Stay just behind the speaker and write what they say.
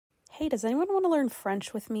hey, does anyone want to learn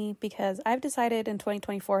French with me? Because I've decided in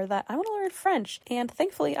 2024 that I want to learn French, and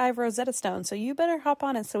thankfully I have Rosetta Stone, so you better hop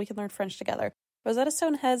on it so we can learn French together. Rosetta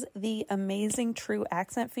Stone has the amazing true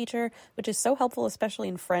accent feature, which is so helpful, especially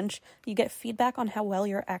in French. You get feedback on how well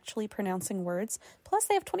you're actually pronouncing words. Plus,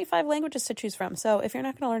 they have 25 languages to choose from. So if you're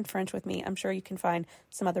not going to learn French with me, I'm sure you can find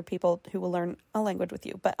some other people who will learn a language with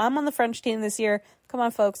you. But I'm on the French team this year. Come on,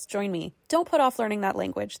 folks, join me. Don't put off learning that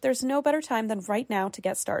language. There's no better time than right now to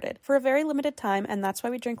get started. For a very limited time, and that's why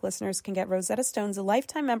We Drink listeners can get Rosetta Stone's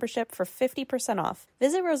lifetime membership for 50% off.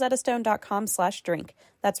 Visit rosettastone.com/drink.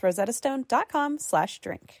 That's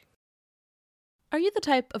rosettastone.com/drink. Are you the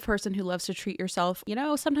type of person who loves to treat yourself? You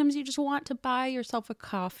know, sometimes you just want to buy yourself a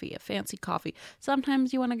coffee, a fancy coffee.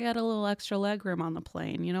 Sometimes you want to get a little extra legroom on the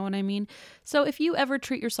plane, you know what I mean? So if you ever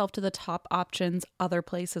treat yourself to the top options, other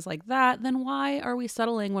places like that, then why are we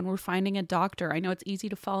settling when we're finding a doctor? I know it's easy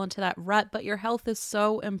to fall into that rut, but your health is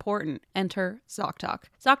so important. Enter ZocDoc.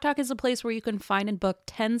 ZocDoc is a place where you can find and book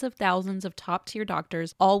tens of thousands of top-tier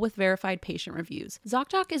doctors, all with verified patient reviews.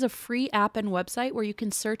 ZocDoc is a free app and website where you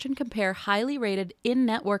can search and compare highly rated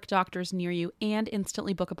in-network doctors near you and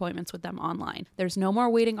instantly book appointments with them online. There's no more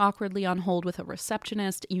waiting awkwardly on hold with a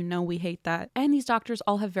receptionist. You know we hate that. And these doctors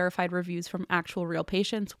all have verified reviews from actual real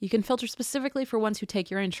patients. You can filter specifically for ones who take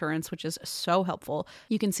your insurance, which is so helpful.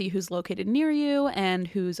 You can see who's located near you and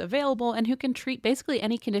who's available and who can treat basically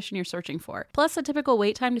any condition you're searching for. Plus, a typical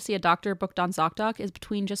wait time to see a doctor booked on ZocDoc is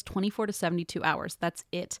between just 24 to 72 hours. That's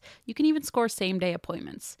it. You can even score same-day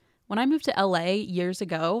appointments. When I moved to LA years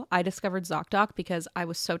ago, I discovered ZocDoc because I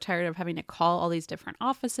was so tired of having to call all these different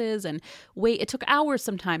offices and wait. It took hours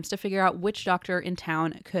sometimes to figure out which doctor in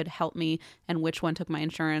town could help me and which one took my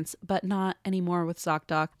insurance, but not anymore with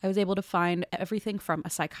ZocDoc. I was able to find everything from a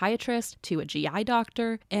psychiatrist to a GI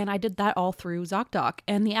doctor, and I did that all through ZocDoc,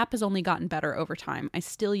 and the app has only gotten better over time. I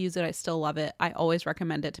still use it. I still love it. I always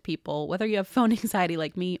recommend it to people, whether you have phone anxiety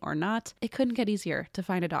like me or not. It couldn't get easier to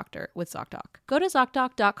find a doctor with ZocDoc. Go to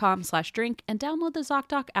ZocDoc.com/drink and download the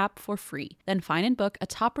ZocDoc app for free. Then find and book a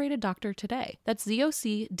top-rated doctor today. That's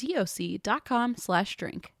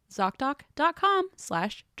ZocDoc.com/drink.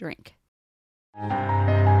 ZocDoc.com/drink.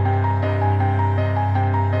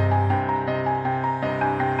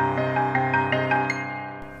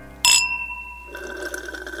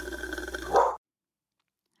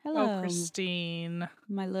 Hello, Oh, Christine.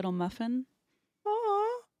 my little muffin.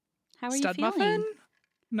 Aw. How are Stud you feeling? muffin?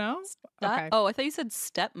 No? Okay. Oh, I thought you said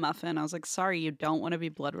step muffin. I was like, sorry, you don't want to be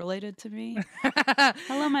blood related to me.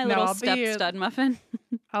 Hello, my No, little I'll step be your- stud muffin.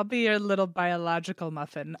 I'll be your little biological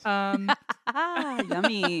muffin.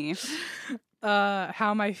 Yummy.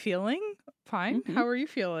 How am I feeling? Fine. Mhm. How are you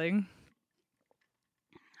feeling?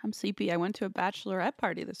 I'm sleepy. I went to a bachelorette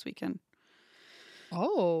party this weekend.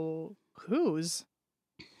 Oh, whose?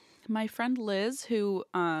 My friend Liz, who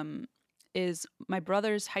is my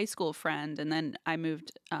brother's high school friend, and then I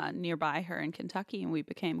moved nearby her in Kentucky, and we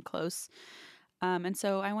became close. And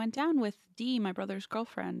so I went down with Dee, my brother's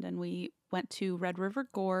girlfriend, and we went to Red River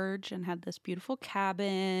Gorge and had this beautiful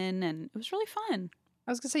cabin, and it was really fun.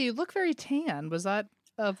 I was going to say, you look very tan. Was that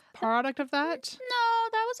a product of that? No,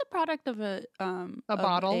 that was a product of a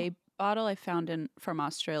bottle? A bottle I found from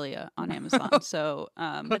Australia on Amazon. So,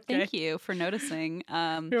 but thank Okay. you for noticing.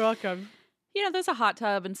 You're welcome. You know, there's a hot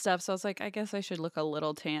tub and stuff, so I was like, I guess I should look a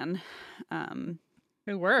little tan.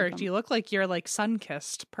 It worked. You look like you're like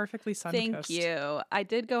sun-kissed. Perfectly sun-kissed. Thank you. I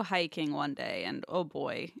did go hiking one day, and oh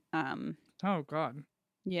boy, Oh, God.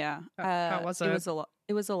 yeah. How was it? It was a lot.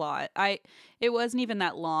 It was a lot. It wasn't even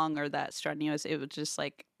that long or that strenuous. It was just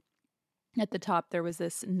like at the top there was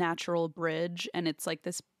this natural bridge, and it's like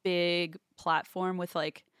this big platform with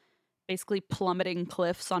like basically plummeting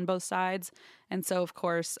cliffs on both sides. And so of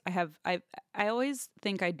course I always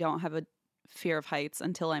think I don't have a fear of heights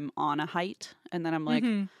until I'm on a height, and then I'm like,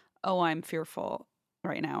 Mhm. oh, I'm fearful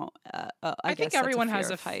right now. I think guess everyone that's a has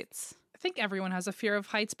fear a of heights I think everyone has a fear of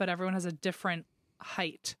heights, but everyone has a different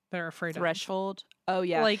height they're afraid threshold. Oh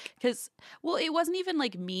yeah, Like, because it wasn't even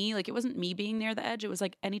like me. Like it wasn't me being near the edge. It was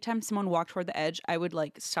like anytime someone walked toward the edge, I would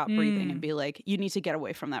like stop breathing and be like, "You need to get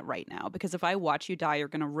away from that right now, because if I watch you die, you're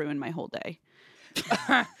gonna ruin my whole day."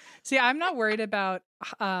 see, I'm not worried about.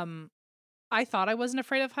 I thought I wasn't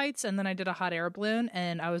afraid of heights, and then I did a hot air balloon,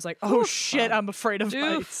 and I was like, "Oh shit, I'm afraid of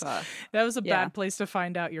heights." That was a Yeah. bad place to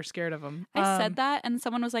find out you're scared of them. I said that, and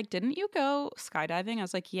someone was like, "Didn't you go skydiving?" I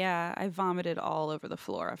was like, "Yeah, I vomited all over the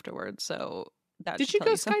floor afterwards." So that Did should you tell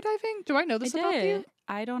go something. skydiving? Do I know I this about you? did.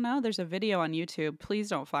 I don't know. There's a video on YouTube. Please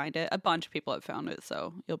don't find it. A bunch of people have found it,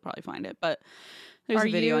 so you'll probably find it. But there's Are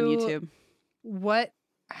a video on you- YouTube. What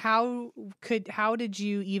how did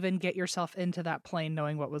you even get yourself into that plane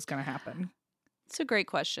knowing what was going to happen? It's a great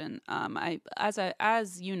question.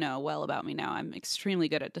 As you know well about me now, I'm extremely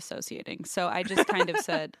good at dissociating. So I just kind of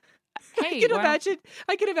said, "Hey,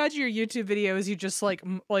 I can imagine your YouTube videos. You just like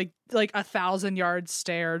 1,000-yard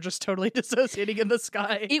stare, just totally dissociating in the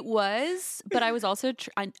sky." It was, but I was also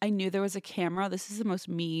I knew there was a camera. This is the most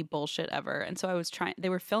me bullshit ever, and so I was trying. They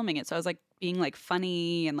were filming it, so I was like being like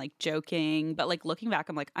funny and like joking, but like looking back,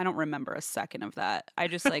 I'm like, I don't remember a second of that. I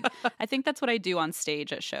just like I think that's what I do on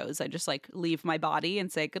stage at shows. I just like leave my body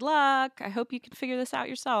and say, "Good luck. I hope you can figure this out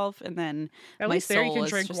yourself." And then at my least there you soul can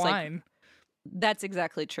drink just wine. Like, that's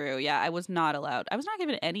exactly true. Yeah, I was not allowed. I was not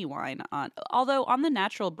given any wine on. Although on the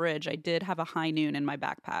Natural Bridge, I did have a High Noon in my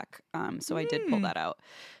backpack, so I did pull that out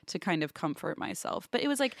to kind of comfort myself. But it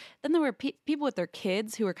was like then there were people with their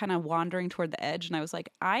kids who were kind of wandering toward the edge, and I was like,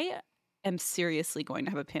 I am seriously going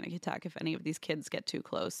to have a panic attack if any of these kids get too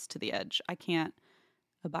close to the edge. I can't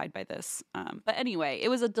abide by this. But anyway, it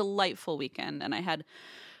was a delightful weekend, and I had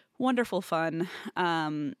wonderful fun.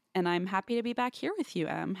 And I'm happy to be back here with you,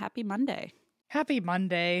 Em. Happy Monday. Happy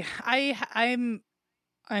Monday. I'm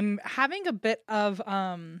having a bit of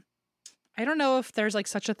I don't know if there's like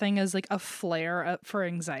such a thing as like a flare up for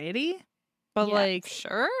anxiety, but yeah, like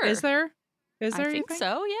sure. Is there? I think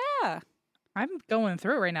so. Yeah. I'm going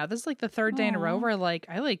through it right now. This is like the third day in a row where like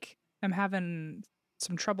I'm having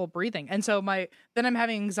some trouble breathing, and so then I'm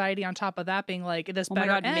having anxiety on top of that, being like this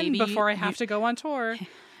better end before I have to go on tour.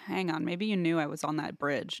 Hang on, maybe you knew I was on that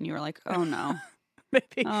bridge, and you were like, "Oh no."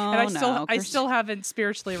 Maybe. Oh, and I still haven't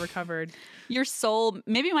spiritually recovered. Your soul,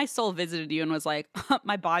 maybe my soul visited you and was like,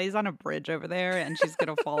 my body's on a bridge over there and she's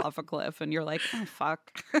going to fall off a cliff. And you're like, oh,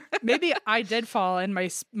 fuck. Maybe I did fall and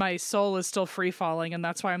my soul is still free falling. And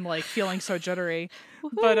that's why I'm like feeling so jittery.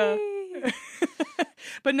 But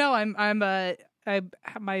no,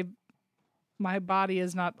 my body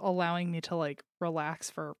is not allowing me to like relax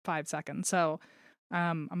for 5 seconds. So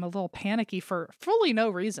I'm a little panicky for fully no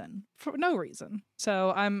reason. For no reason.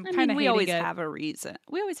 So I'm kind of we always have a reason.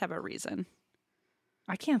 We always have a reason.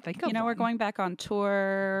 I can't think of one. We're going back on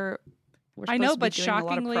tour. I know, but doing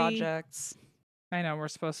shockingly, a lot of projects. I know we're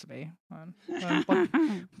supposed to be,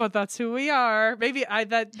 but that's who we are. Maybe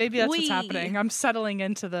that's what's happening. I'm settling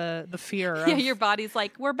into the fear. Yeah, your body's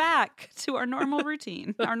like, we're back to our normal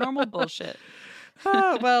routine, our normal bullshit.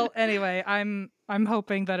 Well, anyway, I'm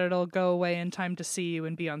hoping that it'll go away in time to see you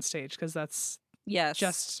and be on stage, because that's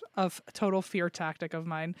just a total fear tactic of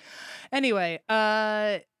mine. Anyway,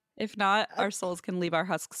 if not, our souls can leave our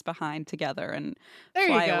husks behind together and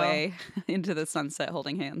fly away into the sunset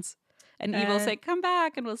holding hands. And Eve will say, come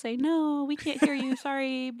back. And we'll say, no, we can't hear you.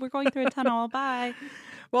 Sorry, we're going through a tunnel. Bye.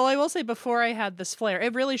 Well, I will say, before I had this flare,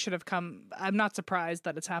 it really should have come. I'm not surprised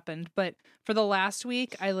that it's happened. But for the last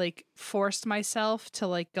week, I like forced myself to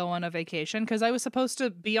like go on a vacation, because I was supposed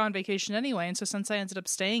to be on vacation anyway. And so since I ended up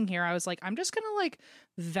staying here, I was like, I'm just going to like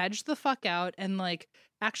veg the fuck out and like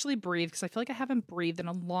actually breathe, because I feel like I haven't breathed in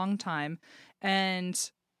a long time. And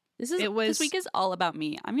this week is all about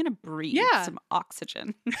me. I'm going to breathe some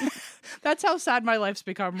oxygen. That's how sad my life's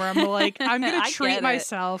become, where I'm like, I'm going to treat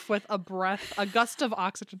myself with a gust of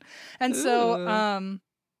oxygen. And so,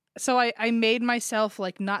 I made myself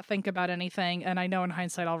like not think about anything. And I know in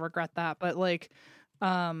hindsight, I'll regret that. But like,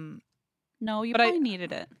 no, you probably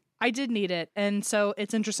needed it. I did need it. And so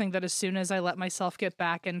it's interesting that as soon as I let myself get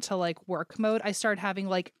back into like work mode, I started having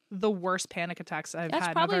like the worst panic attacks I've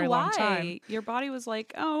had in a very long time. Your body was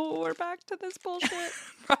like, oh, we're back to this bullshit.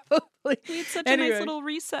 Probably. We had such a nice little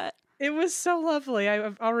reset. It was so lovely.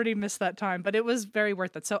 I've already missed that time, but it was very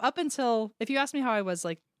worth it. So up until, if you asked me how I was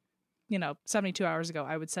like, 72 hours ago,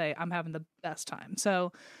 I would say I'm having the best time.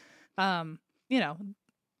 So, come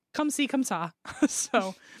see, come saw.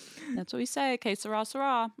 So that's what we say. Que sera,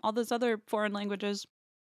 sera. All those other foreign languages.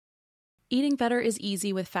 Eating better is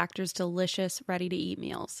easy with Factor's delicious, ready-to-eat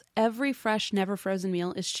meals. Every fresh, never-frozen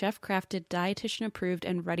meal is chef-crafted, dietitian-approved,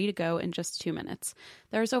 and ready to go in just 2 minutes.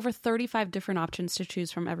 There's over 35 different options to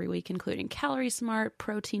choose from every week, including Calorie Smart,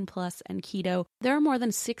 Protein Plus, and Keto. There are more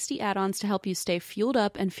than 60 add-ons to help you stay fueled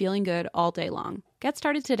up and feeling good all day long. Get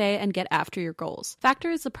started today and get after your goals.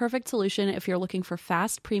 Factor is the perfect solution if you're looking for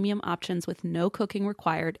fast, premium options with no cooking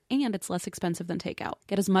required, and it's less expensive than takeout.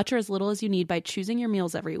 Get as much or as little as you need by choosing your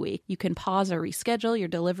meals every week. You can pause or reschedule your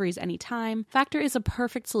deliveries anytime. Factor is a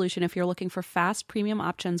perfect solution if you're looking for fast, premium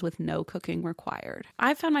options with no cooking required.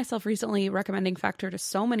 I've found myself recently recommending Factor to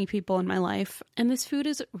so many people in my life, and this food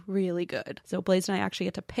is really good. So Blaze and I actually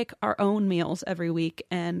get to pick our own meals every week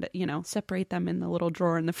and, separate them in the little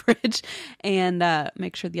drawer in the fridge. And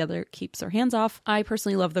make sure the other keeps their hands off. I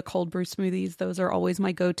personally love the cold brew smoothies. Those are always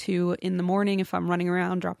my go-to in the morning if I'm running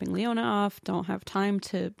around dropping Leona off, don't have time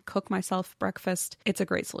to cook myself breakfast. It's a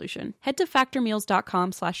great solution. Head to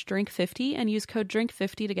factormeals.com/drink50 and use code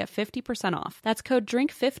drink50 to get 50% off. That's code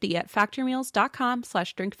drink50 at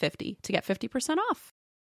factormeals.com/drink50 to get 50% off.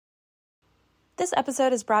 This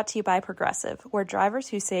episode is brought to you by Progressive, where drivers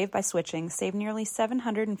who save by switching save nearly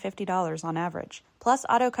 $750 on average. Plus,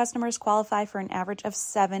 auto customers qualify for an average of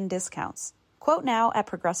 7 discounts. Quote now at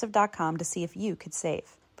progressive.com to see if you could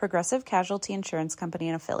save. Progressive Casualty Insurance Company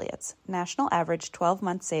and Affiliates. National average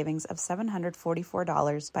 12-month savings of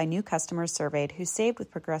 $744 by new customers surveyed who saved with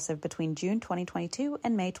Progressive between June 2022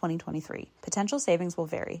 and May 2023. Potential savings will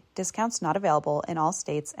vary. Discounts not available in all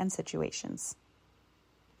states and situations.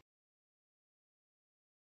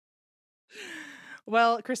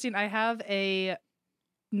 Well, Christine, I have a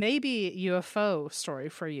maybe UFO story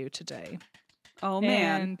for you today. Oh,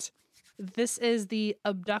 man. And this is the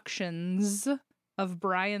abductions of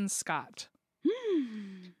Brian Scott.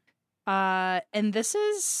 And this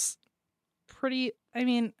is pretty, I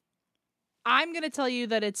mean, I'm going to tell you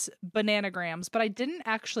that it's bananagrams, but I didn't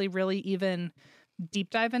actually really even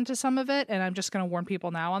deep dive into some of it. And I'm just going to warn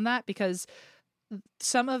people now on that because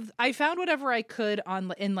I found whatever I could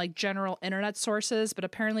in like general internet sources, but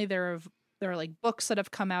apparently there are like books that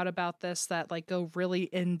have come out about this that like go really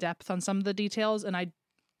in depth on some of the details. And I'm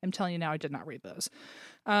telling you now, I did not read those.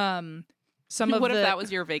 What if that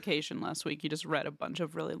was your vacation last week? You just read a bunch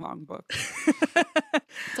of really long books.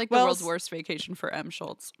 It's like the world's worst vacation for M.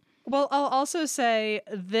 Schultz. Well, I'll also say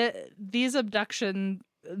that these abductions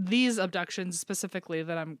specifically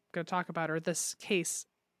that I'm going to talk about, or this case,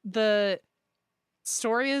 the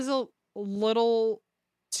story is a little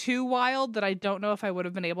too wild that I don't know if I would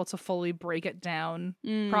have been able to fully break it down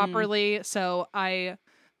properly. So I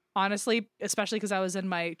honestly, especially because I was in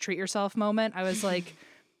my treat yourself moment, I was like,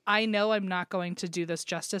 I know I'm not going to do this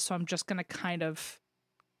justice, so I'm just going to kind of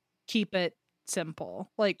keep it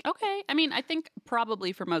simple. Like, okay. I mean, I think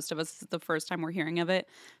probably for most of us, this is the first time we're hearing of it.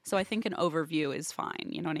 So I think an overview is fine.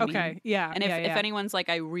 You know what I mean? Okay. Yeah. And if anyone's like,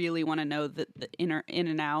 I really want to know the in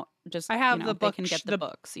and out, just I have the book. They can get the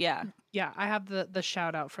books. Yeah. Yeah. I have the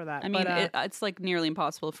shout out for that. I mean, it's like nearly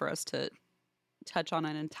impossible for us to touch on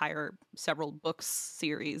an entire several books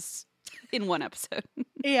series in one episode.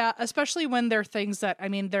 Yeah. Especially when they're things that, I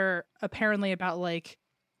mean, they're apparently about like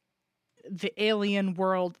the alien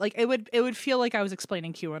world. Like it would feel like I was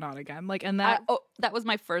explaining QAnon again. Like, and that that was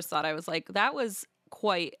my first thought. I was like, that was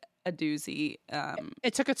quite a doozy.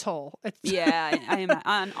 It took a toll. Yeah, I am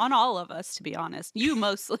on all of us, to be honest. You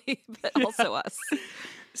mostly, but also us.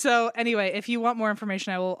 So anyway, if you want more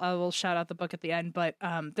information, I will shout out the book at the end. But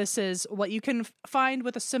this is what you can find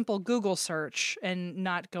with a simple Google search and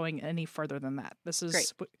not going any further than that. This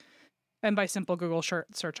is great. And by simple Google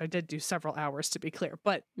search, I did do several hours to be clear.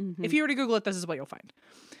 But if you were to Google it, this is what you'll find.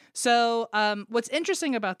 So what's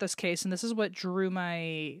interesting about this case, and this is what drew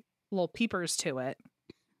my little peepers to it,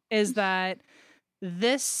 is that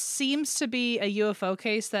this seems to be a UFO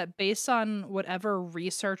case that, based on whatever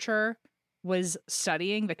researcher was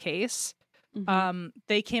studying the case,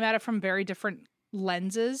 they came at it from very different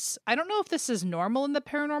lenses. I don't know if this is normal in the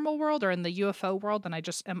paranormal world or in the UFO world, and I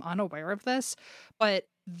just am unaware of this, but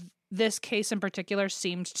this case in particular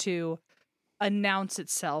seemed to announce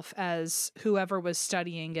itself as whoever was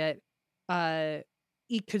studying it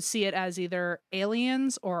could see it as either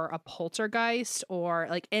aliens or a poltergeist or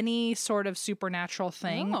like any sort of supernatural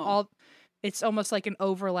thing. It's almost like an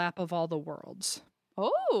overlap of all the worlds.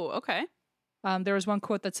 Oh, okay. There was one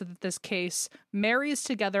quote that said that this case marries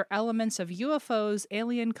together elements of UFOs,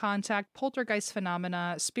 alien contact, poltergeist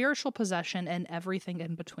phenomena, spiritual possession, and everything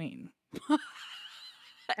in between.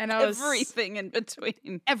 And everything in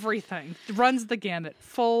between. Everything. Runs the gamut.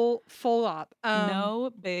 Full up.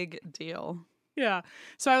 No big deal. Yeah.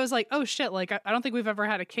 So I was like, oh shit, like I don't think we've ever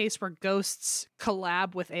had a case where ghosts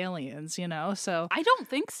collab with aliens, you know? So I don't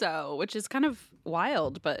think so, which is kind of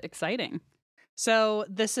wild, but exciting. So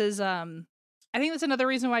this is I think that's another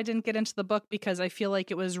reason why I didn't get into the book, because I feel like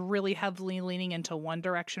it was really heavily leaning into one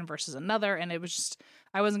direction versus another, and it was just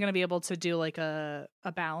I wasn't going to be able to do like a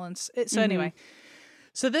balance. Anyway,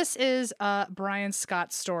 so this is Brian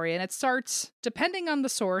Scott's story, and it starts, depending on the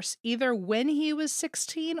source, either when he was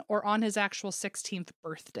 16 or on his actual 16th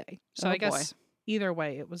birthday. So I guess either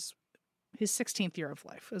way, it was his 16th year of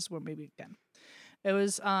life is when we begin. It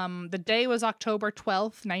was the day was October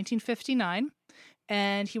 12th, 1959.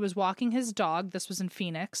 And he was walking his dog. This was in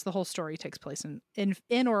Phoenix. The whole story takes place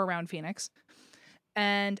in or around Phoenix.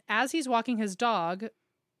 And as he's walking his dog,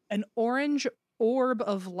 an orange orb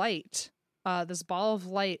of light this ball of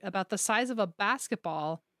light about the size of a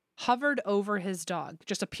basketball hovered over his dog,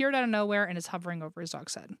 just appeared out of nowhere and is hovering over his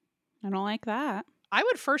dog's head. I don't like that. I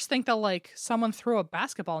would first think that like someone threw a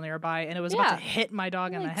basketball nearby and it was about to hit my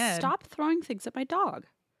dog in the head. Stop throwing things at my dog.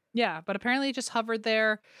 Yeah, but apparently it just hovered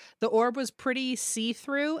there. The orb was pretty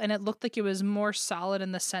see-through, and it looked like it was more solid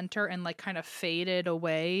in the center and like kind of faded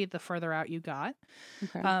away the further out you got.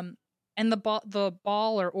 Okay. And the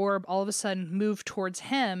ball or orb all of a sudden moved towards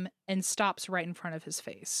him and stops right in front of his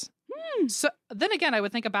face. So then again, I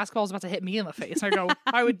would think a basketball was about to hit me in the face.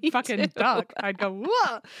 I would fucking duck. I'd go,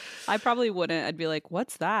 whoa. I probably wouldn't. I'd be like,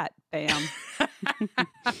 what's that? Bam.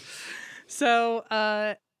 So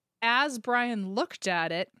as Brian looked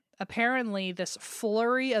at it, apparently this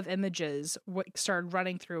flurry of images started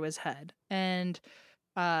running through his head. And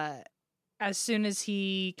as soon as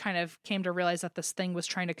he kind of came to realize that this thing was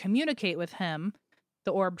trying to communicate with him,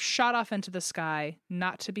 the orb shot off into the sky,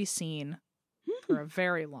 not to be seen for a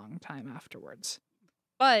very long time afterwards.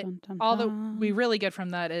 But Dun, dun, all that dun. we really get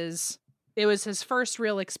from that is it was his first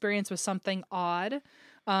real experience with something odd.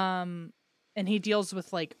 And he deals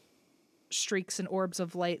with like streaks and orbs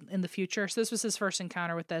of light in the future. So this was his first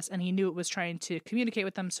encounter with this, and he knew it was trying to communicate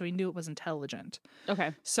with them, so he knew it was intelligent.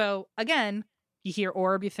 Okay. So again, you hear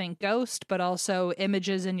orb, you think ghost, but also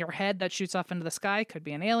images in your head that shoots off into the sky. Could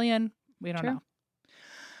be an alien. We don't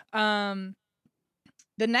know.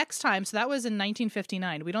 The next time, so that was in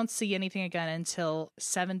 1959. We don't see anything again until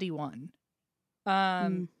 71.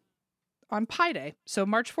 On Pi Day. So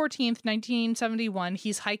March 14th, 1971,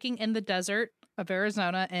 he's hiking in the desert of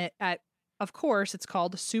Arizona at, of course, it's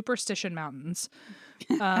called Superstition Mountains.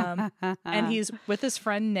 And he's with his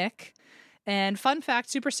friend Nick. And fun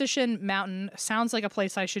fact, Superstition Mountain sounds like a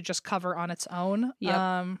place I should just cover on its own.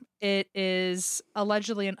 Yep. It is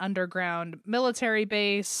allegedly an underground military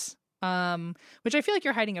base, which I feel like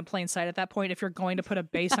you're hiding in plain sight at that point if you're going to put a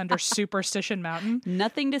base under Superstition Mountain.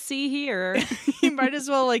 Nothing to see here. You might as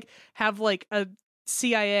well like have like a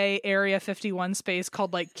CIA Area 51 space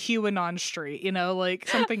called like QAnon Street, like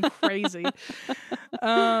something crazy.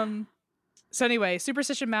 So anyway,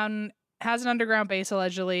 Superstition Mountain has an underground base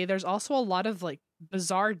allegedly. There's also a lot of like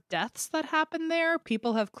bizarre deaths that happen there.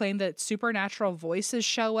 People have claimed that supernatural voices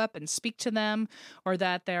show up and speak to them, or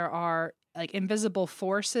that there are like invisible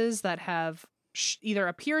forces that have either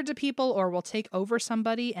appeared to people or will take over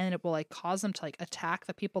somebody, and it will like cause them to like attack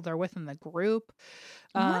the people they're with in the group.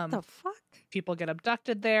 What the fuck? People get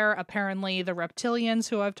abducted there. Apparently the reptilians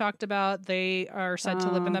who I've talked about, they are said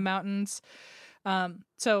to live in the mountains.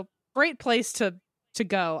 So great place to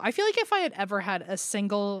go. I feel like if I had ever had a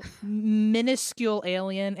single minuscule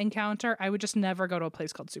alien encounter, I would just never go to a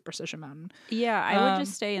place called Superstition Mountain. Yeah, I would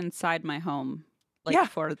just stay inside my home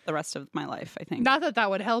for the rest of my life, I think. Not that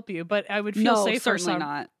would help you, but I would feel safer. Certainly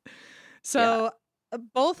not. So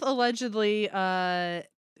both allegedly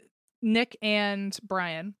Nick and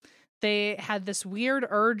Brian, they had this weird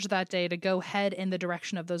urge that day to go head in the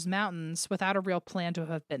direction of those mountains without a real plan to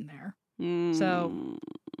have been there. So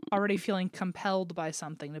already feeling compelled by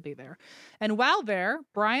something to be there. And while there,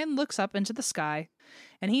 Brian looks up into the sky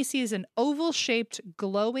and he sees an oval-shaped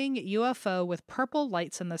glowing UFO with purple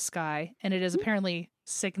lights in the sky, and it is apparently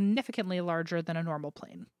significantly larger than a normal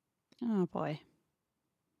plane. Oh boy.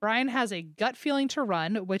 Brian has a gut feeling to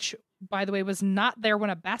run, which, by the way, was not there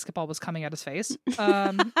when a basketball was coming at his face.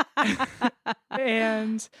 And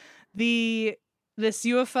this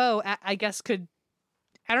UFO, I guess,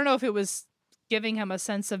 I don't know if it was giving him a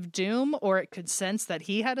sense of doom or it could sense that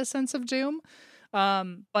he had a sense of doom.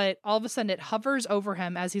 But all of a sudden it hovers over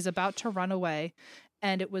him as he's about to run away.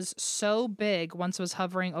 And it was so big once it was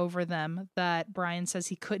hovering over them that Brian says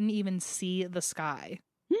he couldn't even see the sky.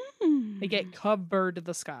 They get covered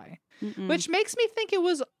the sky, which makes me think it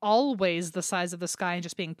was always the size of the sky and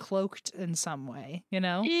just being cloaked in some way, Ew.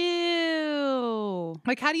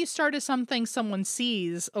 Like, how do you start as something someone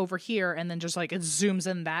sees over here and then just like it zooms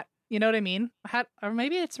in that, you know what I mean? Or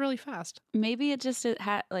maybe it's really fast. Maybe it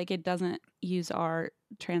doesn't use our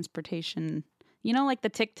transportation, like the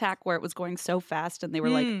Tic Tac where it was going so fast and they were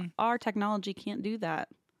like, our technology can't do that.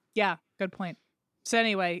 Yeah, good point. So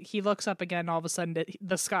anyway, he looks up again, and all of a sudden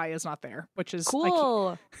the sky is not there, which is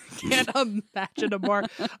cool. I can't imagine a more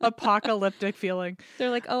apocalyptic feeling.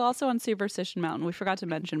 They're like, also on Superstition Mountain, we forgot to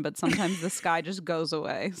mention, but sometimes the sky just goes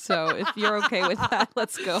away. So if you're okay with that,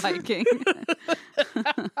 let's go hiking.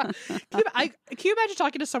 Can you imagine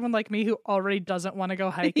talking to someone like me who already doesn't want to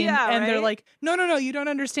go hiking? And they're like, no, you don't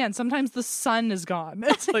understand. Sometimes the sun is gone.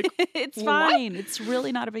 It's like, it's fine. It's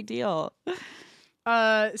really not a big deal.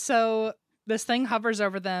 So this thing hovers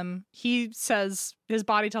over them. He says his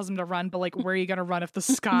body tells him to run, but like, where are you going to run if the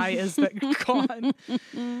sky is gone?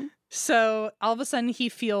 So all of a sudden he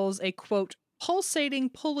feels a quote, pulsating,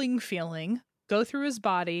 pulling feeling go through his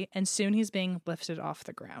body, and soon he's being lifted off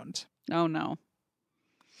the ground. Oh no.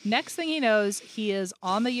 Next thing he knows, he is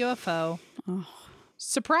on the UFO. Oh.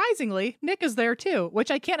 Surprisingly, Nick is there too, which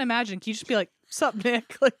I can't imagine. Can you just be like, "Sup,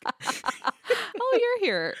 Nick?" Like, oh, you're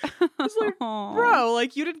here. It's like, bro,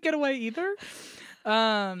 like you didn't get away either.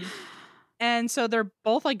 And so they're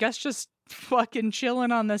both, I guess, just fucking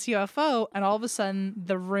chilling on this UFO, and all of a sudden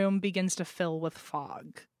the room begins to fill with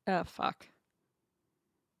fog. Oh, fuck.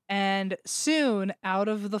 And soon out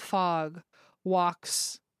of the fog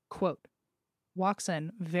walks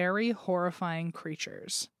in very horrifying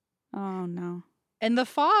creatures. Oh no. And the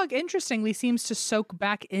fog, interestingly, seems to soak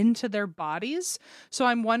back into their bodies. So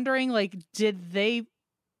I'm wondering, like, did they,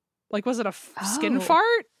 like, was it a skin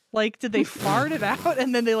fart? Like, did they fart it out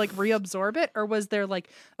and then they, like, reabsorb it? Or was there, like,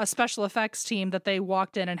 a special effects team that they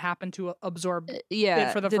walked in and happened to absorb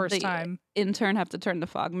it for the first time? Intern have to turn the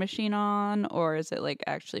fog machine on? Or is it, like,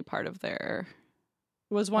 actually part of their...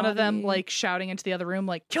 Was one of them, like, shouting into the other room,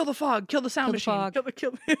 like, kill the fog, kill the sound machine, kill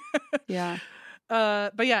the... Yeah.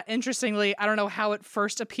 But yeah, interestingly, I don't know how it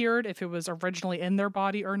first appeared, if it was originally in their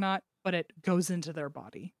body or not, but it goes into their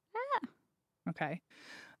body. Okay.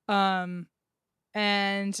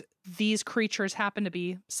 And these creatures happen to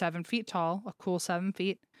be 7 feet tall, a cool 7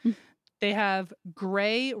 feet. They have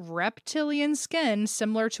gray reptilian skin,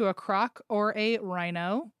 similar to a croc or a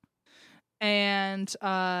rhino. And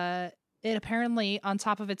it apparently, on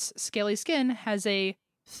top of its scaly skin, has a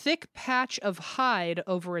thick patch of hide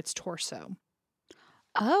over its torso.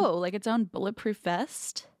 Oh, like its own bulletproof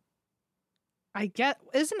vest?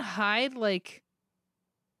 Isn't hide like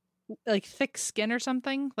thick skin or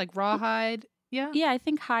something? Like rawhide? Yeah. Yeah, I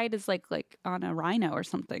think hide is like on a rhino or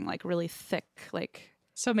something, like really thick, like.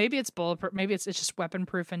 So maybe it's bulletproof. Maybe it's just weapon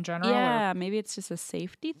proof in general. Yeah, maybe it's just a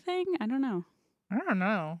safety thing. I don't know.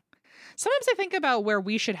 Sometimes I think about where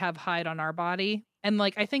we should have hide on our body, and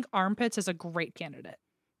like I think armpits is a great candidate.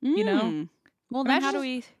 You know. Well, then how do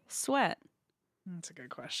we sweat? That's a good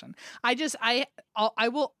question. I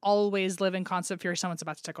will always live in constant fear someone's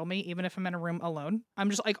about to tickle me, even if I'm in a room alone. I'm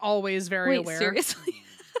just like always very aware. Seriously?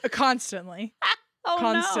 Constantly. Oh,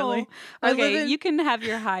 constantly. No. Okay, you can have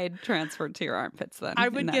your hide transferred to your armpits then. I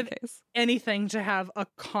would give anything to have a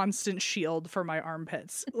constant shield for my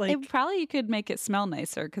armpits. Like, you could make it smell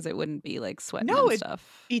nicer because it wouldn't be like sweating and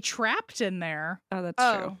stuff. Be trapped in there. Oh,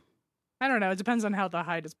 that's true. I don't know. It depends on how the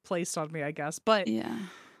hide is placed on me, I guess. But yeah.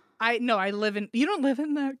 I you don't live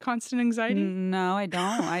in that constant anxiety? No, I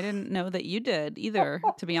don't. I didn't know that you did either,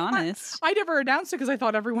 to be honest. I never announced it because I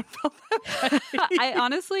thought everyone felt that way. I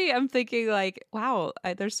honestly am thinking like, wow,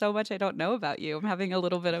 there's so much I don't know about you. I'm having a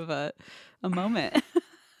little bit of a moment.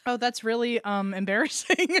 Oh, that's really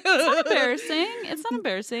embarrassing. It's not embarrassing. It's not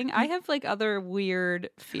embarrassing. I have like other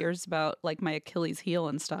weird fears about like my Achilles heel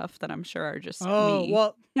and stuff that I'm sure are just me.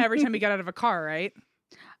 Well, every time you get out of a car, right?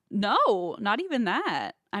 No, not even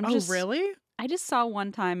that. Really? I just saw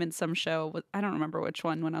one time in some show, I don't remember which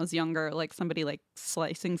one, when I was younger, like somebody like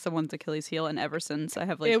slicing someone's Achilles heel, and ever since I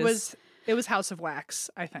have like it was House of Wax,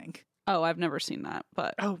 I think. Oh, I've never seen that,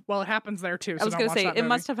 but well, it happens there too. So I was going to say it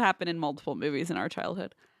must have happened in multiple movies in our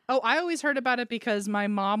childhood. Oh, I always heard about it because my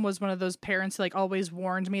mom was one of those parents who like always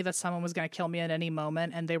warned me that someone was going to kill me at any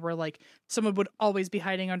moment, and they were like, someone would always be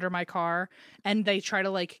hiding under my car, and they try to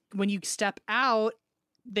like when you step out,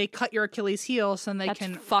 they cut your Achilles heel so they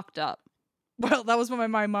can fucked up. Well, that was what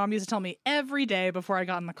my mom used to tell me every day before I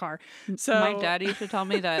got in the car. So my dad used to tell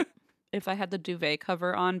me that if I had the duvet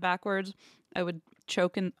cover on backwards, I would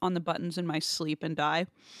choke on the buttons in my sleep and die.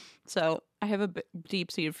 So I have a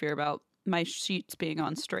deep-seated fear about my sheets being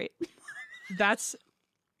on straight. That's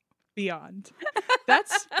beyond.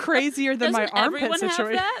 That's crazier than my armpit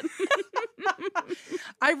situation.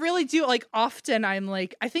 I really do. Like often I'm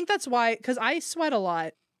like, I think that's why, because I sweat a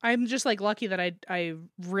lot. I'm just like lucky that I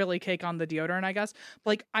really cake on the deodorant, I guess.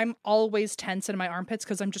 Like I'm always tense in my armpits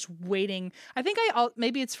because I'm just waiting. I think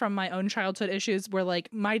maybe it's from my own childhood issues where like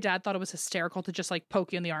my dad thought it was hysterical to just like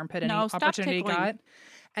poke you in the armpit any opportunity he got.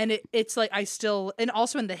 And it's like and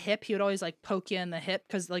also in the hip, he would always like poke you in the hip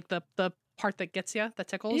because like the part that gets you, that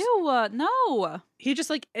tickles. Ew, no. He just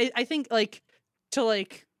like, I think like to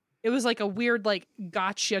like, it was like a weird like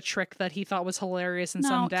gotcha trick that he thought was hilarious in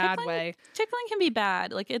some dad way. Tickling can be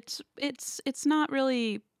bad. Like it's not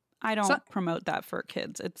really. I don't promote that for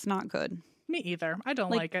kids. It's not good. Me either. I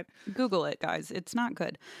don't like it. Google it, guys. It's not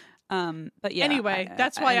good. But yeah. Anyway,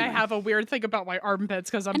 that's why I have a weird thing about my armpits,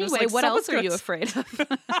 because I'm just like, what else are you afraid of?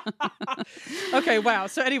 Okay, wow.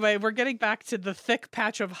 So anyway, we're getting back to the thick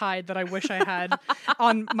patch of hide that I wish I had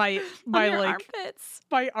on my like armpits.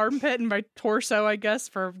 My armpit and my torso, I guess,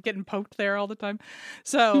 for getting poked there all the time.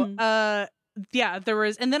 So, yeah, there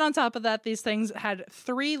was, and then on top of that, these things had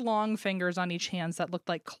 3 long fingers on each hand that looked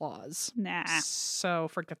like claws. Nah. So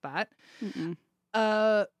forget that. Mm-mm.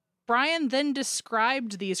 Brian then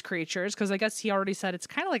described these creatures, because I guess he already said it's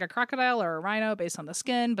kind of like a crocodile or a rhino based on the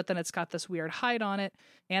skin, but then it's got this weird hide on it,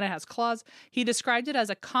 and it has claws. He described it as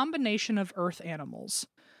a combination of earth animals.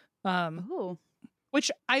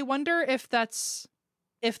 Which I wonder if that's,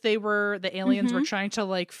 if they were, the aliens were trying to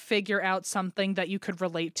like figure out something that you could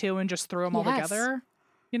relate to and just threw them all together,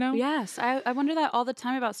 you know? Yes. I wonder that all the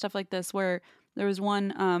time about stuff like this, where there was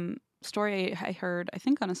one story I heard, I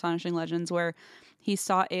think on Astonishing Legends, where he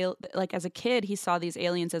saw, like as a kid, he saw these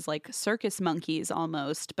aliens as like circus monkeys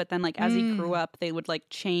almost. But then like as he grew up, they would like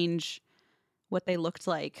change what they looked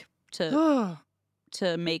like to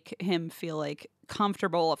make him feel like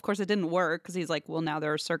comfortable. Of course, it didn't work, because he's like, well, now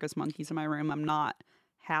there are circus monkeys in my room. I'm not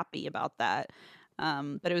happy about that.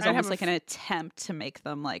 But it was almost like an attempt to make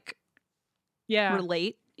them like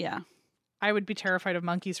relate. Yeah. I would be terrified of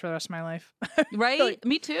monkeys for the rest of my life. Right? Like,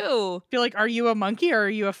 me too. Feel like, are you a monkey or are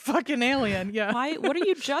you a fucking alien? Yeah. What are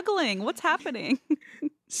you juggling? What's happening?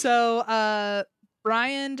 So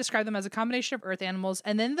Brian described them as a combination of earth animals,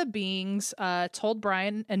 and then the beings told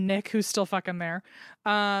Brian and Nick, who's still fucking there,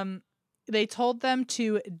 they told them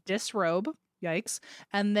to disrobe. Yikes.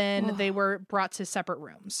 And then they were brought to separate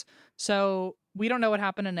rooms. So we don't know what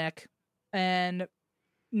happened to Nick. And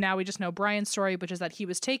now we just know Brian's story, which is that he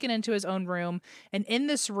was taken into his own room. And in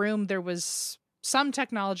this room, there was some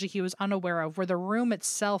technology he was unaware of, where the room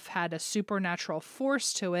itself had a supernatural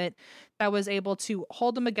force to it that was able to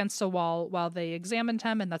hold him against a wall while they examined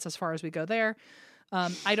him. And that's as far as we go there.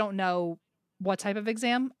 I don't know what type of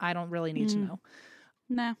exam. I don't really need to know.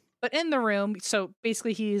 Nah. But in the room, so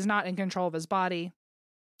basically he's not in control of his body.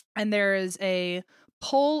 And there is a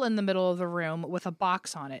pole in the middle of the room with a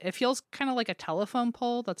box on it. It feels kind of like a telephone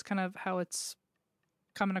pole. That's kind of how it's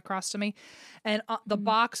coming across to me. And the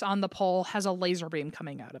box on the pole has a laser beam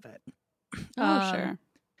coming out of it. Sure.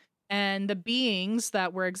 And the beings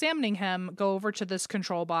that were examining him go over to this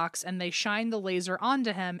control box and they shine the laser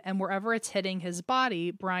onto him. And wherever it's hitting his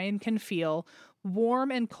body, Brian can feel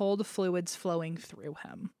warm and cold fluids flowing through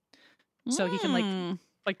him. So he can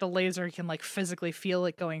like the laser, he can like physically feel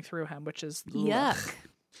it going through him, which is yuck.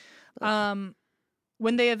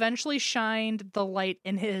 When they eventually shined the light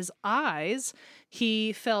in his eyes,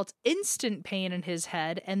 he felt instant pain in his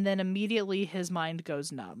head, and then immediately his mind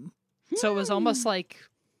goes numb. So it was almost like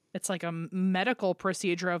it's like a medical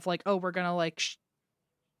procedure of like, oh, we're gonna like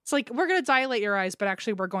it's like we're gonna dilate your eyes, but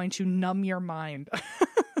actually we're going to numb your mind.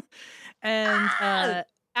 And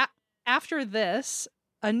after this,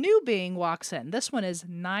 a new being walks in. This one is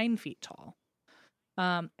 9 feet tall.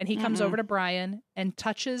 And he comes over to Brian and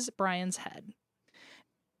touches Brian's head.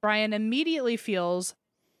 Brian immediately feels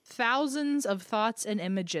thousands of thoughts and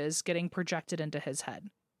images getting projected into his head,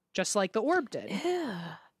 just like the orb did.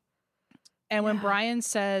 Yeah. And when Brian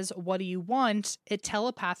says, "What do you want?" it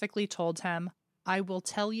telepathically told him, "I will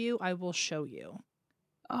tell you, I will show you."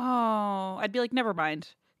 Oh, I'd be like, never mind.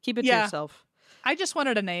 Keep it to yourself. I just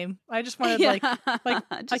wanted a name. I just wanted like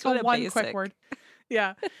a one basic. quick word.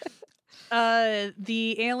 Yeah.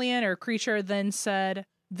 The alien or creature then said,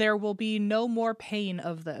 "There will be no more pain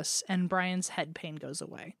of this," and Brian's head pain goes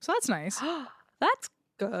away. So that's nice. That's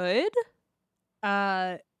good.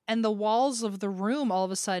 And the walls of the room all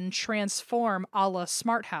of a sudden transform a la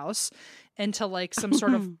Smart House into like some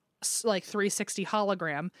sort of like 360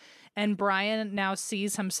 hologram. And Brian now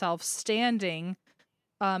sees himself standing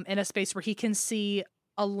in a space where he can see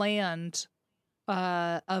a land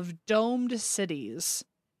of domed cities.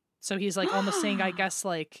 So he's like almost seeing, I guess,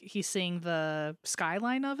 like he's seeing the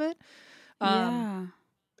skyline of it.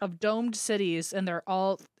 Of domed cities, and they're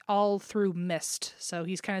all through mist. So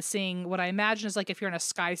he's kind of seeing what I imagine is like if you're in a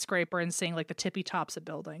skyscraper and seeing like the tippy tops of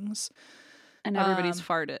buildings. And everybody's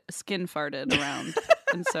skin farted around.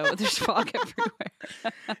 And so there's fog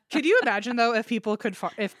everywhere. Could you imagine though if people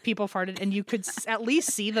farted and you could at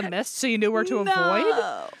least see the mist so you knew where to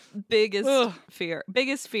avoid?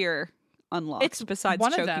 Biggest fear unlocked. It's besides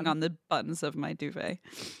one of choking them. on the buttons of my duvet.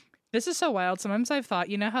 This is so wild. Sometimes I've thought,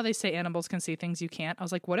 you know how they say animals can see things you can't? I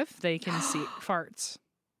was like, what if they can see farts?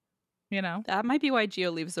 You know? That might be why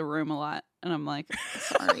Gio leaves the room a lot. And I'm like,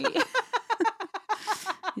 sorry.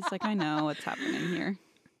 He's like, I know what's happening here.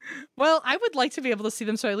 Well, I would like to be able to see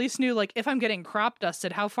them so I at least knew, like, if I'm getting crop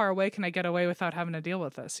dusted, how far away can I get away without having to deal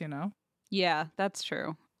with this, you know? Yeah, that's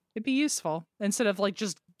true. It'd be useful instead of, like,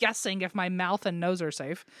 just guessing if my mouth and nose are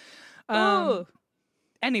safe. Oh.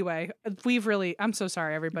 Anyway, I'm so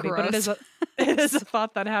sorry, everybody, Gross. but it is a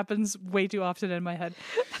thought that happens way too often in my head.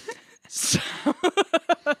 So,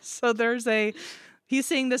 he's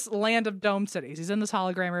seeing this land of dome cities. He's in this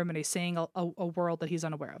hologram room and he's seeing a world that he's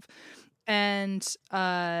unaware of. And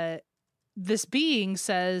this being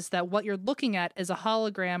says that what you're looking at is a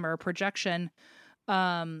hologram or a projection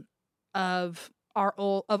of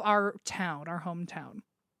our town, our hometown.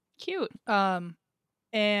 Cute.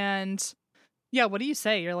 And yeah, what do you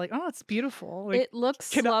say? You're like, oh, it's beautiful. Like, it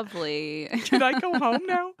looks lovely. Can I go home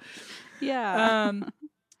now? Yeah.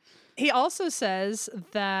 He also says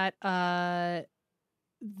that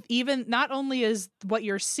even not only is what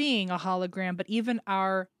you're seeing a hologram, but even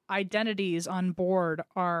our identities on board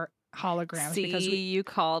are holograms. See, because you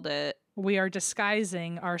called it. We are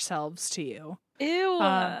disguising ourselves to you. Ew.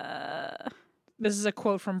 This is a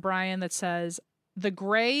quote from Brian that says, the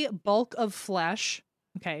gray bulk of flesh.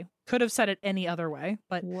 Okay. Could have said it any other way,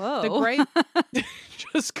 but whoa. The gray,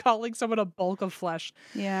 just calling someone a bulk of flesh.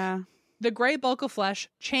 Yeah. The gray bulk of flesh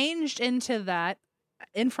changed into that,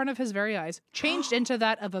 in front of his very eyes, changed into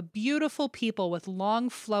that of a beautiful people with long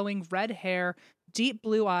flowing red hair, deep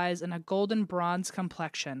blue eyes, and a golden bronze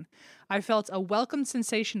complexion. I felt a welcome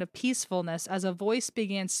sensation of peacefulness as a voice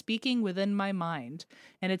began speaking within my mind,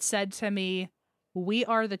 and it said to me, we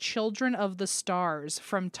are the children of the stars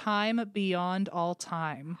from time beyond all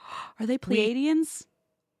time. Are they Pleiadians?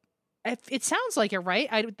 It sounds like it,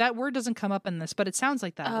 right? That word doesn't come up in this, but it sounds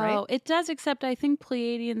like that, right? Oh, it does. Except I think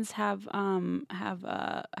Pleiadians have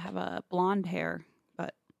a blonde hair,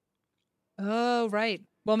 but oh, right.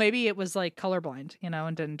 Well, maybe it was like colorblind, you know,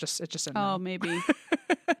 and it just didn't know. Maybe.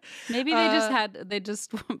 Maybe they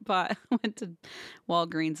just went to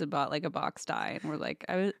Walgreens and bought like a box dye and were like,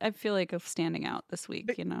 I feel like I'm standing out this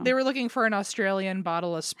week, you know. They were looking for an Australian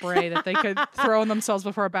bottle of spray that they could throw on themselves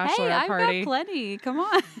before a bachelorette party. I've got plenty. Come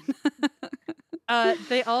on.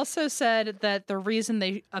 They also said that the reason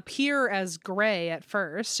they appear as gray at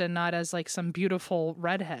first and not as like some beautiful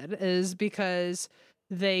redhead is because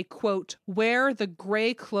they, quote, wear the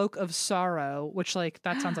gray cloak of sorrow, which like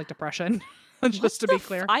that sounds like depression. Just to be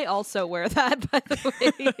clear. I also wear that, by the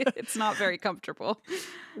way. It's not very comfortable.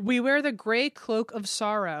 We wear the gray cloak of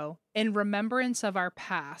sorrow in remembrance of our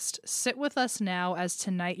past. Sit with us now as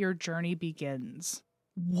tonight your journey begins.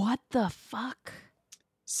 What the fuck?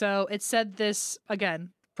 So it said this,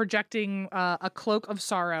 again, projecting a cloak of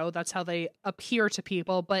sorrow. That's how they appear to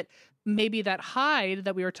people. But maybe that hide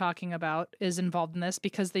that we were talking about is involved in this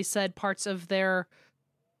because they said parts of their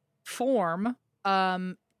form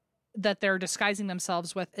that they're disguising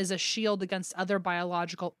themselves with is a shield against other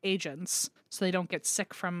biological agents so they don't get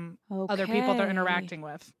sick from other people they're interacting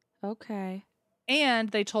with. Okay. And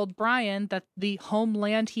they told Brian that the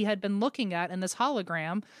homeland he had been looking at in this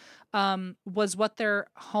hologram was what their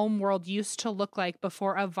home world used to look like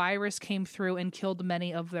before a virus came through and killed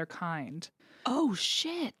many of their kind. Oh,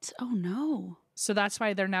 shit. Oh, no. So that's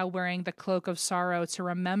why they're now wearing the cloak of sorrow to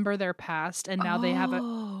remember their past, and now they have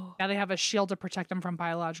a shield to protect them from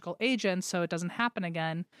biological agents, so it doesn't happen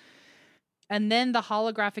again. And then the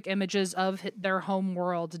holographic images of their home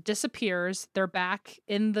world disappears. They're back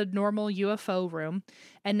in the normal UFO room,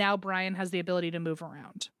 and now Brian has the ability to move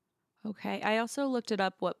around. Okay. I also looked it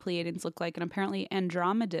up what Pleiadians look like, and apparently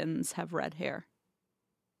Andromedans have red hair.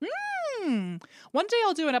 One day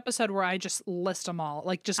I'll do an episode where I just list them all.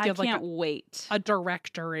 Like, just give wait. a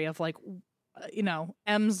directory of like, you know,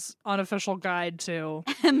 M's unofficial guide to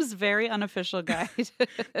M's very unofficial guide.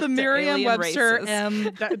 The Merriam-Webster races.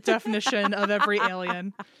 M definition of every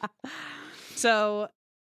alien. So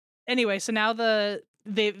anyway, so now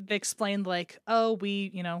they explained like, oh,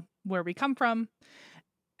 we, you know, where we come from,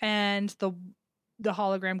 and the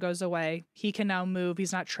hologram goes away. He can now move.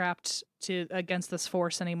 He's not trapped against this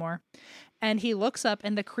force anymore. And he looks up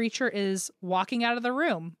and the creature is walking out of the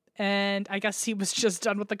room. And I guess he was just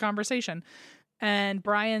done with the conversation. And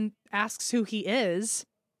Brian asks who he is.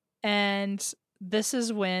 And this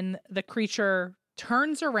is when the creature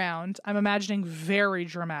turns around. I'm imagining very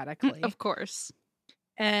dramatically. Of course.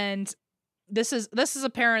 And this is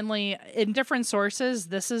apparently in different sources.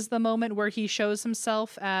 This is the moment where he shows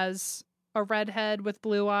himself as a redhead with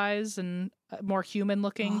blue eyes and more human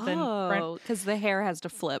looking than because the hair has to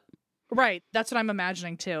flip. Right. That's what I'm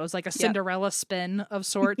imagining too. It was like a Cinderella spin of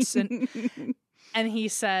sorts. And he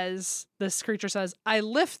says, this creature says, I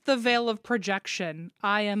lift the veil of projection.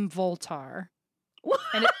 I am Voltar.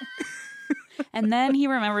 And And then he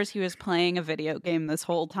remembers he was playing a video game this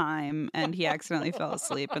whole time and he accidentally fell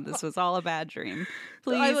asleep and this was all a bad dream.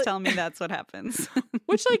 Please tell me that's what happens.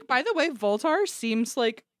 Which, like, by the way, Voltar seems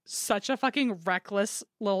like such a fucking reckless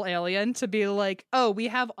little alien to be like, oh, we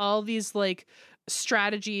have all these like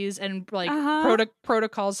strategies and like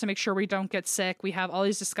protocols to make sure we don't get sick. We have all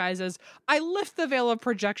these disguises. I lift the veil of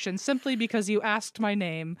projection simply because you asked my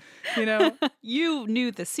name, you know. You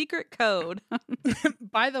knew the secret code.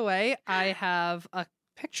 By the way, I have a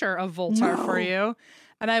picture of Voltar for you,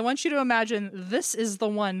 and I want you to imagine this is the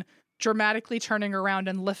one dramatically turning around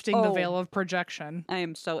and lifting the veil of projection. I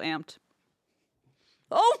am so amped.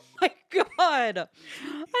 Oh my god!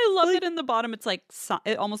 I love it in the bottom. It's like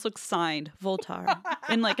it almost looks signed Voltar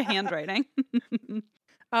in like a handwriting.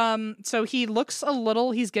 So he looks a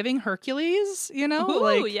little. He's giving Hercules, you know. Ooh,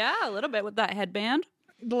 like, yeah, a little bit with that headband,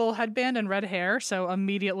 the little headband and red hair. So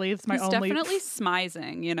immediately, it's he's definitely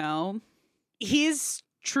smizing. You know, he's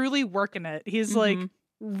truly working it. He's like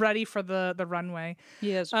ready for the runway.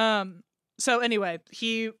 He is. So anyway,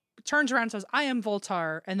 he turns around and says, "I am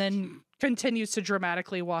Voltar," and then continues to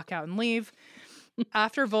dramatically walk out and leave.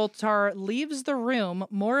 After Voltar leaves the room,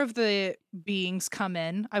 more of the beings come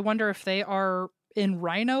in. I wonder if they are in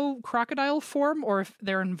rhino crocodile form or if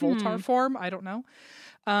they're in Voltar form. I don't know.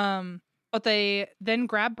 But they then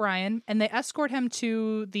grab Brian and they escort him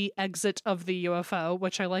to the exit of the UFO,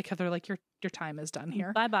 which I like how they're like, your time is done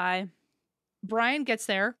here. Bye-bye. Brian gets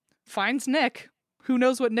there, finds Nick. Who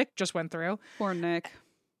knows what Nick just went through? Poor Nick.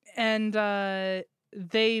 And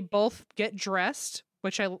they both get dressed,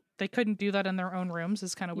 which they couldn't do that in their own rooms.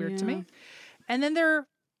 Is kind of weird to me. And then they're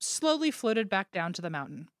slowly floated back down to the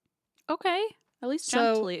mountain. Okay, at least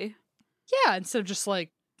gently. Yeah, instead of just like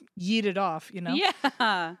yeeted off, you know?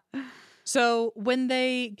 Yeah. So when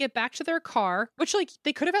they get back to their car, which like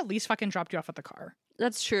they could have at least fucking dropped you off at the car.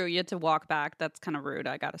 That's true. You had to walk back. That's kind of rude,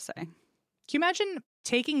 I gotta say. Can you imagine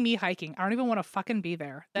taking me hiking? I don't even want to fucking be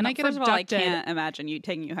there. Then I get abducted. All, I can't imagine you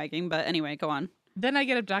taking you hiking, but anyway, go on. Then I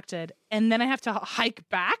get abducted, and then I have to hike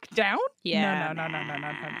back down? Yeah. No.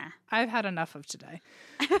 I've had enough of today.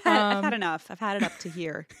 I've had enough. I've had it up to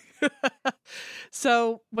here.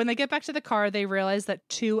 So when they get back to the car, they realize that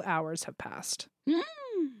 2 hours have passed.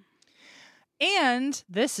 And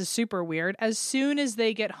this is super weird. As soon as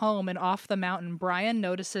they get home and off the mountain, Brian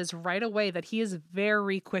notices right away that he is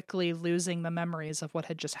very quickly losing the memories of what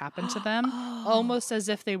had just happened to them, almost as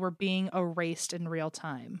if they were being erased in real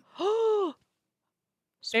time.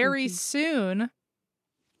 Very soon,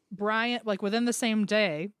 Brian, like within the same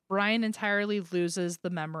day, Brian entirely loses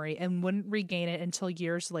the memory and wouldn't regain it until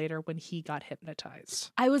years later when he got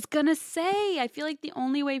hypnotized. I was gonna say, I feel like the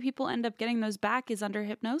only way people end up getting those back is under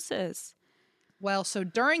hypnosis. Well, so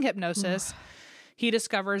during hypnosis, he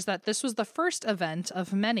discovers that this was the first event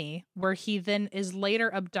of many where he then is later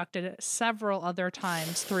abducted several other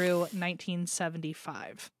times through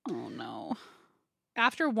 1975. Oh, no.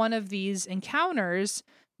 After one of these encounters,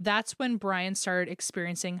 that's when Brian started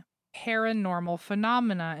experiencing paranormal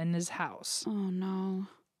phenomena in his house. Oh, no.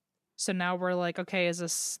 So now we're like, okay,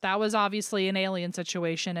 that was obviously an alien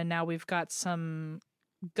situation, and now we've got some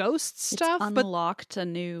ghost stuff. It's unlocked a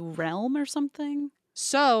new realm or something.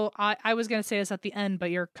 So I was going to say this at the end,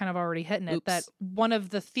 but you're kind of already hitting it. Oops. That one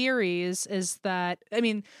of the theories is that, I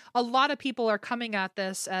mean, a lot of people are coming at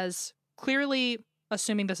this as clearly,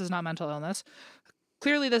 assuming this is not mental illness,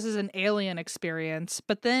 clearly this is an alien experience,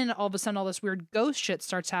 but then all of a sudden all this weird ghost shit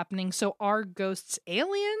starts happening. So are ghosts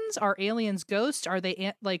aliens? Are aliens ghosts? Are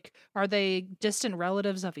they distant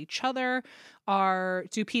relatives of each other?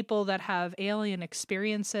 Do people that have alien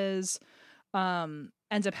experiences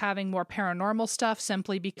ends up having more paranormal stuff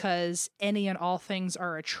simply because any and all things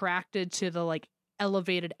are attracted to the like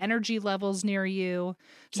elevated energy levels near you?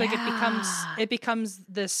 So like it becomes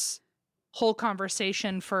this whole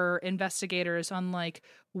conversation for investigators on like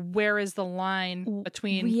where is the line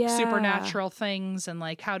between supernatural things and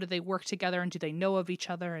like how do they work together and do they know of each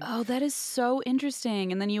other? And that is so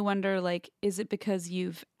interesting. And then you wonder, like, is it because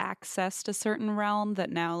you've accessed a certain realm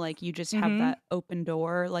that now like you just have that open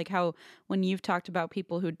door? Like how when you've talked about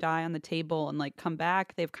people who die on the table and like come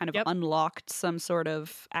back, they've kind of unlocked some sort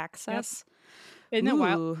of access. Isn't it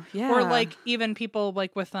wild? Yeah. Or like even people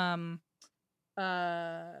like with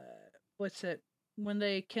what's it when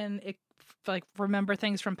they can like remember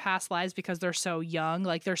things from past lives because they're so young,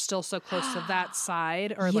 like they're still so close to that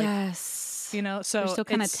side, or like you know, so they're still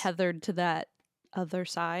kind of tethered to that other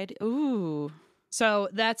side. Ooh. So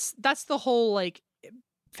that's the whole like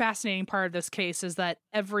fascinating part of this case, is that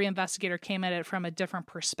every investigator came at it from a different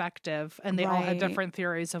perspective and they all had different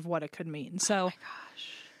theories of what it could mean. So oh my gosh.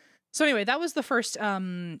 So anyway, that was the first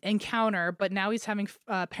encounter, but now he's having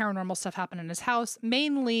paranormal stuff happen in his house,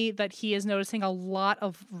 mainly that he is noticing a lot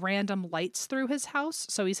of random lights through his house.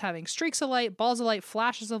 So he's having streaks of light, balls of light,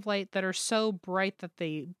 flashes of light that are so bright that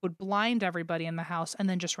they would blind everybody in the house and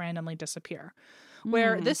then just randomly disappear.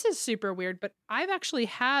 Where this is super weird, but I've actually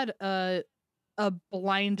had a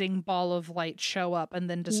blinding ball of light show up and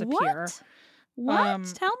then disappear. What?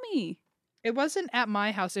 Tell me. It wasn't at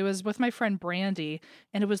my house. It was with my friend Brandy,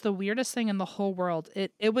 and it was the weirdest thing in the whole world.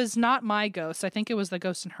 It was not my ghost. I think it was the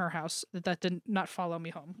ghost in her house that did not follow me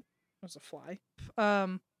home. It was a fly.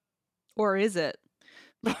 Or is it?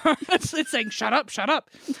 It's saying, shut up, shut up.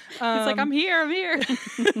 It's like, I'm here.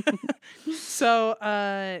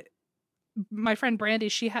 So, my friend Brandy,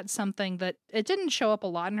 she had something that it didn't show up a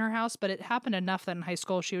lot in her house, but it happened enough that in high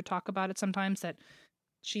school she would talk about it sometimes, that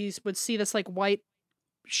she would see this like white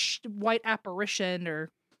apparition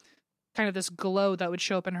or kind of this glow that would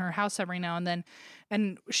show up in her house every now and then.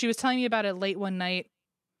 And she was telling me about it late one night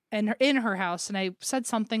and in her house. And I said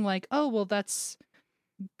something like, oh, well, that's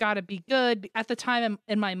gotta be good. At the time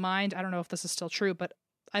in my mind, I don't know if this is still true, but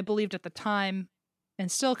I believed at the time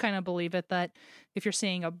and still kind of believe it, that if you're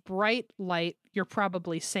seeing a bright light, you're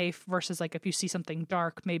probably safe, versus like if you see something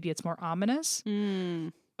dark, maybe it's more ominous.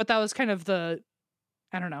 But that was kind of the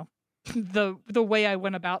way I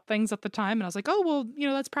went about things at the time. And I was like, oh,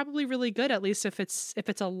 well, that's probably really good. At least if it's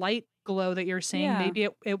a light glow that you're seeing, maybe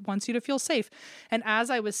it wants you to feel safe. And as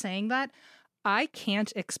I was saying that, I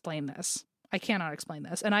can't explain this. I cannot explain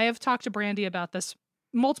this. And I have talked to Brandy about this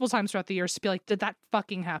multiple times throughout the years to be like, did that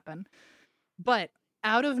fucking happen? But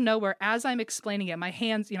out of nowhere, as I'm explaining it, my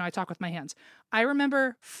hands, I talk with my hands. I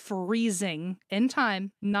remember freezing in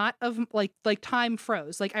time, not of like time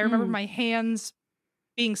froze. Like I remember my hands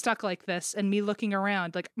being stuck like this and me looking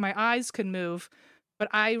around, like my eyes could move, but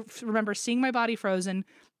I remember seeing my body frozen.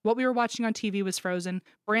 What we were watching on TV was frozen.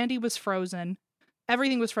 Brandy was frozen.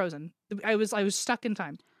 Everything was frozen. I was stuck in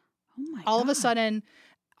time. Oh my God. All of a sudden,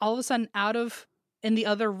 in the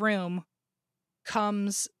other room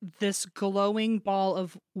comes this glowing ball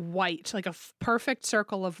of white, like a perfect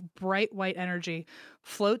circle of bright white energy,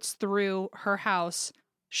 floats through her house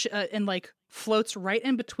and like floats right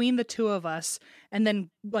in between the two of us, and then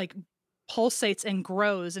like pulsates and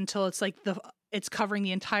grows until it's like it's covering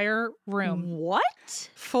the entire room. What?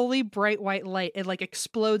 Fully bright white light. It like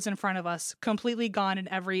explodes in front of us, completely gone, and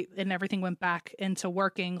everything went back into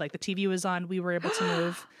working. Like the TV was on, we were able to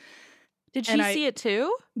move. Did she see it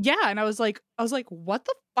too? Yeah, and I was like, what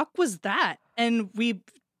the fuck was that? And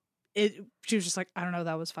she was just like, I don't know,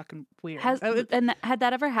 that was fucking weird. And had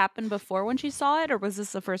that ever happened before when she saw it, or was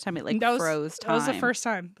this the first time it froze time?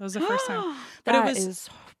 That was the first time. But That is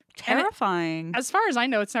terrifying. As far as I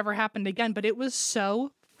know, it's never happened again, but it was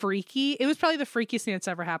so freaky. It was probably the freakiest thing that's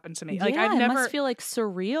ever happened to me. Like it must feel like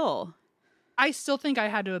surreal. I still think I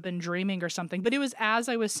had to have been dreaming or something, but it was as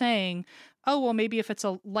I was saying, oh, well, maybe if it's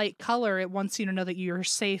a light color, it wants you to know that you're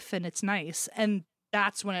safe and it's nice. And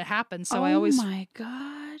that's when it happened. So oh my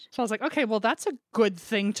God. So I was like, okay, well, that's a good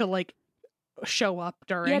thing to like show up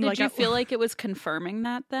during. Yeah, did you feel like it was confirming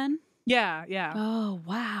that then? Yeah. Oh,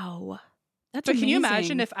 wow. That's but amazing. Can you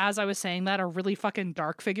imagine if, as I was saying that, a really fucking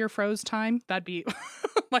dark figure froze time? That'd be,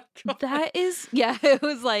 oh my God. That is, it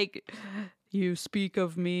was like, you speak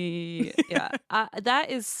of me. Yeah. That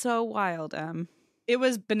is so wild, It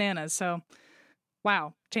was bananas. So,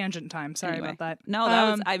 wow. Tangent time. Sorry about that. No,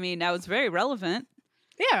 that was very relevant.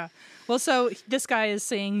 Yeah. Well, so this guy is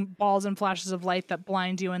seeing balls and flashes of light that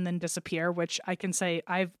blind you and then disappear, which I can say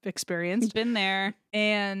I've experienced. Been there.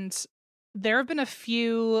 And there have been a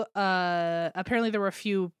few, apparently there were a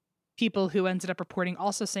few people who ended up reporting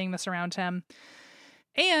also seeing this around him.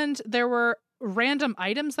 And there were random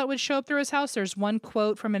items that would show up through his house. There's one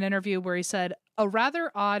quote from an interview where he said, a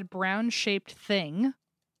rather odd brown-shaped thing.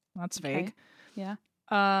 That's vague. Okay. Yeah.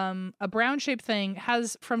 A brown-shaped thing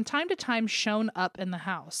has from time to time shown up in the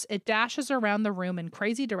house. It dashes around the room in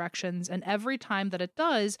crazy directions, and every time that it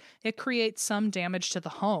does, it creates some damage to the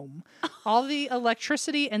home. All the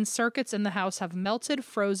electricity and circuits in the house have melted,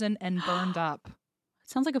 frozen, and burned up. It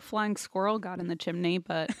sounds like a flying squirrel got in the chimney,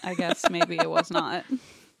 but I guess maybe it was not.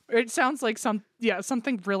 It sounds like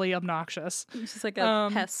something really obnoxious. It's just like a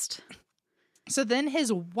pest. So then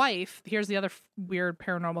his wife, here's the other weird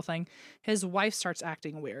paranormal thing. His wife starts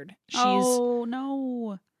acting weird. Oh,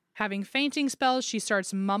 no. Having fainting spells. She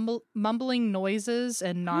starts mumbling noises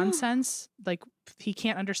and nonsense. Like he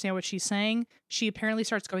can't understand what she's saying. She apparently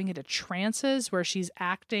starts going into trances where she's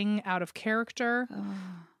acting out of character.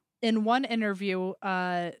 In one interview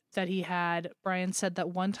that he had, Brian said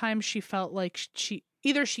that one time she felt like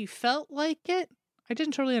she felt like it. I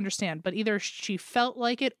didn't totally understand, but either she felt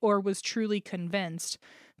like it or was truly convinced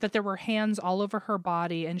that there were hands all over her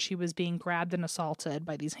body and she was being grabbed and assaulted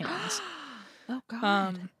by these hands. Oh,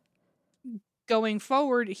 God. Going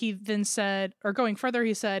forward, he then said, or going further,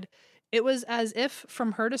 he said, it was as if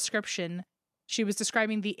from her description, she was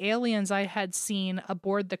describing the aliens I had seen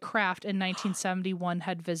aboard the craft in 1971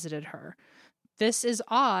 had visited her. This is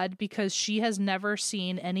odd because she has never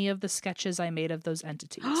seen any of the sketches I made of those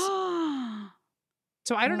entities.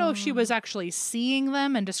 So I don't know if she was actually seeing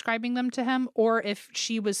them and describing them to him, or if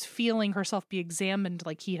she was feeling herself be examined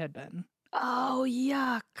like he had been. Oh,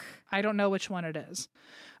 yuck. I don't know which one it is.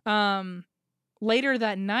 Later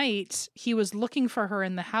that night, he was looking for her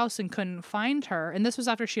in the house and couldn't find her. And this was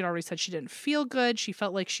after she'd already said she didn't feel good. She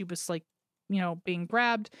felt like she was like, being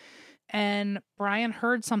grabbed. And Brian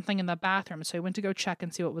heard something in the bathroom. So he went to go check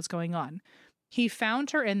and see what was going on. He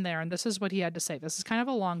found her in there. And this is what he had to say. This is kind of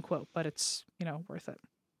a long quote, but it's, worth it.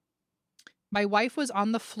 My wife was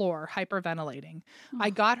on the floor, hyperventilating.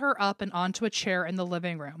 I got her up and onto a chair in the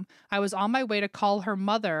living room. I was on my way to call her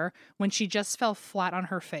mother when she just fell flat on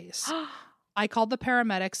her face. I called the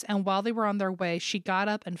paramedics, and while they were on their way, she got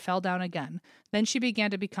up and fell down again. Then she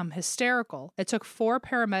began to become hysterical. It took 4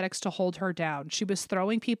 paramedics to hold her down. She was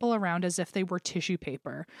throwing people around as if they were tissue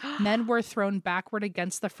paper. Men were thrown backward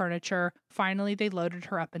against the furniture. Finally, they loaded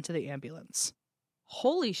her up into the ambulance.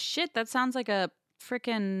 Holy shit, that sounds like a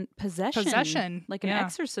freaking possession. Like an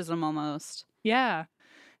exorcism almost. Yeah.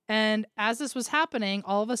 And as this was happening,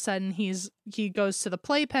 all of a sudden, he goes to the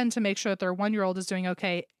playpen to make sure that their 1-year-old is doing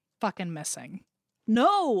okay. Fucking missing.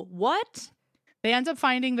 No, what? They end up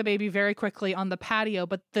finding the baby very quickly on the patio,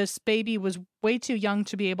 but this baby was way too young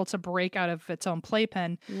to be able to break out of its own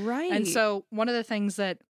playpen. Right. And so one of the things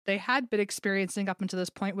that they had been experiencing up until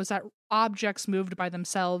this point was that objects moved by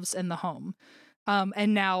themselves in the home.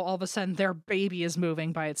 And now all of a sudden their baby is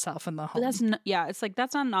moving by itself in the home. It's like,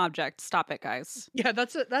 that's not an object. Stop it, guys. Yeah,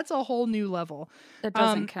 that's a whole new level. That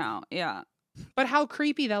doesn't count. Yeah. But how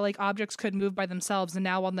creepy that like objects could move by themselves, and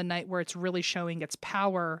now on the night where it's really showing its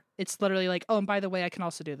power, it's literally like, oh, and by the way, I can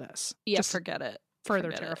also do this. Yeah, just forget it.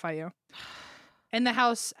 Further terrify you. In the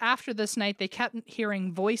house after this night, they kept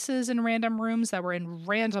hearing voices in random rooms that were in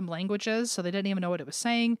random languages, so they didn't even know what it was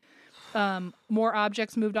saying. More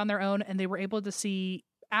objects moved on their own, and they were able to see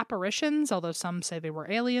apparitions, although some say they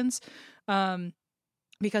were aliens,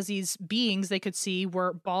 because these beings they could see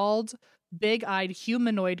were bald, big-eyed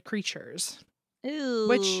humanoid creatures. Ew.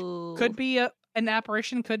 Which could be an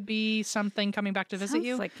apparition, could be something coming back to visit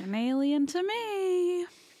you. Sounds like an alien to me.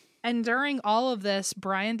 And during all of this,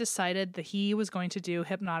 Brian decided that he was going to do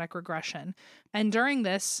hypnotic regression. And during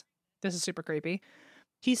this is super creepy,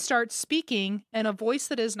 he starts speaking in a voice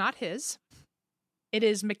that is not his. It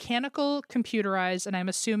is mechanical, computerized, and I'm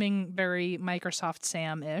assuming very Microsoft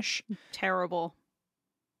Sam-ish. Terrible.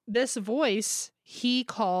 This voice he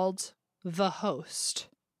called the host.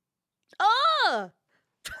 Oh!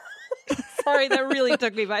 Sorry, that really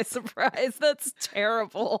took me by surprise. That's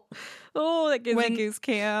terrible. Oh, that gives me goose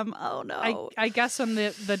cam. Oh, no. I guess when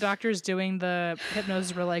the doctors doing the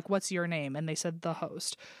hypnosis were like, what's your name? And they said the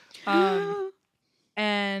host.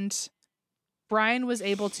 And Brian was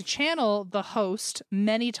able to channel the host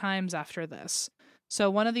many times after this.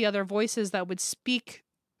 So one of the other voices that would speak,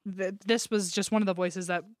 this was just one of the voices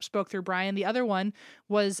that spoke through Brian. The other one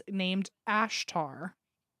was named Ashtar,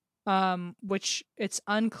 which it's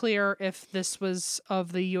unclear if this was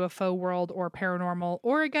of the UFO world or paranormal,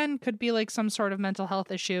 or again, could be like some sort of mental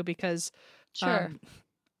health issue because sure.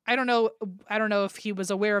 I don't know if he was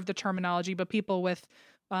aware of the terminology, but people with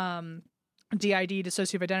DID,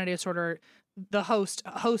 dissociative identity disorder, the host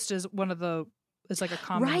is is like a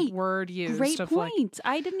common word used. Great point.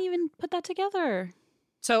 I didn't even put that together.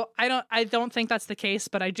 So I don't think that's the case,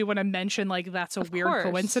 but I do want to mention like that's a weird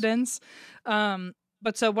coincidence.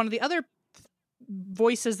 But so one of the other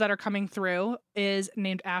voices that are coming through is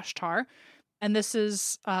named Ashtar, and this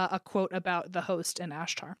is a quote about the host in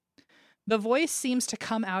Ashtar. The voice seems to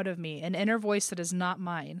come out of me, an inner voice that is not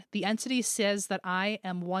mine. The entity says that I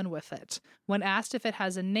am one with it. When asked if it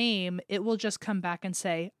has a name, it will just come back and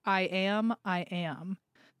say, I am, I am.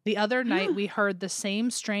 The other night, we heard the same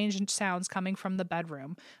strange sounds coming from the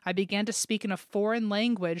bedroom. I began to speak in a foreign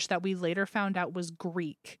language that we later found out was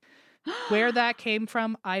Greek. Where that came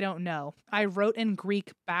from, I don't know. I wrote in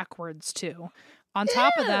Greek backwards, too. On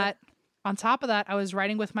top of that, I was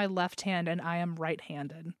writing with my left hand, and I am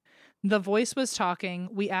right-handed. The voice was talking.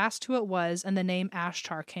 We asked who it was, and the name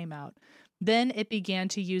Ashtar came out. Then it began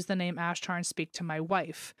to use the name Ashtar and speak to my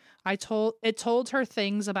wife. It told her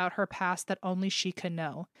things about her past that only she could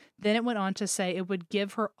know. Then it went on to say it would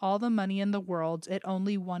give her all the money in the world. It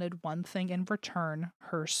only wanted one thing in return,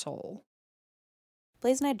 her soul.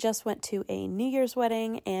 Blaze and I just went to a New Year's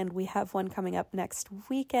wedding, and we have one coming up next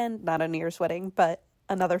weekend. Not a New Year's wedding, but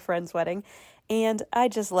another friend's wedding. And I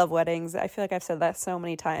just love weddings. I feel like I've said that so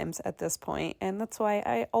many times at this point, and that's why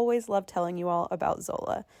I always love telling you all about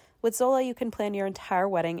Zola. With Zola, you can plan your entire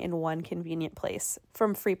wedding in one convenient place.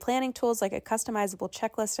 From free planning tools like a customizable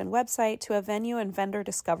checklist and website to a venue and vendor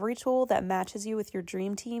discovery tool that matches you with your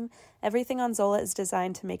dream team, everything on Zola is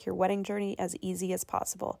designed to make your wedding journey as easy as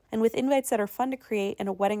possible. And with invites that are fun to create and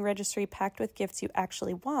a wedding registry packed with gifts you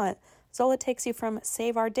actually want, Zola takes you from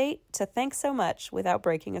save our date to thanks so much without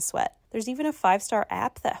breaking a sweat. There's even a 5-star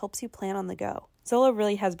app that helps you plan on the go. Zola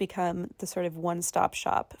really has become the sort of one-stop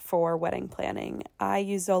shop for wedding planning. I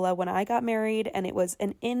used Zola when I got married, and it was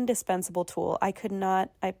an indispensable tool. I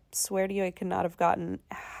swear to you, I could not have gotten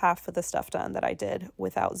half of the stuff done that I did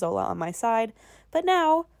without Zola on my side. But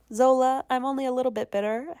now, Zola, I'm only a little bit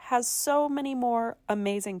bitter, has so many more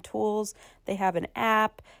amazing tools. They have an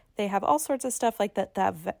app. They have all sorts of stuff like that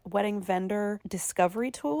wedding vendor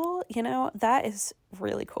discovery tool. That is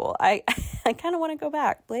really cool. I kind of want to go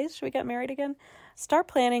back. Blaze, should we get married again? Start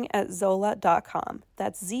planning at Zola.com.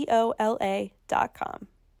 That's ZOLA.com.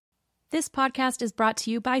 This podcast is brought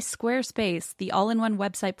to you by Squarespace, the all-in-one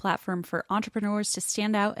website platform for entrepreneurs to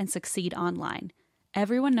stand out and succeed online.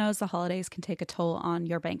 Everyone knows the holidays can take a toll on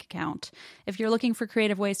your bank account. If you're looking for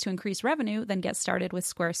creative ways to increase revenue, then get started with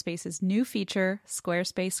Squarespace's new feature,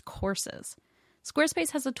 Squarespace Courses.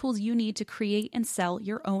 Squarespace has the tools you need to create and sell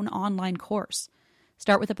your own online course.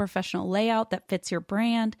 Start with a professional layout that fits your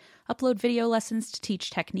brand, upload video lessons to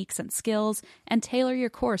teach techniques and skills, and tailor your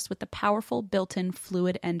course with the powerful built-in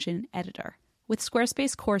Fluid Engine editor. With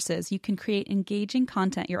Squarespace Courses, you can create engaging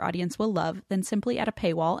content your audience will love, then simply add a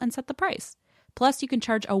paywall and set the price. Plus, you can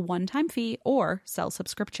charge a one-time fee or sell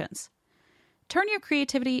subscriptions. Turn your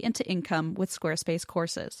creativity into income with Squarespace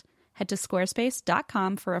Courses. Head to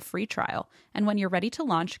squarespace.com for a free trial. And when you're ready to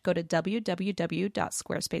launch, go to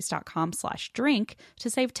www.squarespace.com/drink to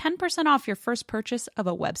save 10% off your first purchase of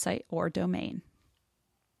a website or domain.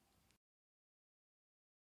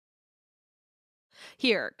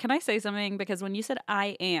 Here, can I say something? Because when you said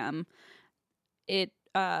I am, it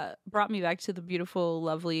brought me back to the beautiful,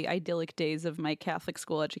 lovely, idyllic days of my Catholic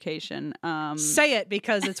school education. Say it,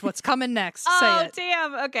 because it's what's coming next. Say Oh, it.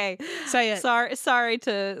 damn. Okay. Say it. Sorry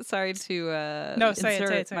to No, say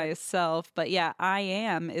insert it. myself. But yeah, I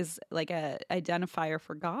am is like a identifier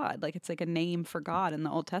for God. Like it's like a name for God in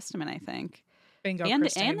the Old Testament, I think. Bingo, and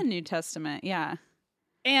Christine. the New Testament. Yeah.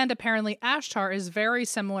 And apparently Ashtar is very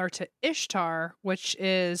similar to Ishtar, which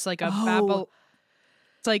is like a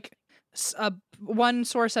It's like one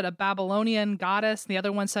source said a Babylonian goddess, and the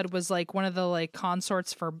other one said was like one of the like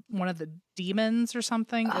consorts for one of the demons or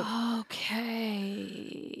something.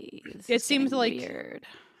 Okay. It seemed like weird.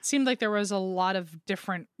 Seemed like there was a lot of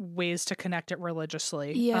different ways to connect it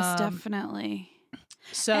religiously. Yes, definitely.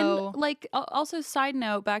 So, and like also side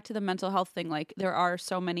note, back to the mental health thing, like there are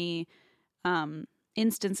so many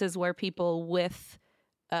instances where people with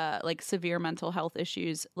like severe mental health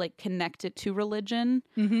issues like connect it to religion.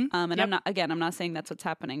 And yep. I'm not saying that's what's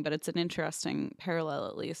happening, but it's an interesting parallel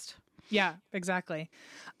at least. Yeah, exactly.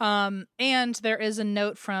 And there is a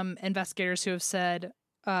note from investigators who have said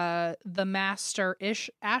the master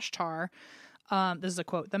Ashtar, this is a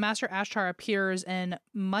quote, the master Ashtar appears in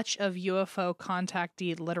much of UFO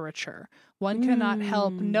contactee literature. One cannot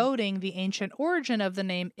help noting the ancient origin of the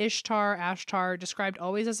name Ashtar, described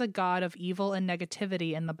always as a god of evil and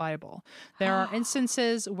negativity in the Bible. There are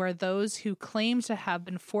instances where those who claim to have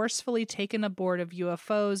been forcefully taken aboard of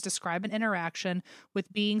UFOs describe an interaction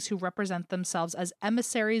with beings who represent themselves as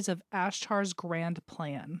emissaries of Ashtar's grand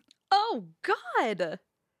plan. Oh, God.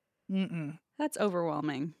 That's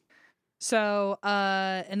overwhelming. So,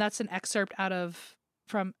 and that's an excerpt out of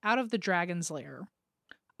the Dragon's Lair.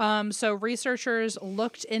 So researchers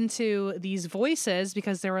looked into these voices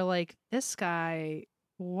because they were like, this guy,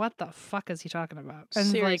 what the fuck is he talking about? And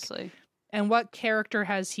seriously. And what character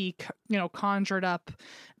has he, conjured up?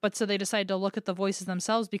 But so they decided to look at the voices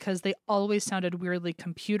themselves because they always sounded weirdly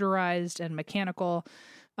computerized and mechanical.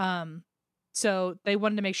 So they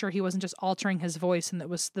wanted to make sure he wasn't just altering his voice and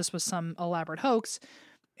this was some elaborate hoax.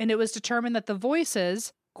 And it was determined that the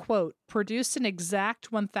voices, quote, produced an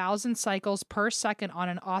exact 1,000 cycles per second on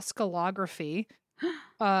an oscillography.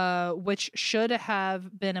 which should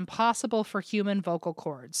have been impossible for human vocal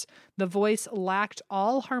cords. The voice lacked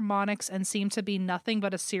all harmonics and seemed to be nothing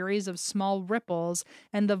but a series of small ripples,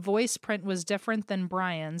 and the voice print was different than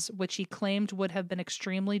Brian's, which he claimed would have been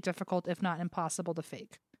extremely difficult, if not impossible, to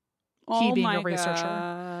fake. He being a researcher.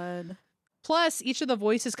 God. Plus, each of the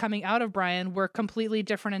voices coming out of Brian were completely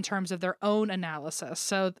different in terms of their own analysis.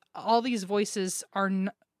 So all these voices are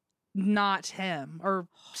not him, or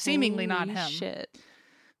seemingly not him. Shit.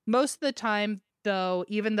 Most of the time, though,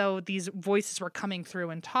 even though these voices were coming through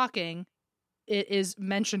and talking, it is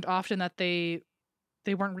mentioned often that they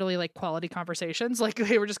weren't really like quality conversations. Like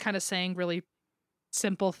they were just kind of saying really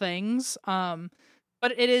simple things.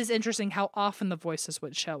 But it is interesting how often the voices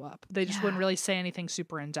would show up. They just wouldn't really say anything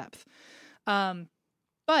super in depth.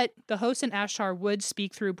 But the host and Ashtar would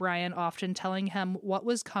speak through Brian, often telling him what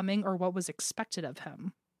was coming or what was expected of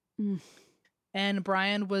him. And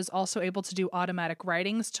Brian was also able to do automatic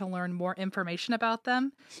writings to learn more information about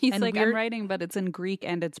them. He's and like, I'm writing, but it's in Greek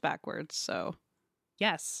and it's backwards, so.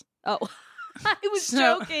 Yes. Oh, I was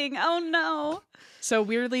joking. Oh, no. So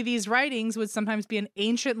weirdly, these writings would sometimes be in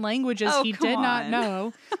ancient languages he did not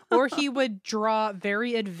know, or he would draw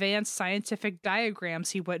very advanced scientific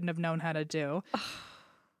diagrams he wouldn't have known how to do.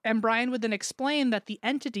 And Brian would then explain that the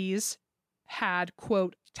entities had,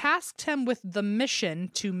 quote, tasked him with the mission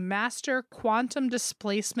to master quantum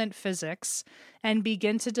displacement physics and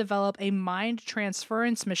begin to develop a mind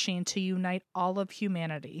transference machine to unite all of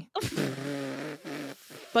humanity.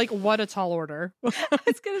 Like, what a tall order. I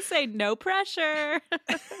was going to say, no pressure.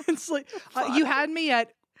 It's like, you had me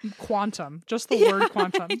at quantum, just the word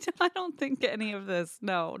quantum. I don't think any of this.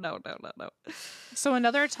 No. So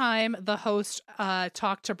another time the host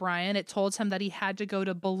talked to Brian, it told him that he had to go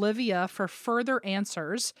to Bolivia for further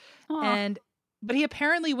answers. But he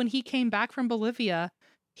apparently, when he came back from Bolivia,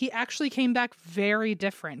 he actually came back very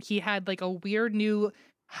different. He had like a weird new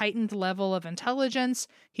heightened level of intelligence.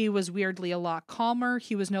 He was weirdly a lot calmer.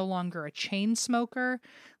 He was no longer a chain smoker.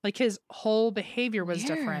 Like his whole behavior was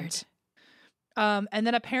different. And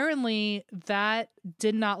then apparently that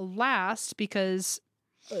did not last because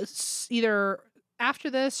either after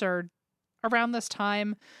this or around this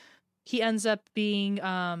time, he ends up being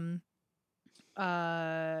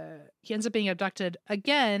abducted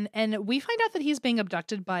again. And we find out that he's being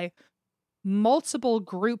abducted by multiple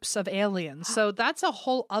groups of aliens. So that's a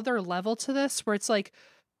whole other level to this, where it's like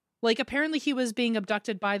apparently he was being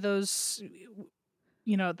abducted by those,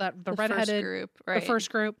 the redheaded group, right? The first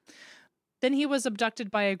group. Then he was abducted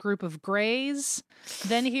by a group of Greys.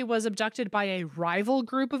 Then he was abducted by a rival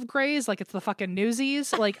group of Greys, like it's the fucking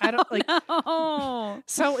Newsies. Like I don't No.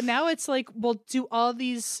 So now it's like, well, do all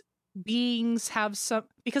these beings have some,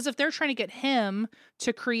 because if they're trying to get him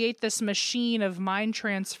to create this machine of mind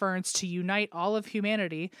transference to unite all of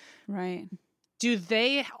humanity, right? Do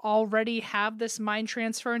they already have this mind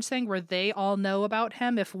transference thing where they all know about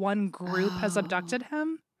him if one group has abducted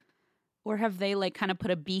him? Or have they like kind of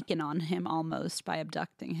put a beacon on him almost by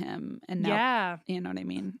abducting him? And now, you know what I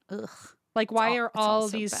mean? Ugh. Like why are all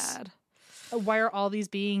these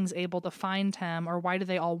beings able to find him, or why do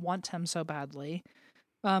they all want him so badly?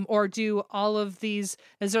 Or do all of these,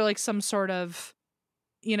 is there like some sort of,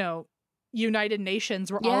 United Nations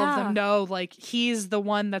where all of them know like he's the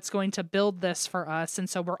one that's going to build this for us, and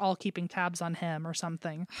so we're all keeping tabs on him or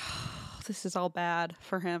something? This is all bad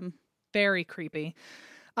for him. Very creepy.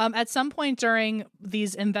 At some point during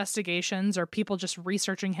these investigations, or people just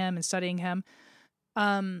researching him and studying him,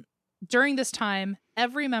 during this time,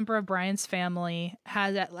 every member of Brian's family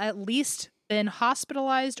had at least been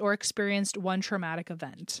hospitalized or experienced one traumatic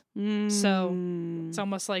event. So it's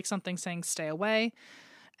almost like something saying stay away.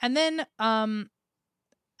 And then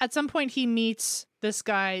at some point he meets this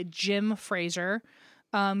guy, Jim Fraser,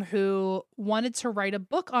 who wanted to write a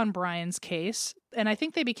book on Brian's case. And I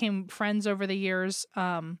think they became friends over the years.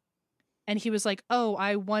 And he was like, oh,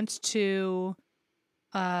 I want to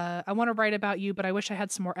write about you, but I wish I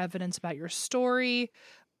had some more evidence about your story.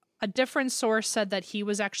 A different source said that he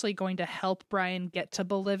was actually going to help Brian get to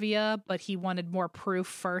Bolivia, but he wanted more proof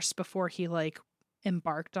first before he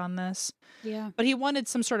embarked on this. Yeah. But he wanted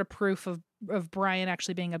some sort of proof of Brian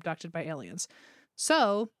actually being abducted by aliens.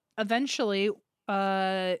 So eventually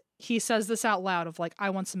he says this out loud of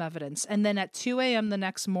I want some evidence. And then at 2 a.m. the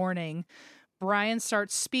next morning, Brian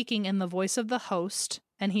starts speaking in the voice of the host.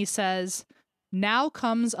 And he says, "Now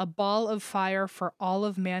comes a ball of fire for all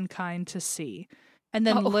of mankind to see." And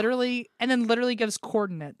then literally gives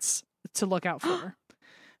coordinates to look out for.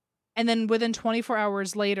 And then within 24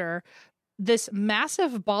 hours later, this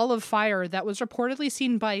massive ball of fire that was reportedly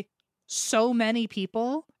seen by so many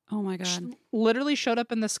people Oh my God. Literally showed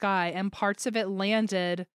up in the sky, and parts of it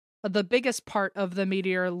landed. The biggest part of the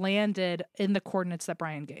meteor landed in the coordinates that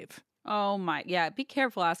Brian gave. Oh my, yeah. Be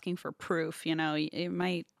careful asking for proof. You know, you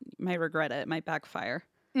might regret it. It might backfire.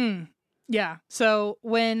 Yeah. So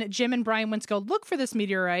when Jim and Brian went to go look for this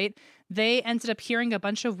meteorite, they ended up hearing a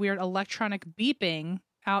bunch of weird electronic beeping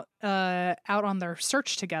out on their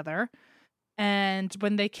search together. And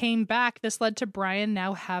when they came back, this led to Brian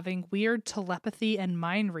now having weird telepathy and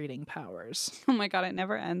mind reading powers. Oh my God, it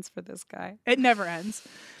never ends for this guy. It never ends.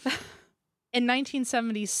 In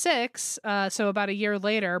 1976, so about a year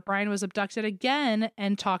later, Brian was abducted again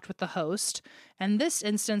and talked with the host. And this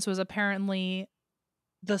instance was apparently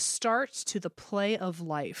the start to the play of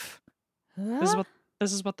life. Huh?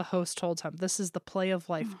 This is what the host told him. This is the play of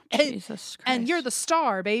life. Oh, Jesus Christ. And you're the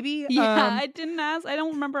star, baby. Yeah, I didn't ask. I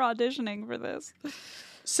don't remember auditioning for this.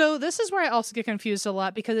 So this is where I also get confused a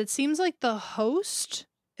lot, because it seems like the host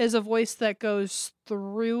is a voice that goes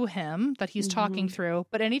through him, that he's talking through.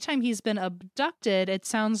 But anytime he's been abducted, it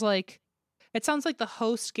sounds like the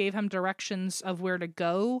host gave him directions of where to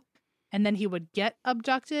go, and then he would get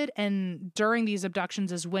abducted. And during these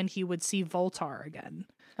abductions is when he would see Voltar again.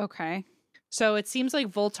 Okay. So it seems like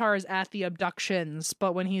Voltar is at the abductions,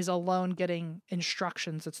 but when he's alone getting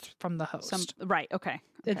instructions, it's from the host. Right. Okay.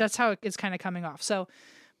 That's how it's kind of coming off. So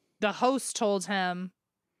the host told him,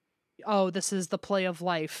 oh, this is the play of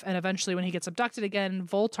life. And eventually when he gets abducted again,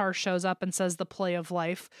 Voltar shows up and says the play of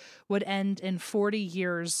life would end in 40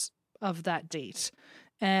 years of that date.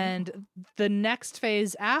 And the next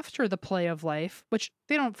phase after the play of life, which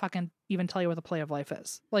they don't fucking even tell you what the play of life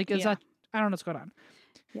is. Like, is that, I don't know what's going on.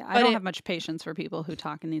 Yeah, I don't have much patience for people who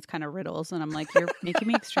talk in these kind of riddles. And I'm like, you're making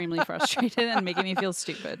me extremely frustrated and making me feel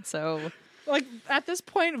stupid. So, like, at this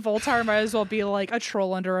point, Voltar might as well be like a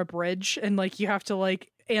troll under a bridge. And, like, you have to, like,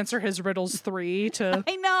 answer his riddles 3 to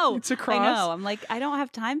I know. To cross. I know. I'm like, I don't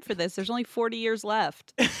have time for this. There's only 40 years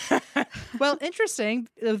left. Well, interesting.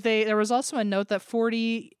 There was also a note that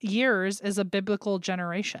 40 years is a biblical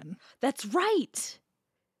generation. That's right.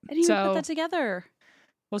 I didn't even put that together.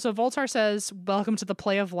 Well, so Voltar says, welcome to the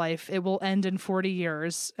play of life. It will end in 40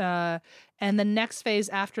 years. And the next phase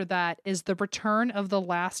after that is the return of the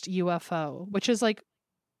last UFO, which is like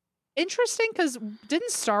interesting because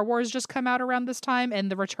didn't Star Wars just come out around this time and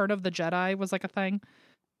the Return of the Jedi was like a thing?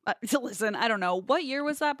 Listen, I don't know. What year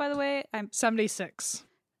was that, by the way? I'm 76.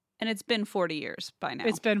 And it's been 40 years by now.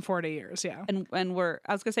 It's been 40 years, yeah. And I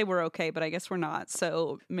was going to say we're okay, but I guess we're not.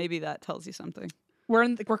 So maybe that tells you something.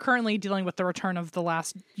 We're currently dealing with the return of the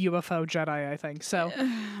last UFO Jedi, I think. So,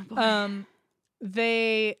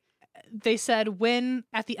 they said when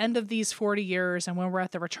at the end of these 40 years and when we're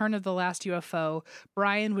at the return of the last UFO,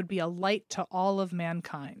 Brian would be a light to all of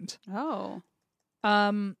mankind. Oh,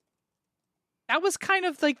 that was kind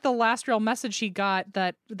of like the last real message he got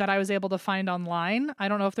that I was able to find online. I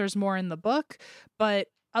don't know if there's more in the book, but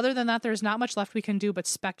other than that, there's not much left we can do but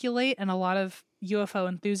speculate. And a lot of UFO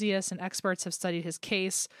enthusiasts and experts have studied his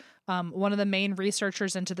case. One of the main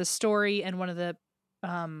researchers into the story and one of the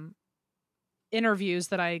interviews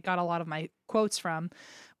that I got a lot of my quotes from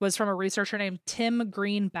was from a researcher named Tim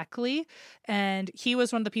Green Beckley. And he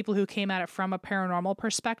was one of the people who came at it from a paranormal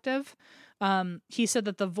perspective. He said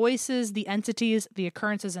that the voices, the entities, the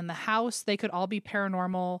occurrences in the house, they could all be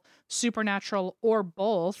paranormal, supernatural, or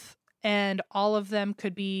both. And all of them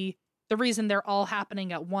could be, the reason they're all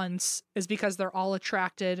happening at once is because they're all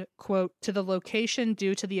attracted, quote, to the location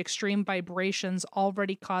due to the extreme vibrations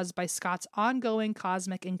already caused by Scott's ongoing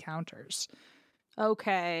cosmic encounters.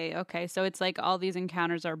 Okay. So it's like all these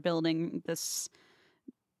encounters are building this,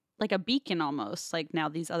 like a beacon almost. Like now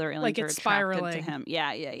these other aliens are attracted spiraling to him.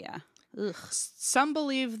 Yeah. Ugh. Some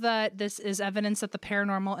believe that this is evidence that the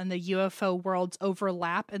paranormal and the UFO worlds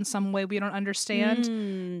overlap in some way we don't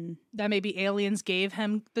understand. That maybe aliens gave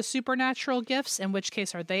him the supernatural gifts, in which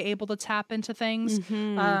case are they able to tap into things?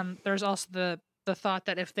 There's also the thought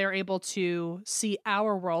that if they're able to see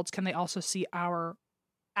our worlds, can they also see our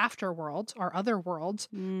afterworld, our other world?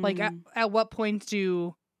 Like at what point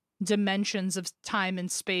do dimensions of time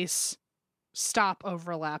and space stop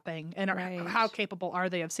overlapping, and how capable are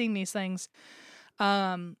they of seeing these things?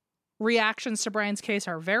 Reactions to Brian's case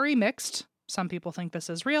are very mixed. Some people think this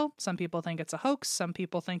is real. Some people think it's a hoax. Some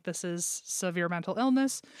people think this is severe mental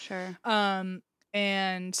illness. Sure.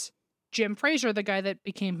 And Jim Fraser, the guy that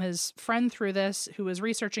became his friend through this, who was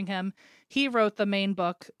researching him, he wrote the main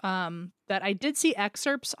book that I did see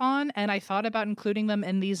excerpts on, and I thought about including them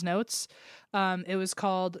in these notes. It was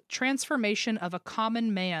called Transformation of a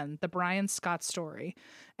Common Man, the Brian Scott Story.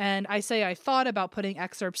 And I say I thought about putting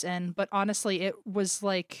excerpts in, but honestly, it was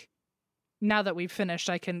like now that we've finished,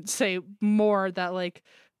 I can say more that like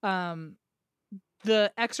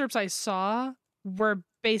the excerpts I saw were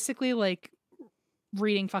basically like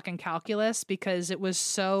reading fucking calculus because it was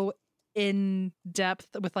so in depth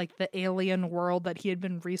with like the alien world that he had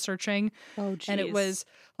been researching. Oh, geez. And it was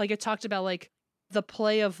like, it talked about like the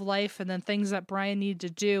play of life and then things that Brian needed to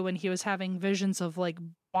do. And he was having visions of like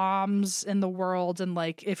bombs in the world. And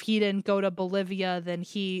like, if he didn't go to Bolivia, then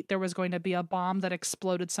there was going to be a bomb that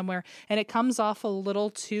exploded somewhere. And it comes off a little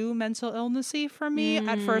too mental illnessy for me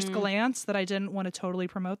at first glance that I didn't want to totally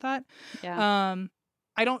promote that. Yeah.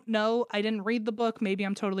 I don't know. I didn't read the book. Maybe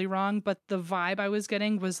I'm totally wrong, but the vibe I was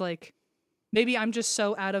getting was like, maybe I'm just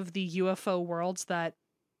so out of the UFO worlds that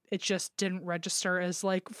it just didn't register as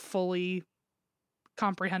like fully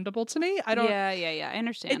comprehensible to me. I don't. Yeah. I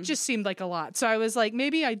understand. It just seemed like a lot. So I was like,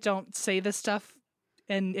 maybe I don't say this stuff.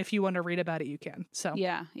 And if you want to read about it, you can. So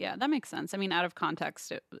yeah, that makes sense. I mean, out of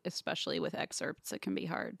context, especially with excerpts, it can be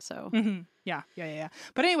hard. So yeah.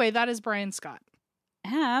 But anyway, that is Brian Scott. I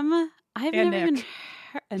haven't And even Nick.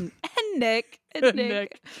 heard, and Nick. And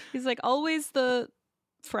Nick. He's like always the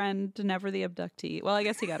friend, never the abductee. Well, I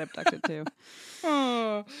guess he got abducted too.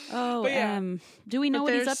 But yeah. Do we know But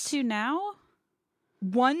what he's up there's- to now?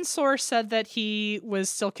 One source said that he was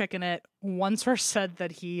still kicking it. One source said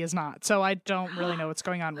that he is not. So I don't really know what's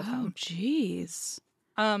going on with Oh, him. jeez.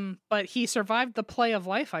 But he survived the play of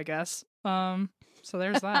life, I guess. So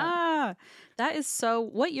there's that. That is so.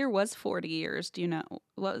 What year was 40 years? Do you know?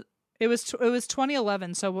 What? It was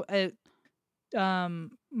 2011. So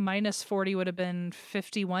minus 40 would have been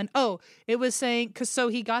 51. Oh, it was saying because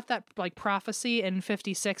he got that like prophecy in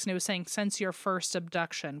 56, and it was saying since your first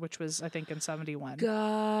abduction, which was I think in 71.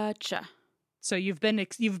 Gotcha. So you've been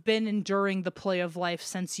enduring the play of life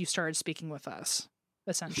since you started speaking with us,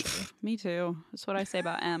 essentially. Me too. That's what I say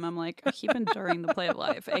about M. I'm like, I keep enduring the play of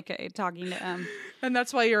life, aka talking to M. And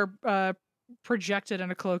that's why you're projected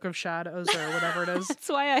in a cloak of shadows or whatever it is. That's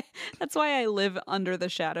why I live under the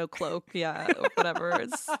shadow cloak. Yeah, whatever.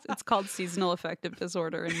 It's called seasonal affective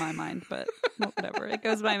disorder in my mind, but whatever. It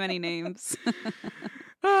goes by many names.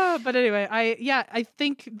 But anyway, I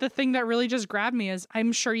think the thing that really just grabbed me is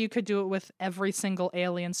I'm sure you could do it with every single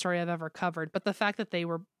alien story I've ever covered, but the fact that they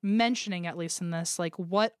were mentioning, at least in this, like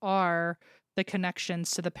what are the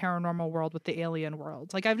connections to the paranormal world with the alien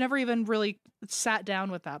world? Like I've never even really sat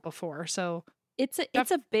down with that before. So it's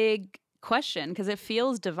a big question because it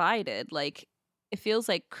feels divided. Like it feels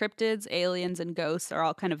like cryptids, aliens, and ghosts are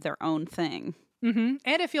all kind of their own thing. Mm-hmm.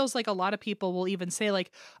 And it feels like a lot of people will even say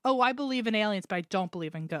like, oh, I believe in aliens, but I don't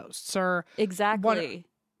believe in ghosts. Or exactly.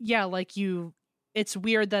 It's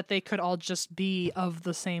weird that they could all just be of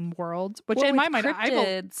the same world, which Or in my with mind,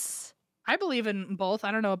 cryptids. I believe in both.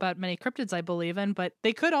 I don't know about many cryptids I believe in, but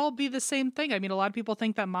they could all be the same thing. I mean, a lot of people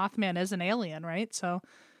think that Mothman is an alien, right? So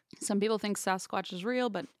some people think Sasquatch is real,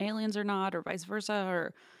 but aliens are not, or vice versa,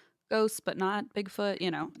 or ghosts, but not Bigfoot.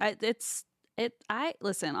 You know, I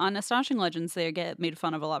listen on Astonishing Legends. They get made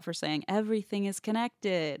fun of a lot for saying everything is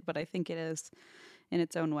connected, but I think it is in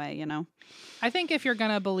its own way. You know, I think if you're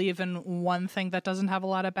gonna believe in one thing that doesn't have a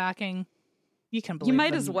lot of backing, you can believe. You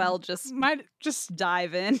might as well just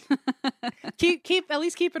dive in. keep at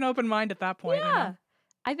least keep an open mind at that point. Yeah, you know?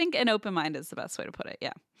 I think an open mind is the best way to put it.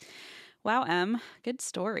 Yeah. Wow, Em, good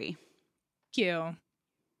story. Thank you.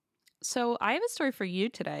 So I have a story for you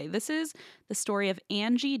today. This is the story of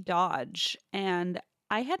Angie Dodge, and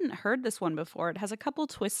I hadn't heard this one before. It has a couple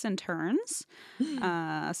twists and turns.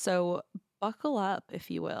 So buckle up, if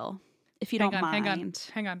you will, if you don't mind.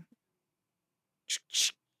 Hang on.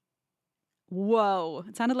 Whoa.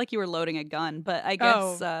 It sounded like you were loading a gun, but I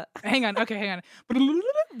guess... hang on. Okay, hang on.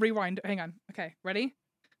 Rewind. Hang on. Okay, ready?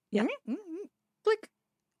 Yeah. Click.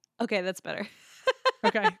 Okay, that's better.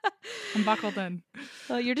 Okay. I'm buckled in.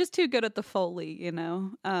 Well, you're just too good at the Foley, you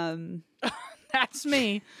know? That's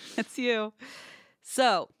me. That's you.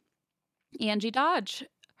 So, Angie Dodge.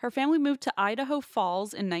 Her family moved to Idaho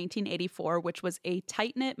Falls in 1984, which was a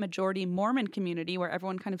tight-knit majority Mormon community where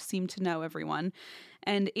everyone kind of seemed to know everyone.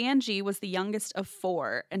 And Angie was the youngest of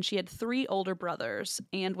 4, and she had 3 older brothers.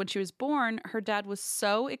 And when she was born, her dad was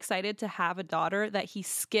so excited to have a daughter that he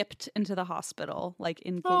skipped into the hospital, like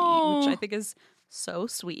in Glee, which I think is so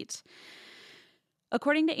sweet.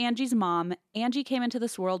 According to Angie's mom, Angie came into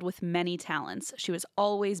this world with many talents. She was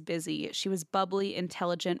always busy. She was bubbly,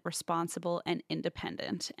 intelligent, responsible, and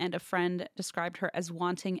independent. And a friend described her as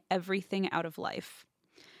wanting everything out of life.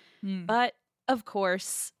 But, of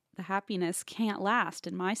course, the happiness can't last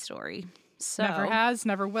in my story. So, never has,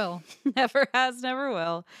 never will. Never has, never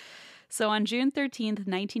will. So on June 13th,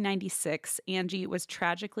 1996, Angie was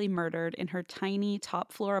tragically murdered in her tiny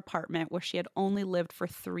top floor apartment where she had only lived for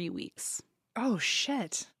 3 weeks. Oh,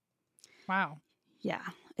 shit. Wow. Yeah,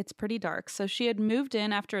 it's pretty dark. So she had moved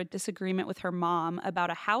in after a disagreement with her mom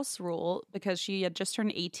about a house rule because she had just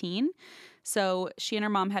turned 18. So she and her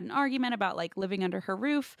mom had an argument about like living under her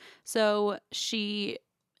roof. So she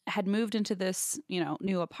had moved into this,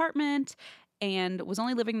 new apartment and was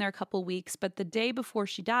only living there a couple weeks. But the day before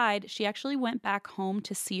she died, she actually went back home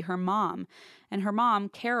to see her mom. And her mom,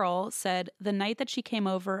 Carol, said, "The night that she came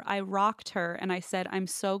over, I rocked her and I said, 'I'm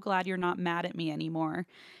so glad you're not mad at me anymore.'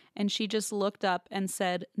 And she just looked up and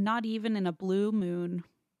said, 'Not even in a blue moon.'"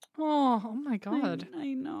 Oh my God.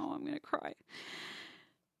 I know, I'm going to cry.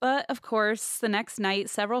 But of course, the next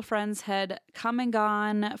night, several friends had come and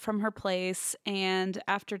gone from her place. And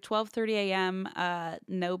after 12:30 a.m.,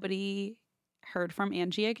 nobody heard from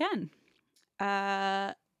Angie again.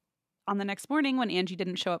 On the next morning, when Angie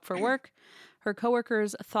didn't show up for work, her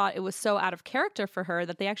coworkers thought it was so out of character for her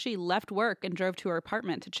that they actually left work and drove to her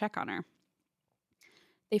apartment to check on her.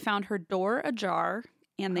 They found her door ajar,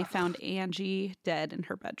 and they found Angie dead in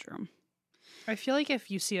her bedroom. I feel like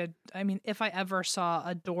if I ever saw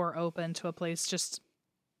a door open to a place, just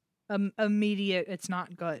immediate, it's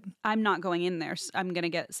not good. I'm not going in there. I'm going to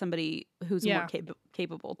get somebody who's more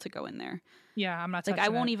capable to go in there. Yeah, I'm not like, I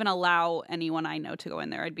won't even allow anyone I know to go in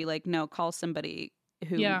there. I'd be like, no, call somebody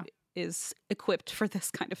who is equipped for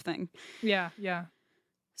this kind of thing. Yeah, yeah.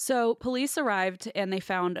 So police arrived and they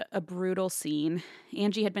found a brutal scene.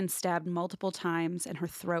 Angie had been stabbed multiple times and her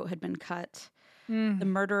throat had been cut. The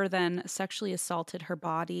murderer then sexually assaulted her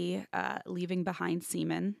body, leaving behind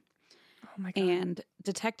semen. Oh my God. And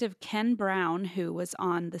Detective Ken Brown, who was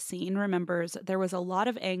on the scene, remembers there was a lot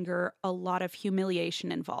of anger, a lot of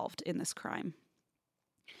humiliation involved in this crime.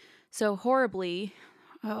 So horribly,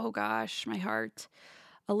 oh gosh, my heart.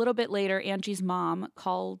 A little bit later, Angie's mom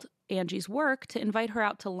called Angie's work to invite her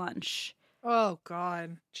out to lunch. Oh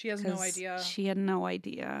God. She has no idea. She had no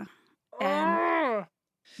idea. And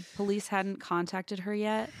police hadn't contacted her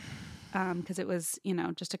yet because it was,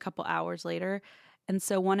 just a couple hours later. And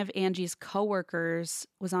so one of Angie's coworkers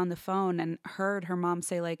was on the phone and heard her mom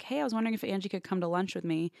say like, "Hey, I was wondering if Angie could come to lunch with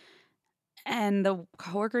me." And the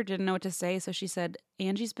coworker didn't know what to say. So she said,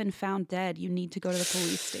 "Angie's been found dead. You need to go to the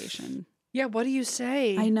police station." Yeah. What do you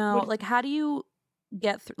say? I know. Like, how do you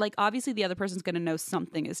get through? Like, obviously the other person's going to know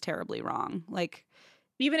something is terribly wrong. Like,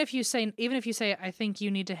 even if you say, "I think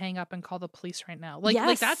you need to hang up and call the police right now." Like, yes.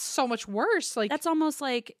 like that's so much worse. Like, that's almost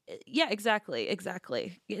like, yeah, exactly.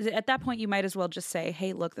 At that point, you might as well just say,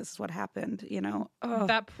 "Hey, look, this is what happened." Ugh.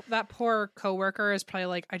 That poor coworker is probably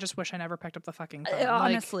like, "I just wish I never picked up the fucking phone."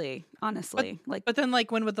 Honestly, but then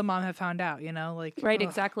like, when would the mom have found out? Like, right, ugh.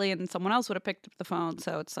 exactly, and someone else would have picked up the phone.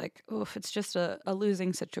 So it's like, oof, it's just a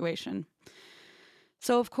losing situation.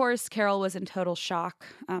 So of course, Carol was in total shock.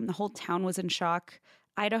 The whole town was in shock.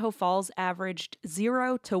 Idaho Falls averaged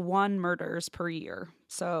 0 to 1 murders per year.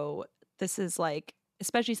 So this is like,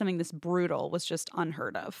 especially something this brutal, was just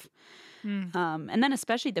unheard of. And then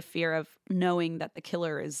especially the fear of knowing that the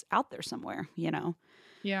killer is out there somewhere,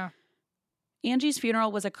 Yeah. Angie's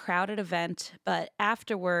funeral was a crowded event, but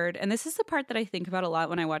afterward, and this is the part that I think about a lot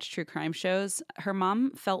when I watch true crime shows, her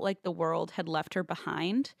mom felt like the world had left her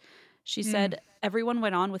behind. She said, "Everyone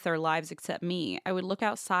went on with their lives except me. I would look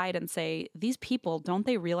outside and say, 'These people, don't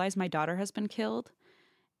they realize my daughter has been killed?'"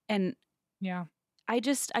 And yeah,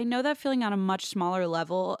 I know that feeling on a much smaller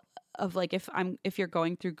level of like, if you're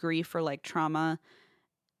going through grief or like trauma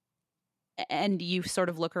and you sort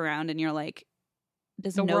of look around and you're like,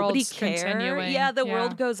 does nobody care? Continuing. Yeah, the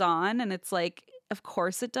world goes on, and it's like, of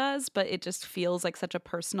course it does, but it just feels like such a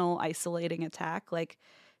personal, isolating attack. Like,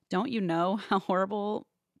 don't you know how horrible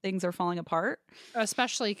things are falling apart?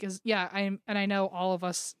 Especially because, I know all of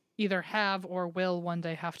us either have or will one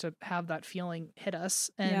day have to have that feeling hit us.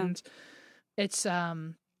 And it's,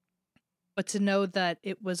 but to know that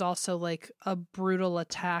it was also like a brutal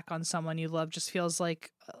attack on someone you love just feels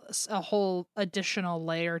like a whole additional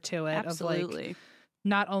layer to it. Absolutely. Of like,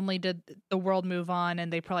 not only did the world move on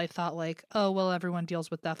and they probably thought like, oh, well, everyone deals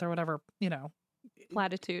with death or whatever,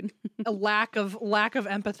 Platitude. a lack of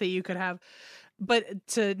empathy you could have. But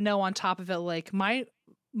to know on top of it, like my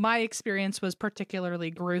experience was particularly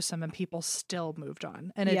gruesome and people still moved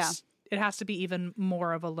on. And it has to be even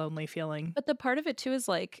more of a lonely feeling. But the part of it too is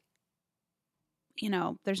like,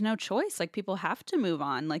 there's no choice. Like, people have to move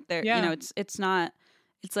on. Like, it's not,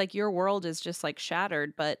 it's like your world is just like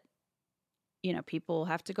shattered, but people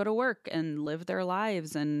have to go to work and live their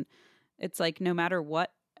lives. And it's like, no matter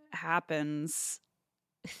what happens,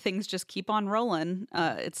 things just keep on rolling.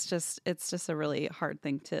 It's just a really hard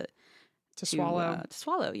thing to swallow. To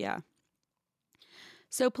swallow, yeah.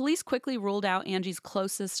 So police quickly ruled out Angie's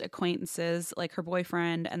closest acquaintances, like her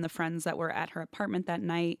boyfriend and the friends that were at her apartment that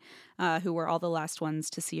night, who were all the last ones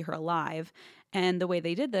to see her alive. And the way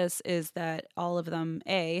they did this is that all of them,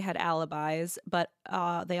 had alibis, but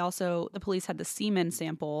the police had the semen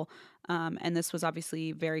sample, and this was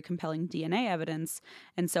obviously very compelling DNA evidence.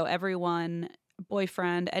 And so everyone,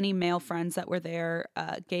 boyfriend, any male friends that were there,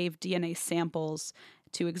 gave DNA samples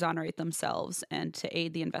to exonerate themselves and to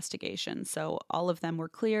aid the investigation. So all of them were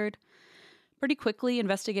cleared. Pretty quickly,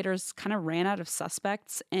 investigators kind of ran out of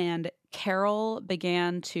suspects, and Carol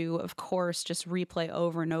began to, of course, just replay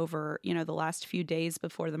over and over, the last few days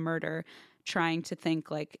before the murder, trying to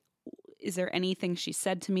think, like, is there anything she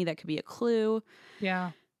said to me that could be a clue?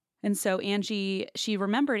 Yeah. And so she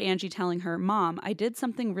remembered Angie telling her, Mom, I did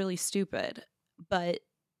something really stupid, but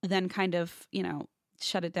then kind of,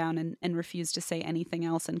 shut it down and refused to say anything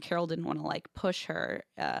else. And Carol didn't want to push her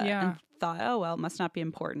and thought, oh, well, it must not be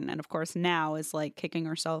important. And of course now is kicking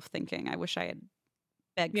herself thinking, I wish I had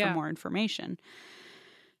begged for more information.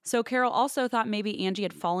 So Carol also thought maybe Angie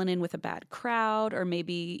had fallen in with a bad crowd, or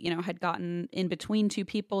maybe, had gotten in between two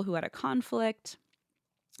people who had a conflict.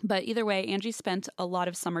 But either way, Angie spent a lot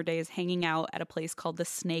of summer days hanging out at a place called the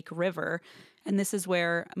Snake River. And this is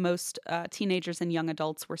where most teenagers and young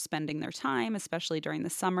adults were spending their time, especially during the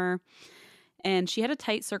summer. And she had a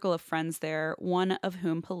tight circle of friends there, one of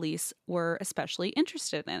whom police were especially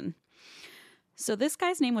interested in. So this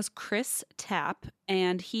guy's name was Chris Tapp,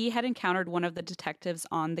 and he had encountered one of the detectives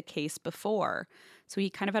on the case before. So he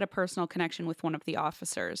kind of had a personal connection with one of the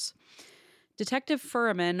officers. Detective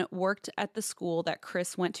Furman worked at the school that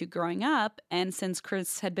Chris went to growing up, and since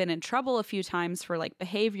Chris had been in trouble a few times for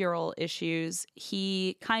behavioral issues,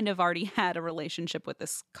 he kind of already had a relationship with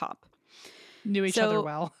this cop. Knew each other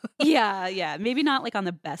well. yeah. Maybe not on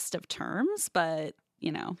the best of terms, but,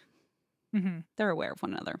 they're aware of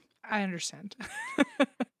one another. I understand.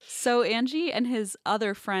 So Angie and his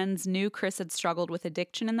other friends knew Chris had struggled with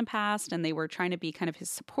addiction in the past, and they were trying to be kind of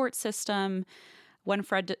his support system. One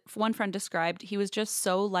friend described, he was just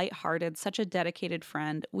so lighthearted, such a dedicated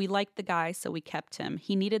friend. We liked the guy, so we kept him.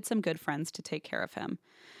 He needed some good friends to take care of him.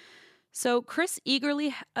 So Chris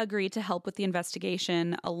eagerly agreed to help with the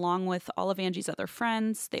investigation, along with all of Angie's other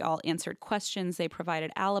friends. They all answered questions. They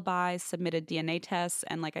provided alibis, submitted DNA tests,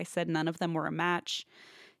 and like I said, none of them were a match.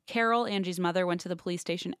 Carol, Angie's mother, went to the police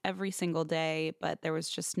station every single day, but there was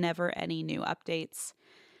just never any new updates.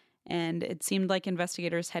 And it seemed like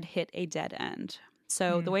investigators had hit a dead end.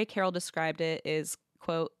 So the way Carol described it is,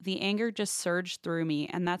 quote, the anger just surged through me,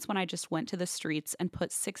 and that's when I just went to the streets and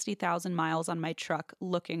put 60,000 miles on my truck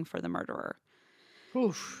looking for the murderer.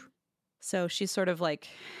 Oof. So she's sort of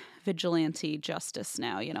vigilante justice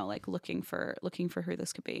now, looking for who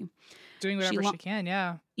this could be. Doing whatever she can,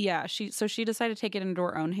 yeah. Yeah, she decided to take it into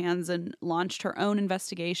her own hands and launched her own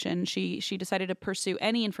investigation. She decided to pursue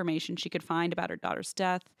any information she could find about her daughter's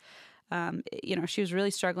death. She was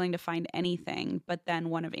really struggling to find anything, but then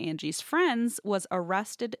one of Angie's friends was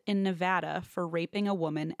arrested in Nevada for raping a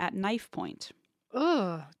woman at knife point.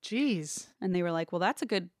 Oh, geez. And they were like, well, that's a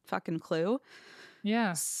good fucking clue.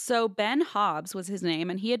 Yeah. So Ben Hobbs was his name,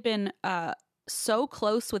 and he had been so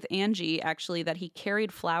close with Angie, actually, that he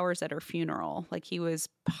carried flowers at her funeral. He was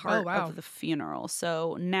part of the funeral.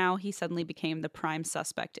 So now he suddenly became the prime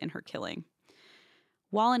suspect in her killing.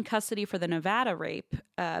 While in custody for the Nevada rape,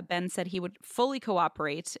 Ben said he would fully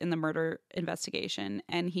cooperate in the murder investigation,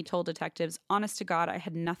 and he told detectives, honest to God, I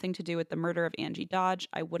had nothing to do with the murder of Angie Dodge.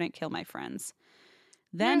 I wouldn't kill my friends.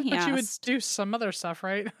 Then he asked... But you would do some other stuff,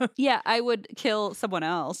 right? Yeah, I would kill someone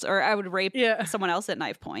else, or I would rape someone else at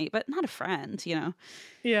knife point, but not a friend,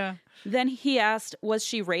 Yeah. Then he asked, was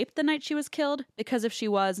she raped the night she was killed? Because if she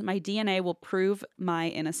was, my DNA will prove my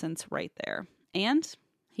innocence right there. And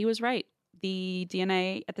he was right. The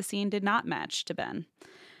DNA at the scene did not match to Ben.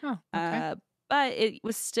 Oh, okay. But it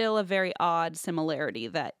was still a very odd similarity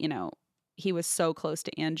that, he was so close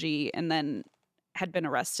to Angie and then had been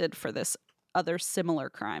arrested for this other similar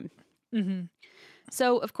crime. Mm-hmm.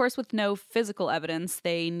 So, of course, with no physical evidence,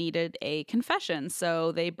 they needed a confession.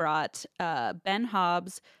 So they brought Ben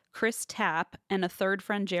Hobbs, Chris Tapp, and a third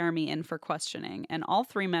friend, Jeremy, in for questioning. And all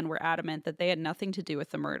three men were adamant that they had nothing to do with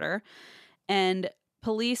the murder. And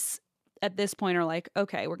police at this point are like,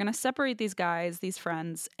 okay, we're going to separate these guys, these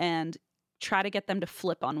friends, and try to get them to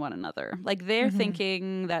flip on one another. They're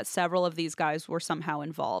thinking that several of these guys were somehow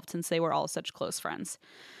involved since they were all such close friends.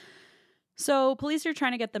 So police are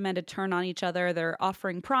trying to get the men to turn on each other. They're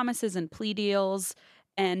offering promises and plea deals.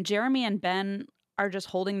 And Jeremy and Ben are just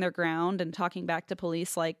holding their ground and talking back to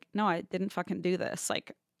police like, no, I didn't fucking do this.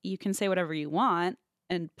 Like, you can say whatever you want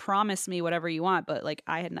and promise me whatever you want, but like,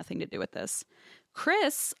 I had nothing to do with this.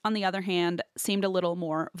 Chris, on the other hand, seemed a little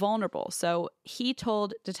more vulnerable. So he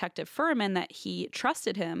told Detective Furman that he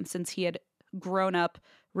trusted him since he had grown up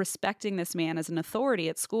respecting this man as an authority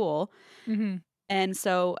at school. Mm-hmm. And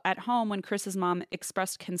so at home, when Chris's mom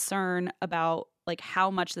expressed concern about like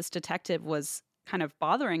how much this detective was kind of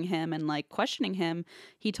bothering him and like questioning him,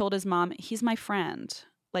 he told his mom, he's my friend.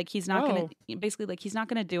 Like, he's not going to, basically, like, he's not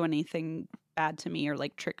going to do anything bad to me or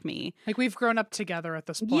like trick me. Like, we've grown up together at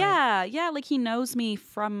this point. Yeah. Like, he knows me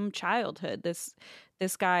from childhood. This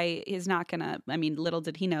guy is not going to, I mean, little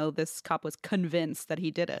did he know this cop was convinced that he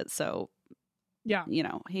did it. So, yeah, you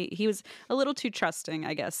know, he was a little too trusting,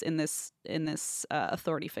 I guess, in this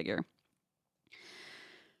authority figure.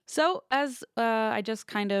 So, as I just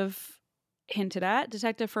kind of hinted at,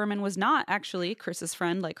 Detective Furman was not actually Chris's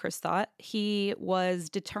friend like Chris thought. He was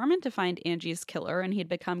determined to find Angie's killer, and he had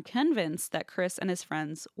become convinced that Chris and his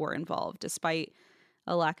friends were involved, despite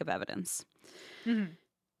a lack of evidence. Mm-hmm.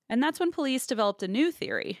 And that's when police developed a new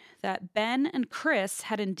theory, that Ben and Chris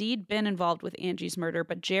had indeed been involved with Angie's murder,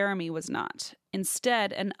 but Jeremy was not.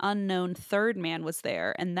 Instead, an unknown third man was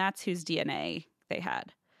there, and that's whose DNA they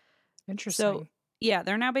had. Interesting. So, yeah,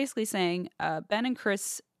 they're now basically saying Ben and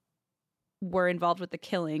Chris were involved with the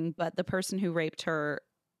killing, but the person who raped her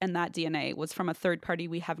and that DNA was from a third party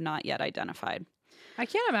we have not yet identified. I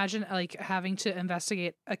can't imagine like having to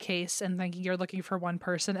investigate a case and thinking you're looking for one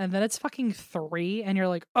person and then it's fucking 3 and you're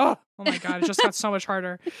like, oh my God, it just got so much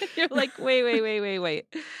harder. You're like, wait.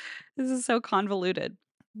 This is so convoluted.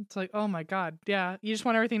 It's like, oh my God. Yeah. You just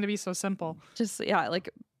want everything to be so simple. Just, yeah, like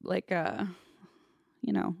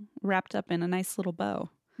you know, wrapped up in a nice little bow.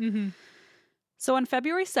 Mm-hmm. So on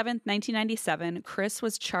February 7th, 1997, Chris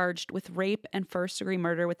was charged with rape and first-degree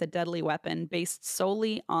murder with a deadly weapon based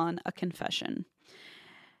solely on a confession.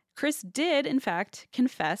 Chris did, in fact,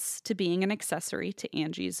 confess to being an accessory to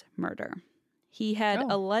Angie's murder. He had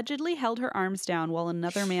allegedly held her arms down while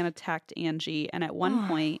another man attacked Angie, and at one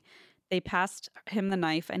point, they passed him the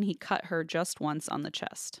knife and he cut her just once on the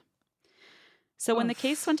chest. So when the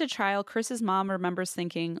case went to trial, Chris's mom remembers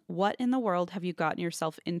thinking, what in the world have you gotten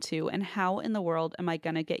yourself into, and how in the world am I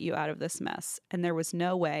going to get you out of this mess? And there was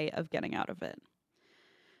no way of getting out of it.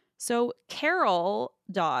 So Carol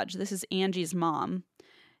Dodge, this is Angie's mom,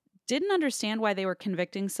 didn't understand why they were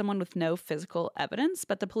convicting someone with no physical evidence,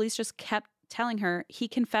 but the police just kept telling her, he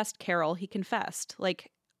confessed, Carol, he confessed. Like,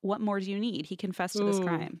 what more do you need? He confessed to this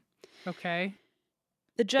crime. Okay.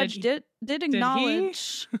 The judge did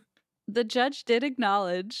acknowledge... The judge did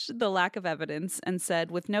acknowledge the lack of evidence and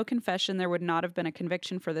said, with no confession, there would not have been a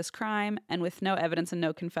conviction for this crime. And with no evidence and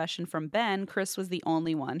no confession from Ben, Chris was the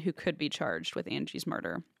only one who could be charged with Angie's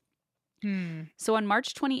murder. So on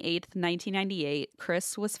March 28th, 1998,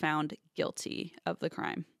 Chris was found guilty of the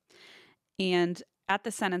crime. And at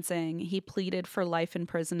the sentencing, he pleaded for life in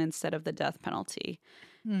prison instead of the death penalty.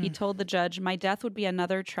 He told the judge, my death would be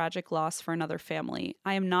another tragic loss for another family.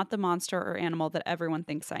 I am not the monster or animal that everyone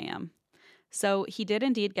thinks I am. So he did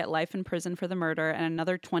indeed get life in prison for the murder and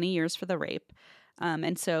another 20 years for the rape.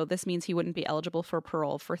 And so this means he wouldn't be eligible for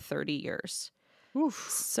parole for 30 years. Oof.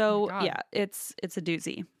 So yeah, it's a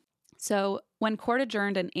doozy. So when court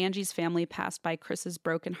adjourned and Angie's family passed by Chris's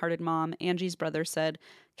brokenhearted mom, Angie's brother said,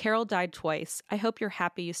 Carol died twice. I hope you're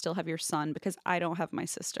happy you still have your son because I don't have my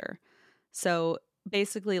sister. So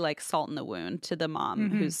basically like salt in the wound to the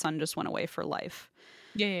mom whose son just went away for life.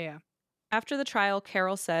 Yeah. After the trial,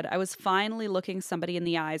 Carol said, I was finally looking somebody in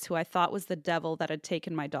the eyes who I thought was the devil that had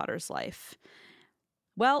taken my daughter's life.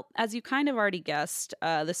 Well, as you kind of already guessed,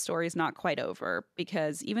 the story's not quite over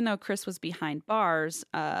because even though Chris was behind bars,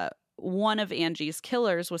 one of Angie's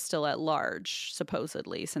killers was still at large,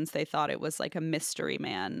 supposedly, since they thought it was like a mystery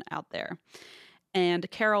man out there. And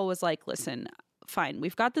Carol was like, listen, fine,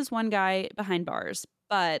 we've got this one guy behind bars,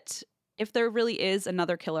 but if there really is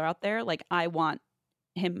another killer out there, like I want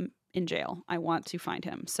him in jail. I want to find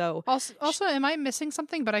him. So also, am I missing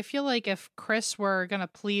something? But I feel like if Chris were going to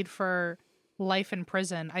plead for life in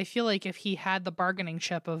prison, I feel like if he had the bargaining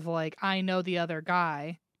chip of like, I know the other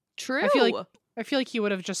guy. True. I feel like he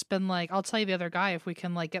would have just been like, I'll tell you the other guy if we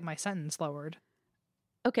can like get my sentence lowered.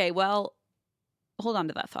 Okay, well, hold on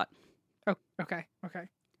to that thought. Oh, okay.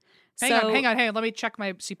 Hang on. Let me check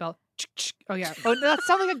my seatbelt. Oh yeah. Oh, that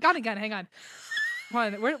sounds like a gun again. Hang on.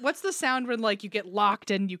 Hold on. What's the sound when like you get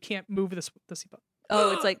locked and you can't move the seatbelt?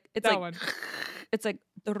 Oh, it's like that one. It's like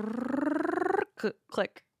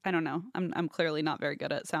click. I don't know. I'm clearly not very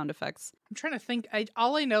good at sound effects. I'm trying to think.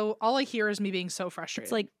 All I hear is me being so frustrated.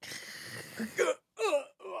 It's like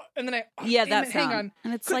and then yeah, damn that it, sound. hang on.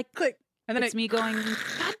 And it's click, like, click. And then it's me going,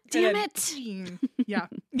 God damn it. Yeah.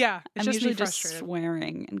 Yeah. It's I'm just usually me just frustrated.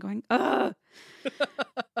 swearing and going, ugh.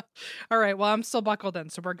 All right. Well, I'm still buckled in,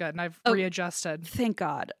 so we're good. And I've readjusted. Thank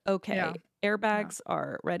God. Okay. Yeah. Airbags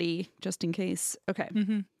are ready just in case. Okay.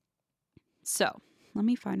 Mm-hmm. So let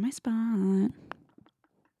me find my spot.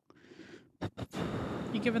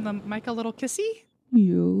 You giving the mic a little kissy?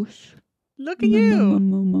 Yes. Look at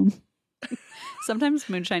you. Sometimes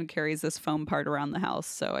Moonshine carries this foam part around the house,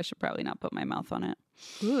 so I should probably not put my mouth on it.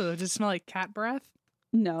 Ooh, does it smell like cat breath?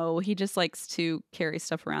 No, he just likes to carry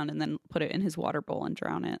stuff around and then put it in his water bowl and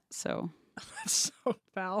drown it. So That's so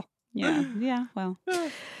foul. yeah, well.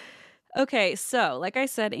 Okay, so like I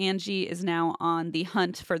said, Angie is now on the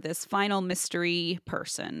hunt for this final mystery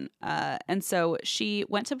person. And so she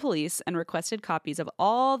went to police and requested copies of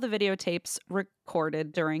all the videotapes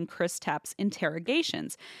recorded during Chris Tapp's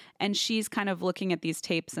interrogations. And she's kind of looking at these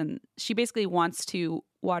tapes and she basically wants to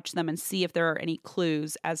watch them and see if there are any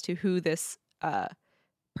clues as to who this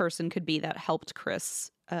person could be that helped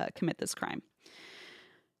Chris commit this crime.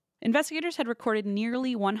 Investigators had recorded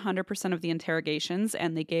nearly 100% of the interrogations,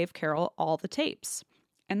 and they gave Carol all the tapes.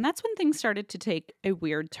 And that's when things started to take a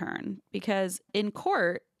weird turn, because in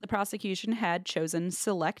court, the prosecution had chosen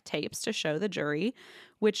select tapes to show the jury,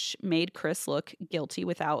 which made Chris look guilty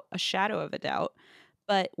without a shadow of a doubt.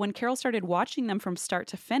 But when Carol started watching them from start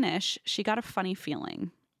to finish, she got a funny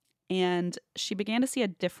feeling, and she began to see a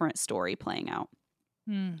different story playing out.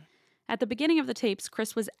 At the beginning of the tapes,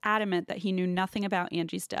 Chris was adamant that he knew nothing about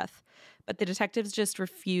Angie's death, but the detectives just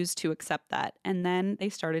refused to accept that, and then they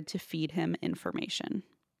started to feed him information.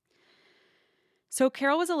 So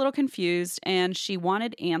Carol was a little confused, and she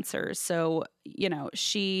wanted answers, so,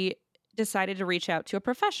 she decided to reach out to a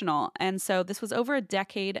professional, and so this was over a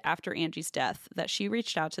decade after Angie's death that she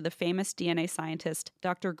reached out to the famous DNA scientist,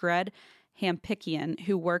 Dr. Gred Hampikian,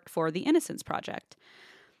 who worked for the Innocence Project.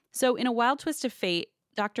 So in a wild twist of fate,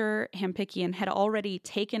 Dr. Hampikian had already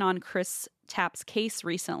taken on Chris Tapp's case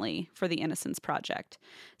recently for the Innocence Project.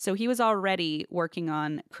 So he was already working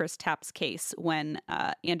on Chris Tapp's case when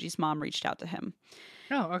Angie's mom reached out to him.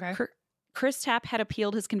 Oh, okay. Chris Tapp had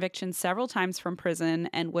appealed his conviction several times from prison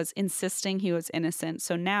and was insisting he was innocent.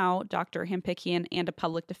 So now Dr. Hampikian and a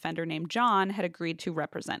public defender named John had agreed to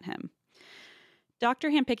represent him.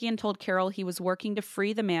 Dr. Hampikian told Carol he was working to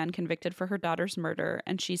free the man convicted for her daughter's murder,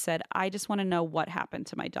 and she said, I just want to know what happened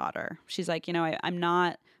to my daughter. She's like,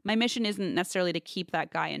 my mission isn't necessarily to keep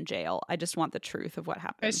that guy in jail. I just want the truth of what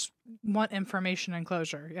happened. I just want information and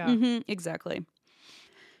closure, yeah. Mm-hmm, exactly.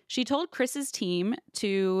 She told Chris's team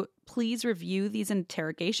to please review these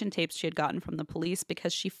interrogation tapes she had gotten from the police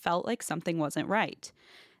because she felt like something wasn't right.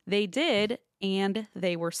 They did, and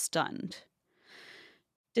they were stunned.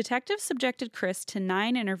 Detectives subjected Chris to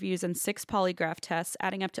 9 interviews and 6 polygraph tests,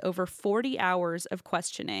 adding up to over 40 hours of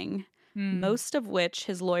questioning, most of which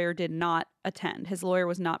his lawyer did not attend. His lawyer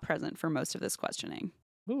was not present for most of this questioning.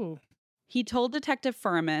 Ooh. He told Detective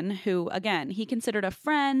Furman, who, again, he considered a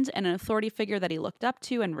friend and an authority figure that he looked up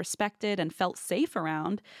to and respected and felt safe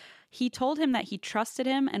around, he told him that he trusted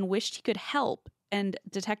him and wished he could help. And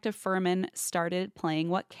Detective Furman started playing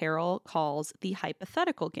what Carol calls the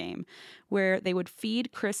hypothetical game, where they would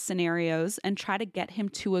feed Chris scenarios and try to get him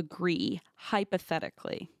to agree,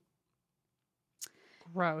 hypothetically.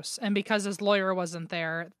 Gross. And because his lawyer wasn't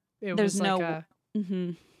there, There's no...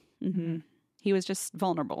 He was just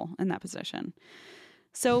vulnerable in that position.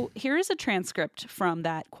 So here is a transcript from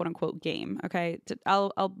that quote-unquote game, okay?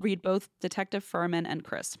 I'll read both Detective Furman and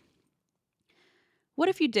Chris. What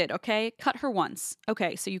if you did, okay? Cut her once.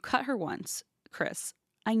 Okay, so you cut her once, Chris.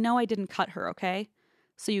 I know I didn't cut her, okay?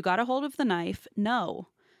 So you got a hold of the knife. No.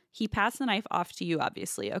 He passed the knife off to you,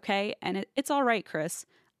 obviously, okay? And it's all right, Chris.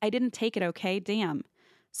 I didn't take it, okay? Damn.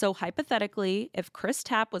 So hypothetically, if Chris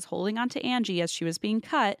Tapp was holding on to Angie as she was being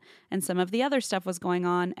cut and some of the other stuff was going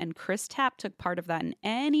on and Chris Tapp took part of that in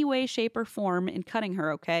any way, shape, or form in cutting her,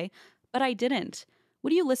 okay? But I didn't.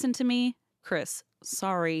 Would you listen to me? Chris,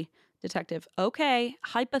 sorry. Detective, okay,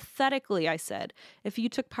 hypothetically, I said, if you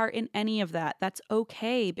took part in any of that, that's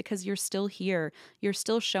okay because you're still here. You're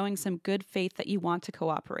still showing some good faith that you want to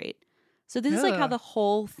cooperate. So this is like how the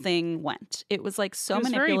whole thing went. It was like so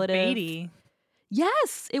manipulative. Very baity.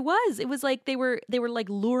 Yes, it was. It was like they were like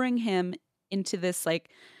luring him into this like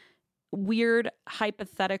weird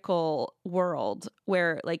hypothetical world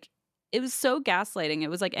where like it was so gaslighting. It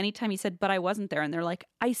was like anytime he said, but I wasn't there. And they're like,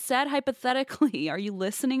 I said hypothetically. Are you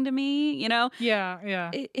listening to me? You know?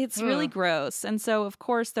 Yeah. It's really gross. And so, of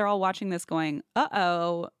course, they're all watching this going,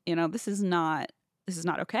 uh-oh, this is not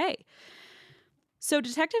okay. So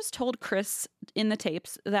detectives told Chris in the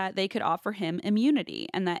tapes that they could offer him immunity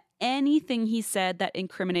and that anything he said that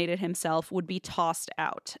incriminated himself would be tossed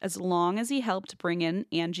out as long as he helped bring in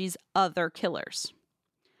Angie's other killers.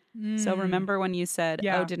 So remember when you said,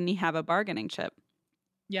 oh, didn't he have a bargaining chip?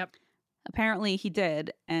 Yep. Apparently he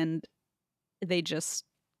did, and they just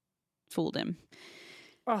fooled him.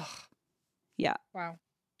 Oh. Yeah. Wow.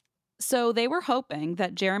 So they were hoping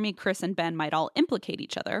that Jeremy, Chris, and Ben might all implicate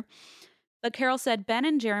each other. But Carol said Ben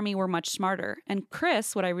and Jeremy were much smarter. And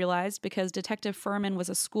Chris, what I realized, because Detective Furman was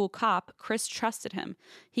a school cop, Chris trusted him.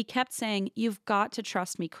 He kept saying, "You've got to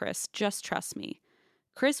trust me, Chris. Just trust me."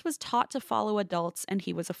 Chris was taught to follow adults, and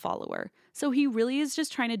he was a follower. So he really is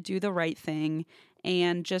just trying to do the right thing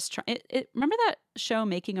and just try. Remember that show,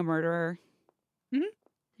 Making a Murderer?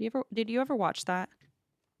 Mm-hmm. Did you ever watch that?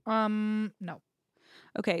 No.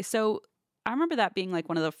 Okay, so I remember that being like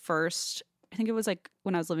one of the first. I think it was like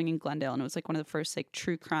when I was living in Glendale, and it was like one of the first like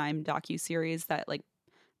true crime docuseries that like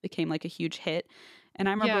became like a huge hit. And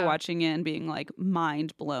I remember watching it and being like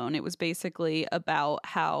mind blown. It was basically about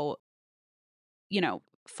how,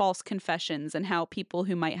 false confessions and how people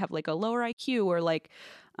who might have like a lower IQ or like,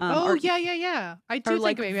 yeah. I do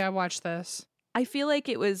think maybe I watched this. I feel like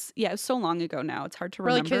it was so long ago now. It's hard to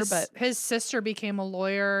remember, but his sister became a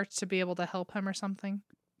lawyer to be able to help him or something.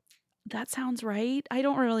 That sounds right. I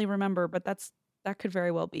don't really remember, but that could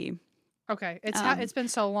very well be. Okay. It's been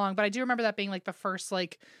so long, but I do remember that being like the first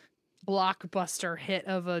like blockbuster hit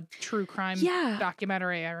of a true crime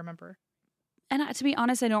documentary, I remember. And to be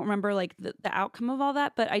honest, I don't remember like the outcome of all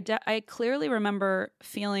that, but I clearly remember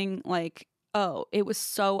feeling like, oh, it was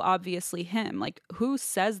so obviously him. Like, who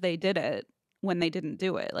says they did it when they didn't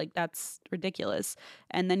do it? Like, that's ridiculous.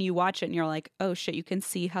 And then you watch it and you're like, oh shit, you can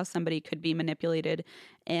see how somebody could be manipulated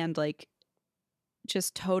and like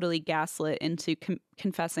just totally gaslit into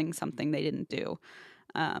confessing something they didn't do.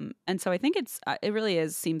 And so I think it really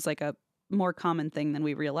seems like a more common thing than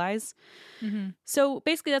we realize. Mm-hmm. So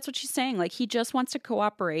basically that's what she's saying. Like, he just wants to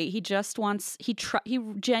cooperate. He just wants, he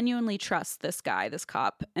genuinely trusts this guy, this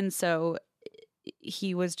cop. And so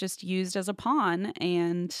he was just used as a pawn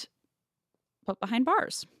and put behind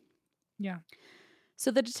bars. Yeah. So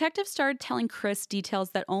the detective started telling Chris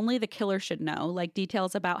details that only the killer should know, like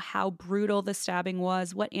details about how brutal the stabbing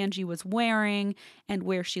was, what Angie was wearing, and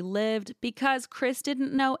where she lived, because Chris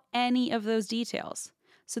didn't know any of those details.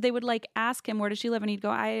 So they would like ask him, where does she live? And he'd go,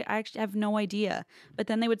 I actually have no idea. But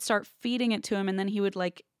then they would start feeding it to him, and then he would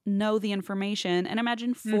like know the information. And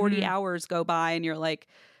imagine 40 hours go by and you're like,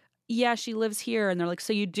 yeah, she lives here. And they're like,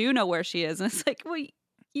 so you do know where she is? And it's like, well,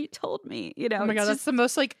 you told me, Oh my God, that's the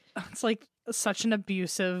most like, it's like such an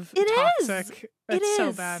abusive, toxic. It's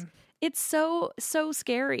so bad. It's so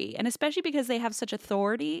scary. And especially because they have such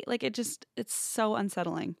authority. Like it's so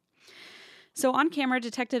unsettling. So on camera,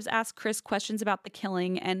 detectives asked Chris questions about the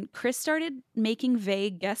killing, and Chris started making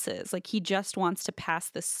vague guesses. Like, he just wants to pass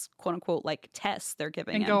this quote unquote like test they're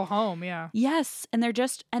giving him. And go home, yeah. Yes. And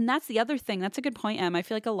and that's the other thing. That's a good point, Em. I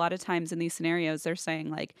feel like a lot of times in these scenarios, they're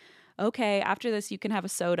saying like, okay, after this, you can have a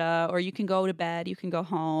soda or you can go to bed, you can go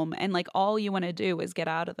home. And like, all you want to do is get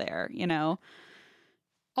out of there,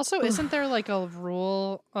 Also, isn't there like a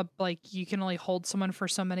rule of like you can only hold someone for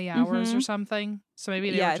so many hours or something? So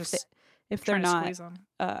maybe they were just if they're not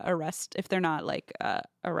if they're not like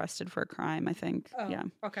arrested for a crime, I think. Oh, yeah.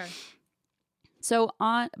 Okay. So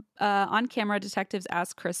on camera, detectives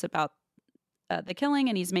ask Chris about the killing,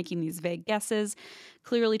 and he's making these vague guesses,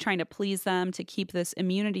 clearly trying to please them to keep this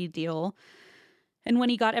immunity deal. And when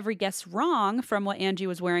he got every guess wrong, from what Angie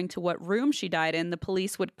was wearing to what room she died in, the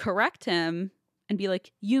police would correct him and be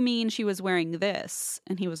like, you mean she was wearing this?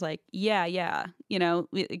 And he was like, yeah. You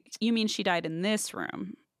mean she died in this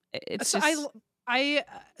room? It's I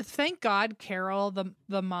thank God Carol,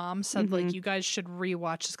 the mom, said like, you guys should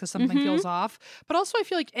rewatch this because something feels off. But also I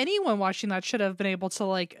feel like anyone watching that should have been able to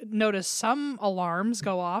like notice some alarms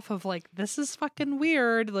go off of like, this is fucking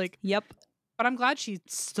weird. Like, yep. But I'm glad she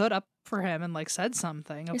stood up for him and like said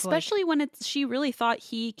something. Especially when she really thought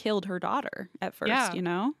he killed her daughter at first,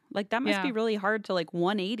 Like that must be really hard to like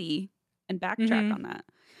 180 and backtrack on that.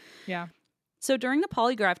 Yeah. So during the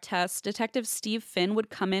polygraph test, Detective Steve Finn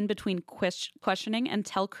would come in between questioning and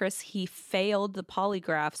tell Chris he failed the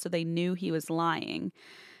polygraph, so they knew he was lying.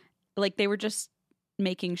 Like, they were just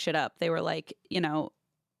making shit up. They were like,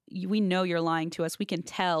 we know you're lying to us. We can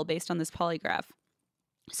tell based on this polygraph.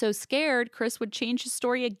 So scared, Chris would change his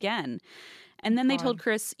story again. And then they told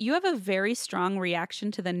Chris, you have a very strong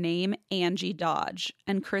reaction to the name Angie Dodge.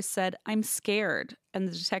 And Chris said, I'm scared. And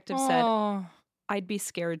the detective said, I'd be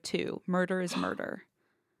scared too. Murder is murder.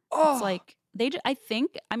 It's like, I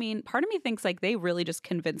think, I mean, part of me thinks like they really just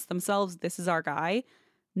convinced themselves this is our guy.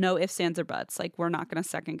 No ifs, ands, or buts. Like, we're not going to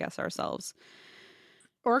second guess ourselves.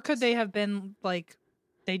 Or could they have been like,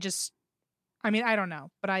 they just, I mean, I don't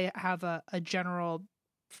know, but I have a general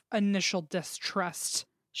initial distrust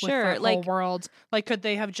with the whole world. Like, could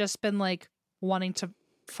they have just been like wanting to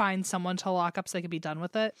find someone to lock up so they could be done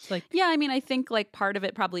with it? Like, yeah, I mean, I think like part of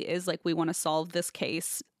it probably is like we want to solve this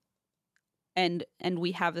case, and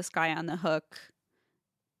we have this guy on the hook,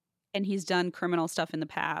 and he's done criminal stuff in the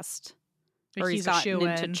past, or he's gotten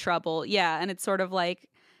into trouble. Yeah, and it's sort of like,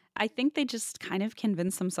 I think they just kind of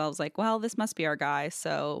convinced themselves like, well, this must be our guy,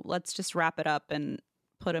 so let's just wrap it up and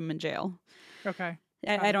put him in jail. Okay.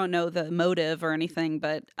 I don't know the motive or anything,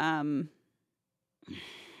 but I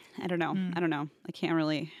don't know. I don't know. I can't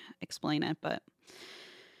really explain it, but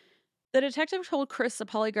the detective told Chris the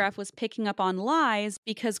polygraph was picking up on lies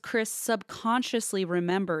because Chris subconsciously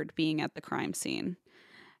remembered being at the crime scene.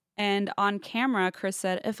 And on camera, Chris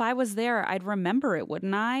said, if I was there, I'd remember it,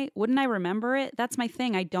 wouldn't I? Wouldn't I remember it? That's my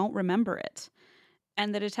thing. I don't remember it.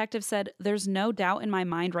 And the detective said, there's no doubt in my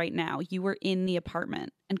mind right now. You were in the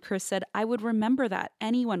apartment. And Chris said, I would remember that.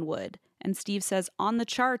 Anyone would. And Steve says, on the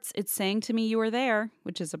charts, it's saying to me you were there,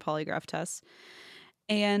 which is a polygraph test.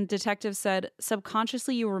 And detective said,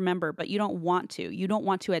 subconsciously you remember, but you don't want to. You don't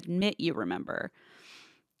want to admit you remember.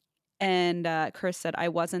 And Chris said, I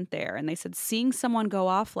wasn't there. And they said, seeing someone go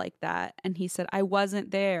off like that. And he said, I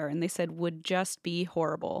wasn't there. And they said, would just be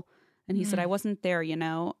horrible. And he said, I wasn't there, you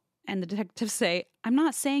know. And the detectives say, I'm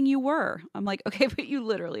not saying you were. I'm like, okay, but you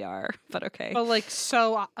literally are. But okay. But like,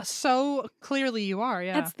 so clearly you are,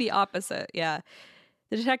 yeah. That's the opposite, yeah.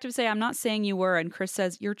 The detectives say, I'm not saying you were. And Chris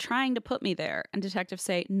says, you're trying to put me there. And detectives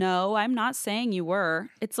say, no, I'm not saying you were.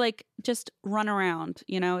 It's like, just run around,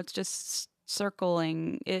 you know, it's just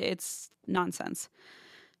circling. It's nonsense.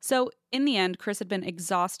 So in the end, Chris had been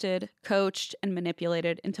exhausted, coached, and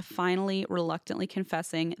manipulated into finally reluctantly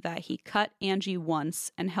confessing that he cut Angie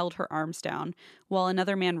once and held her arms down while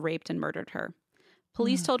another man raped and murdered her.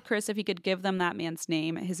 Police told Chris if he could give them that man's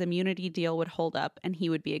name, his immunity deal would hold up and he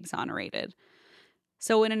would be exonerated.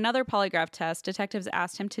 So in another polygraph test, detectives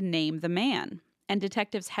asked him to name the man. And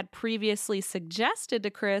detectives had previously suggested to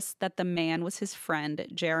Chris that the man was his friend,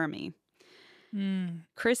 Jeremy.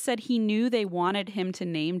 Chris said he knew they wanted him to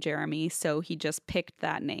name Jeremy, so he just picked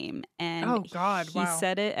that name. And he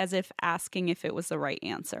said it as if asking if it was the right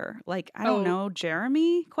answer. Like, I don't know,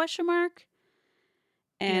 Jeremy? ?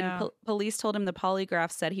 And police told him the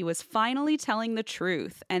polygraph said he was finally telling the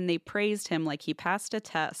truth, and they praised him like he passed a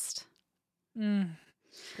test.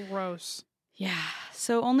 Gross. Yeah.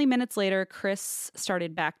 So only minutes later, Chris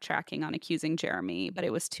started backtracking on accusing Jeremy, but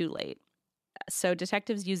it was too late. So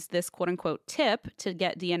detectives used this quote-unquote tip to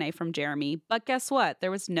get DNA from Jeremy. But guess what?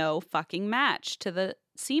 There was no fucking match to the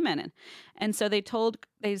semen. And so they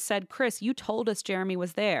said, Chris, you told us Jeremy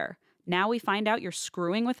was there. Now we find out you're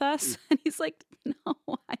screwing with us. And he's like, no,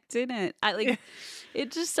 I didn't.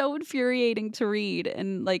 It's just so infuriating to read.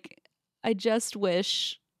 And like, I just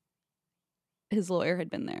wish his lawyer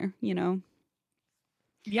had been there, you know?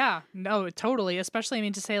 Yeah, no, totally. Especially, I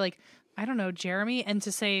mean, to say like, I don't know, Jeremy, and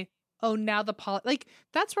to say, oh, now like,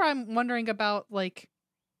 that's where I'm wondering about, like,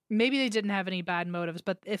 maybe they didn't have any bad motives,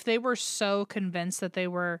 but if they were so convinced that they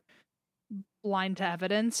were blind to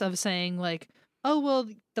evidence of saying, like, oh, well,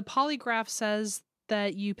 the polygraph says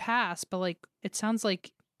that you passed, but, like, it sounds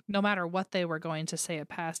like no matter what they were going to say it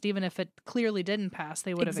passed, even if it clearly didn't pass,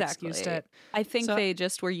 they would have excused it. I think they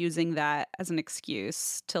just were using that as an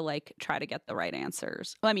excuse to, like, try to get the right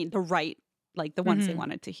answers. Well, I mean, the right, like, the ones they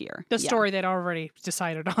wanted to hear. The story they'd already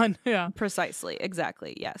decided on. Yeah. Precisely.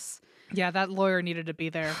 Exactly. Yes. Yeah, that lawyer needed to be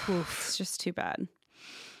there. Oof. It's just too bad.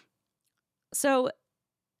 So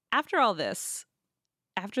after all this,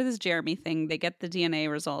 after this Jeremy thing, they get the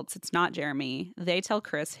DNA results. It's not Jeremy. They tell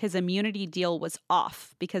Chris his immunity deal was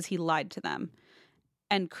off because he lied to them.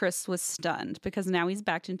 And Chris was stunned because now he's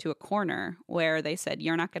backed into a corner where they said,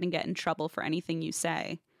 you're not going to get in trouble for anything you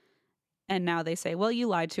say. And now they say, well, you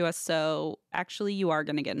lied to us, so actually you are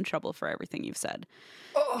going to get in trouble for everything you've said.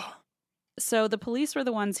 Oh. So the police were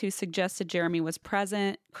the ones who suggested Jeremy was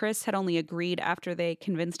present. Chris had only agreed after they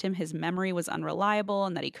convinced him his memory was unreliable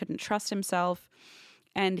and that he couldn't trust himself.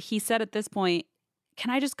 And he said at this point, can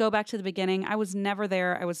I just go back to the beginning? I was never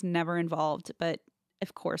there. I was never involved. But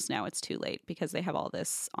of course, now it's too late because they have all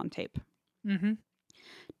this on tape. Mm-hmm.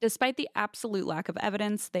 Despite the absolute lack of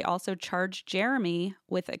evidence, they also charged Jeremy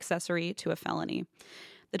with accessory to a felony.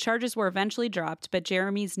 The charges were eventually dropped, but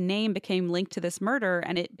Jeremy's name became linked to this murder,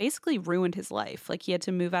 and it basically ruined his life. Like, he had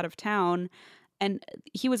to move out of town, And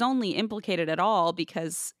he was only implicated at all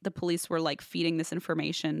because the police were like feeding this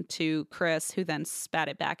information to Chris, who then spat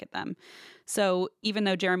it back at them. So even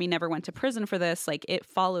though Jeremy never went to prison for this, like it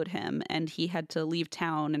followed him and he had to leave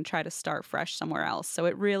town and try to start fresh somewhere else. So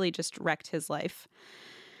it really just wrecked his life.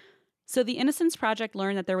 So the Innocence Project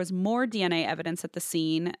learned that there was more DNA evidence at the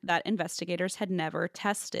scene that investigators had never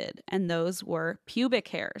tested, and those were pubic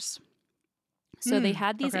hairs. So they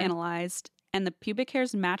had these analyzed, and the pubic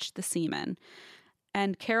hairs matched the semen.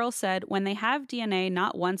 And Carol said, when they have DNA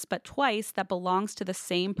not once but twice that belongs to the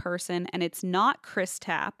same person and it's not Chris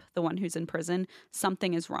Tapp, the one who's in prison,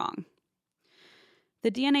 something is wrong.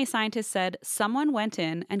 The DNA scientist said someone went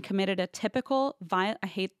in and committed a typical, I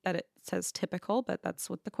hate that it says typical, but that's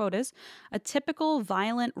what the quote is, a typical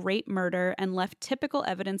violent rape murder and left typical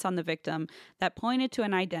evidence on the victim that pointed to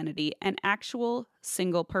an identity, an actual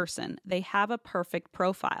single person. They have a perfect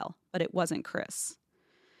profile, but it wasn't Chris.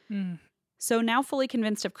 So now fully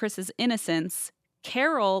convinced of Chris's innocence,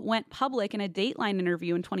 Carol went public in a Dateline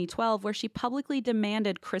interview in 2012 where she publicly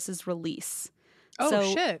demanded Chris's release.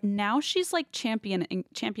 Shit. Now she's like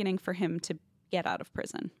championing for him to get out of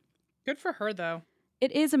prison. Good for her, though.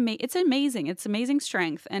 It's amazing. It's amazing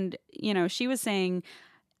strength. And, you know, she was saying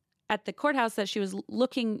at the courthouse that she was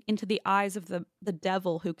looking into the eyes of the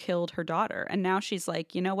devil who killed her daughter. And now she's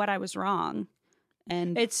like, you know what? I was wrong.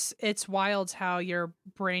 And it's wild how your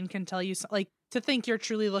brain can tell you, like, to think you're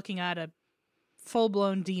truly looking at a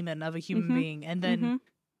full-blown demon of a human being and then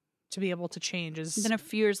to be able to change is... Then a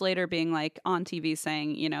few years later being like on TV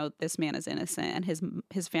saying, you know, this man is innocent and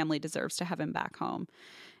his family deserves to have him back home.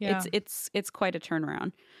 Yeah. It's quite a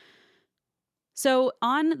turnaround. So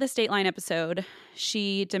on the Dateline episode,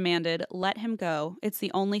 she demanded, let him go. It's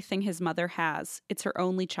the only thing his mother has. It's her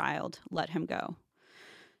only child. Let him go.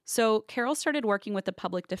 So Carol started working with the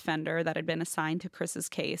public defender that had been assigned to Chris's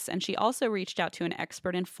case, and she also reached out to an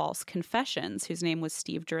expert in false confessions whose name was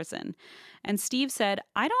Steve Drizzen. And Steve said,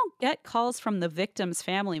 I don't get calls from the victim's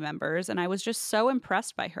family members, and I was just so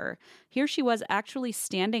impressed by her. Here she was actually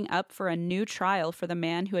standing up for a new trial for the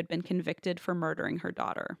man who had been convicted for murdering her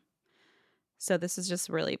daughter. So this is just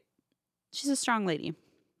really, she's a strong lady.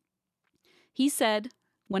 He said,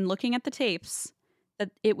 when looking at the tapes, that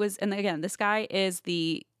it was, and again, this guy is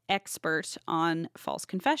the expert on false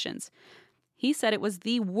confessions. He said it was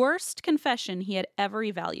the worst confession he had ever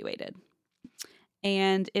evaluated.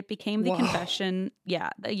 And it became the confession,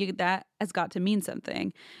 that has got to mean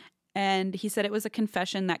something. And he said it was a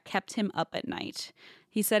confession that kept him up at night.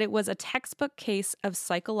 He said it was a textbook case of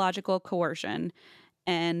psychological coercion.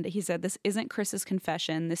 And he said, this isn't Chris's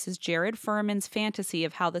confession. This is Jared Furman's fantasy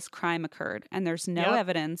of how this crime occurred. And there's no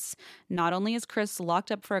evidence. Not only is Chris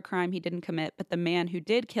locked up for a crime he didn't commit, but the man who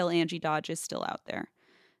did kill Angie Dodge is still out there.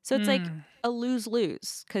 So it's like a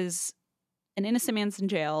lose-lose because an innocent man's in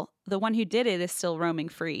jail. The one who did it is still roaming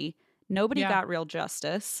free. Nobody got real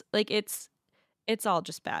justice. Like it's all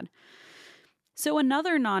just bad. So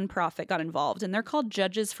another nonprofit got involved, and they're called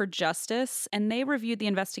Judges for Justice, and they reviewed the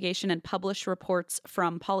investigation and published reports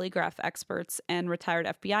from polygraph experts and retired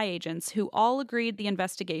FBI agents who all agreed the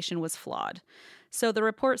investigation was flawed. So the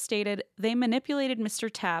report stated, they manipulated Mr.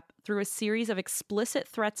 Tapp through a series of explicit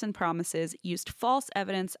threats and promises, used false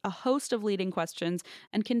evidence, a host of leading questions,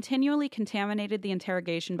 and continually contaminated the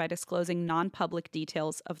interrogation by disclosing non-public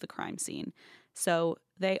details of the crime scene. So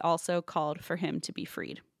they also called for him to be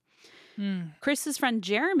freed. Chris's friend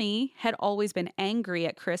Jeremy had always been angry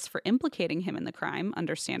at Chris for implicating him in the crime,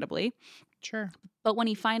 understandably. Sure. But when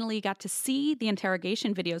he finally got to see the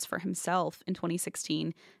interrogation videos for himself in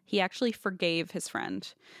 2016, he actually forgave his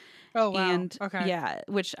friend. Oh, wow. And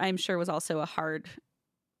which I'm sure was also a hard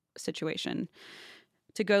situation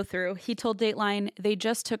to go through. He told Dateline, they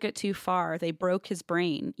just took it too far. They broke his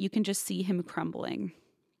brain. You can just see him crumbling.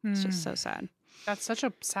 It's just so sad. That's such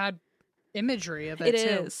a sad imagery of it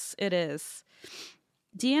too. It is.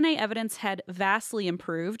 DNA evidence had vastly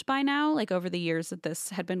improved by now, like over the years that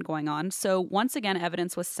this had been going on. So once again,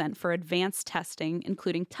 evidence was sent for advanced testing,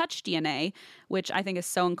 including touch DNA, which I think is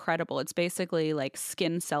so incredible. It's basically like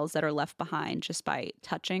skin cells that are left behind just by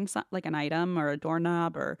touching like an item or a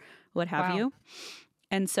doorknob or what have you.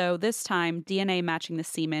 And so this time, DNA matching the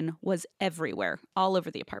semen was everywhere, all over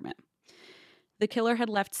the apartment. The killer had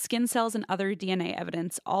left skin cells and other DNA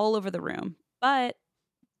evidence all over the room. But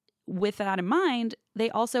with that in mind, they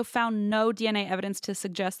also found no DNA evidence to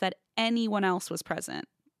suggest that anyone else was present.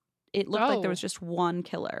 It looked like there was just one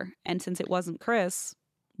killer. And since it wasn't Chris,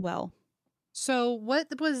 well. So what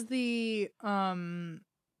was the...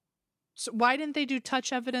 So why didn't they do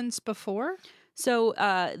touch evidence before? So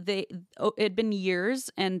it had been years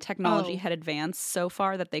and technology had advanced so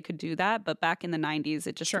far that they could do that. But back in the 90s,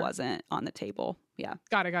 it just wasn't on the table. Yeah.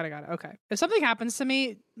 Got it. Okay. If something happens to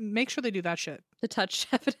me, make sure they do that shit. The touch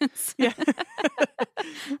evidence. Yeah.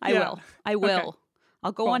 I will. Okay.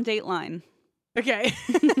 I'll go on Dateline. Okay.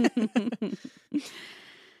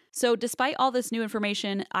 So despite all this new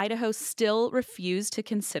information, Idaho still refused to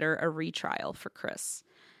consider a retrial for Chris.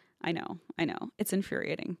 I know. It's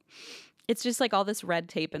infuriating. It's just like all this red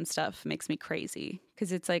tape and stuff makes me crazy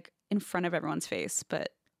because it's like in front of everyone's face, but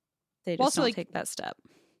they just don't take that step.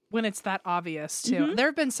 When it's that obvious, too. Mm-hmm. There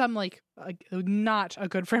have been some, like, not a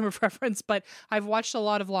good frame of reference, but I've watched a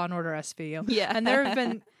lot of Law & Order SVU. Yeah. And there have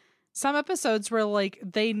been some episodes where, like,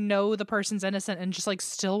 they know the person's innocent and just, like,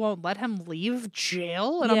 still won't let him leave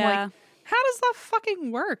jail. And I'm like, how does that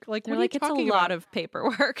fucking work? Like, they're what are you talking it's a about? lot of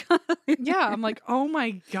paperwork. Yeah. I'm like, oh,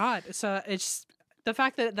 my God. So it's... The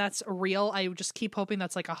fact that that's real, I just keep hoping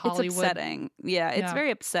that's like a Hollywood. It's upsetting. Yeah, it's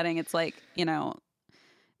very upsetting. It's like,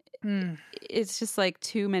 it's just like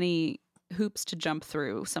too many hoops to jump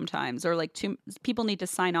through sometimes, or like people need to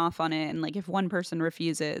sign off on it. And like if one person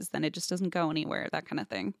refuses, then it just doesn't go anywhere, that kind of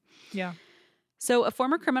thing. Yeah. So a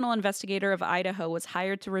former criminal investigator of Idaho was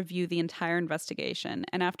hired to review the entire investigation.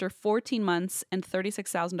 And after 14 months and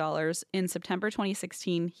 $36,000 in September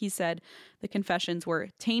 2016, he said the confessions were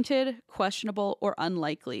tainted, questionable, or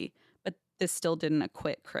unlikely. But this still didn't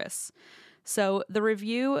acquit Chris. So the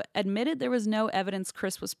review admitted there was no evidence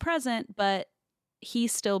Chris was present, but he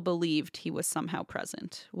still believed he was somehow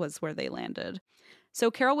present, was where they landed. So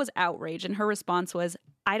Carol was outraged, and her response was,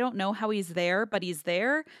 I don't know how he's there, but he's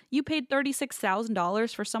there. You paid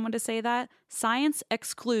 $36,000 for someone to say that? Science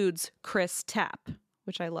excludes Chris Tapp,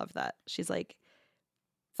 which I love that. She's like,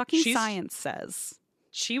 science says.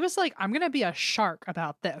 She was like, I'm going to be a shark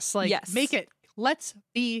about this. Like, make it, let's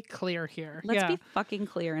be clear here. Let's be fucking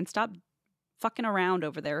clear and stop fucking around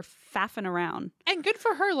over there, faffing around. And good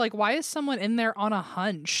for her. Like, why is someone in there on a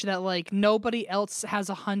hunch that like nobody else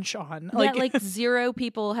has a hunch on? Like, that like zero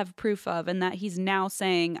people have proof of, and that he's now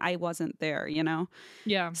saying I wasn't there,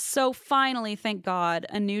 Yeah. So finally, thank God,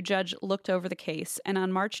 a new judge looked over the case, and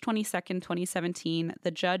on March 22nd, 2017,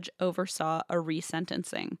 the judge oversaw a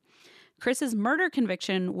resentencing. Chris's murder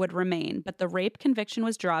conviction would remain, but the rape conviction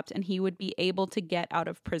was dropped and he would be able to get out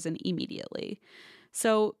of prison immediately.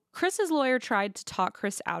 So Chris's lawyer tried to talk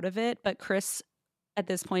Chris out of it, but Chris at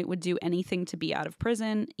this point would do anything to be out of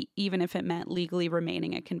prison, even if it meant legally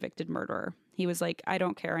remaining a convicted murderer. He was like, I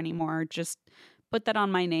don't care anymore. Just put that on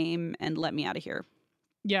my name and let me out of here.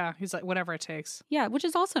 Yeah, he's like, whatever it takes. Yeah, which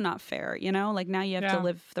is also not fair, Like now you have to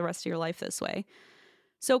live the rest of your life this way.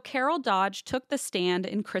 So Carol Dodge took the stand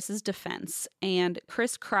in Chris's defense, and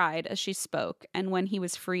Chris cried as she spoke. And when he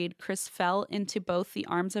was freed, Chris fell into both the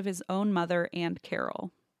arms of his own mother and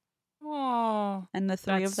Carol. Oh, and the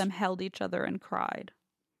three of them held each other and cried.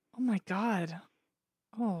 Oh my God.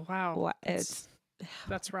 Oh, wow.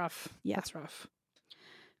 That's rough. Yeah. That's rough.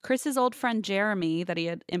 Chris's old friend Jeremy that he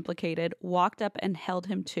had implicated walked up and held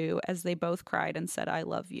him too as they both cried and said, I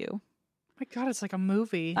love you. My God, it's like a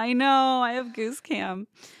movie. I know. I have goose cam.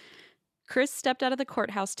 Chris stepped out of the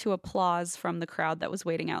courthouse to applause from the crowd that was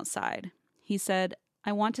waiting outside. He said,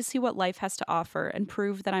 I want to see what life has to offer and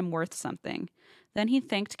prove that I'm worth something. Then he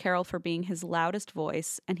thanked Carol for being his loudest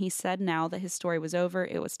voice, and he said now that his story was over,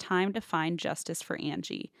 it was time to find justice for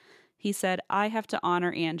Angie. He said, I have to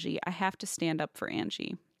honor Angie. I have to stand up for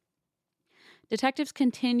Angie. Detectives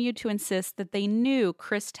continued to insist that they knew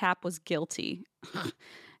Chris Tapp was guilty.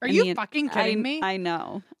 Are you fucking kidding me? I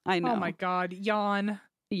know. Oh my God.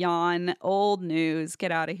 Yawn. Old news.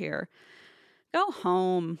 Get out of here. Go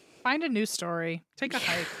home. Find a new story. Take a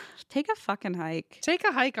hike. Take a fucking hike. Take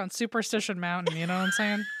a hike on Superstition Mountain. You know what I'm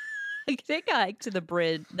saying? Take a hike to the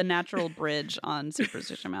bridge, the natural bridge on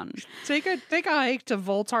Superstition Mountain. Take a hike to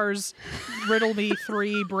Voltar's Riddle Me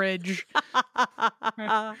 3 bridge.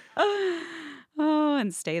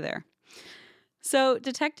 And stay there. So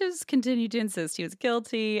detectives continued to insist he was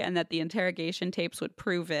guilty and that the interrogation tapes would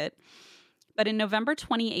prove it. But in November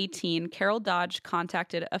 2018, Carol Dodge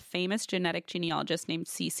contacted a famous genetic genealogist named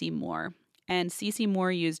C.C. Moore. And C.C.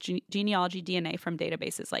 Moore used genealogy DNA from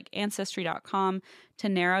databases like Ancestry.com to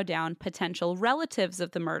narrow down potential relatives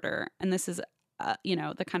of the murder. And this is,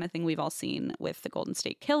 the kind of thing we've all seen with the Golden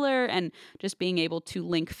State Killer and just being able to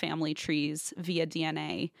link family trees via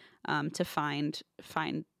DNA to find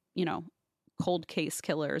cold case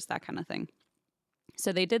killers, that kind of thing.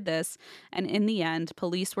 So they did this, and in the end,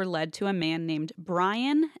 police were led to a man named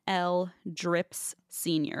Brian L. Drips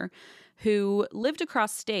Sr., who lived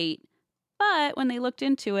across state, but when they looked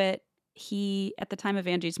into it, he, at the time of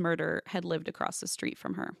Angie's murder, had lived across the street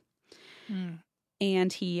from her. Mm.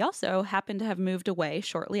 And he also happened to have moved away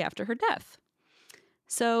shortly after her death.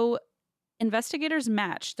 So investigators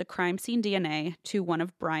matched the crime scene DNA to one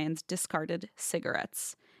of Brian's discarded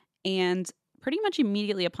cigarettes. And pretty much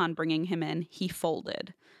immediately upon bringing him in, he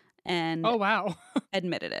folded and Oh, wow.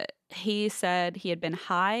 admitted it. He said he had been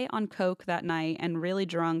high on coke that night and really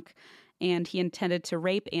drunk, and he intended to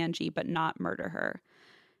rape Angie but not murder her.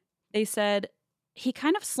 They said he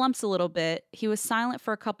kind of slumps a little bit. He was silent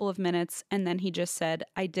for a couple of minutes, and then he just said,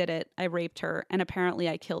 "I did it. I raped her, and apparently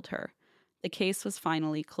I killed her." The case was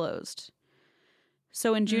finally closed.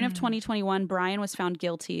 So in June of 2021, Brian was found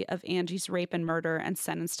guilty of Angie's rape and murder and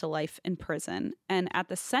sentenced to life in prison. And at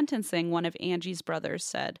the sentencing, one of Angie's brothers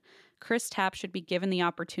said, Chris Tapp should be given the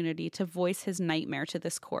opportunity to voice his nightmare to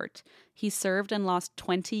this court. He served and lost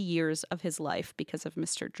 20 years of his life because of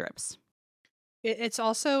Mr. Drips. It's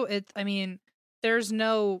also, I mean, there's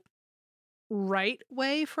no right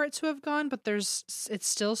way for it to have gone, but it's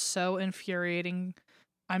still so infuriating,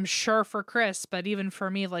 I'm sure for Chris, but even for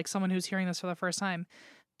me, like someone who's hearing this for the first time,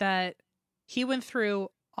 that he went through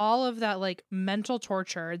all of that like mental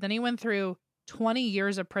torture. Then he went through 20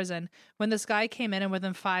 years of prison when this guy came in and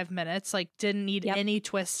within 5 minutes, like didn't need any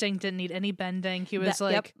twisting, didn't need any bending. He was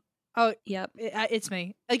oh, it's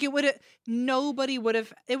me. Like it would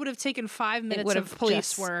have taken 5 minutes of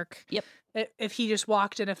police work. If he just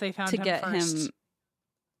walked in, if they found to him get first. him.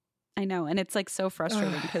 I know. And it's like so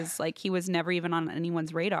frustrating because like he was never even on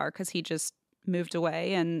anyone's radar because he just moved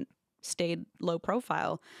away and stayed low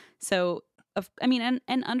profile. So, and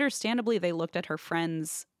understandably, they looked at her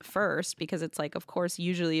friends first because it's like, of course,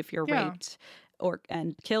 usually if you're raped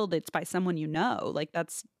and killed, it's by someone you know. Like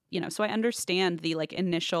that's, so I understand the like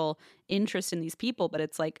initial interest in these people, but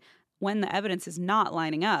it's like when the evidence is not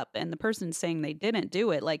lining up and the person's saying they didn't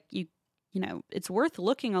do it, like it's worth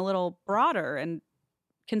looking a little broader and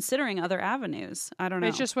considering other avenues. I don't know.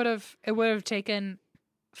 It would have taken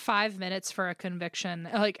 5 minutes for a conviction.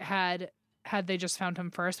 Like had they just found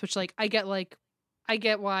him first, which like I get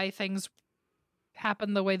why things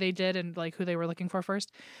happened the way they did and like who they were looking for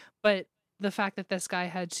first. But the fact that this guy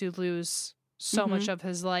had to lose so much of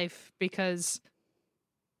his life because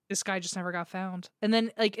this guy just never got found. And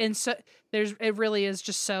then like, it really is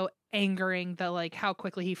just so angering that like how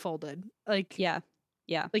quickly he folded. Like, yeah.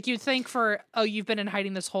 Like you'd think you've been in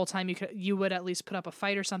hiding this whole time. You would at least put up a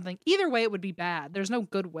fight or something. Either way, it would be bad. There's no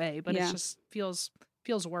good way, but it just feels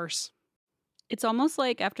worse. It's almost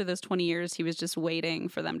like after those 20 years, he was just waiting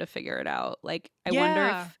for them to figure it out. Like,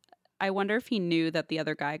 I wonder if he knew that the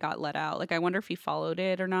other guy got let out. Like, I wonder if he followed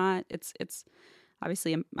it or not. It's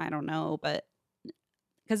obviously, I don't know, but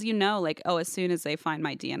because like, as soon as they find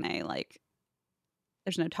my DNA, like,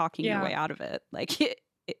 there's no talking your way out of it. Like,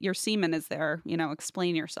 your semen is there,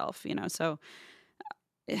 explain yourself, so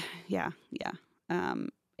it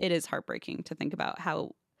is heartbreaking to think about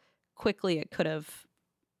how quickly it could have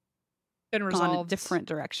been resolved. Gone a different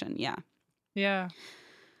direction. Yeah.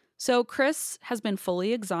 So Chris has been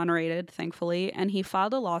fully exonerated, thankfully, and he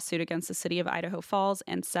filed a lawsuit against the city of Idaho Falls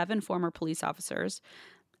and 7 former police officers.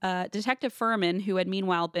 Detective Furman, who had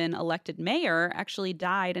meanwhile been elected mayor, actually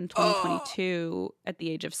died in 2022 at the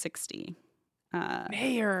age of 60.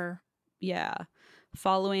 Mayor. Yeah.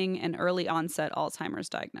 Following an early onset Alzheimer's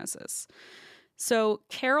diagnosis. So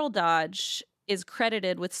Carol Dodge is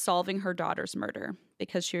credited with solving her daughter's murder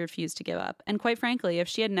because she refused to give up. And quite frankly, if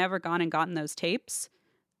she had never gone and gotten those tapes,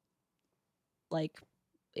 like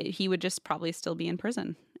he would just probably still be in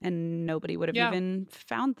prison and nobody would have even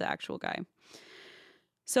found the actual guy.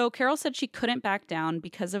 So Carol said she couldn't back down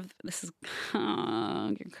because of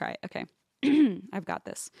I'm gonna cry. Okay. I've got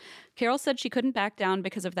this. Carol said she couldn't back down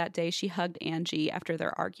because of that day she hugged Angie after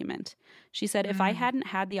their argument. She said, if I hadn't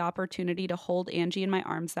had the opportunity to hold Angie in my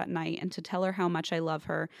arms that night and to tell her how much I love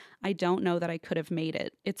her, I don't know that I could have made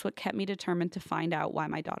it. It's what kept me determined to find out why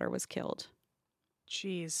my daughter was killed.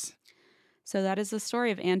 Jeez. So that is the story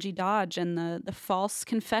of Angie Dodge and the false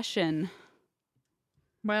confession.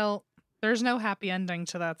 Well, there's no happy ending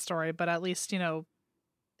to that story, but at least,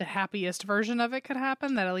 the happiest version of it could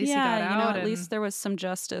happen, that at least he got out. At least there was some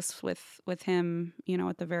justice with him,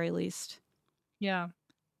 at the very least. Yeah.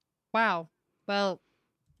 Wow. Well,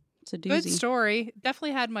 it's a doozy. Good story.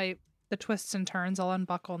 Definitely had the twists and turns. I'll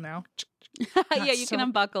unbuckle now. Yeah, you can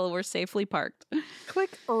unbuckle. We're safely parked.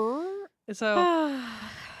 Click. So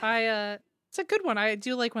it's a good one. I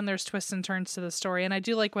do like when there's twists and turns to the story, and I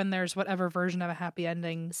do like when there's whatever version of a happy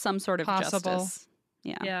ending, some sort of possible. Justice.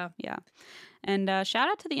 Yeah. And shout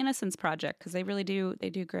out to the Innocence Project because they really do.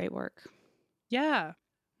 They do great work. Yeah.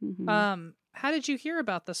 Mm-hmm. how did you hear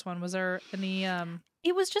about this one? Was there any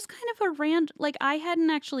It was just kind of a random, like I hadn't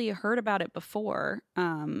actually heard about it before.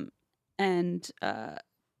 And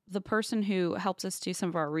the person who helps us do some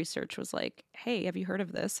of our research was like, "Hey, have you heard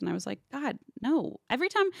of this?" And I was like, "God, no." Every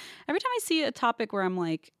time I see a topic where I'm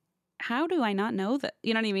like, how do I not know that?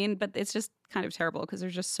 You know what I mean? But it's just kind of terrible because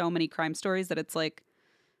there's just so many crime stories that it's like,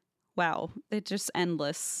 wow, it's just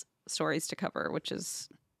endless stories to cover, which is,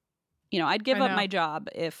 I'd give up my job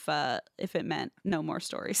if it meant no more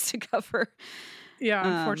stories to cover. Yeah,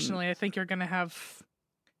 unfortunately, I think you're going to have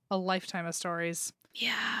a lifetime of stories.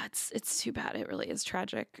 Yeah, it's too bad. It really is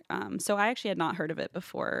tragic. So I actually had not heard of it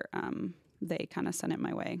before they kind of sent it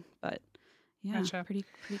my way. But yeah, Gotcha. pretty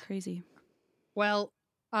crazy. Well,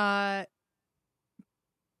 I'm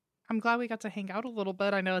glad we got to hang out a little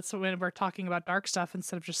bit. I know it's when we're talking about dark stuff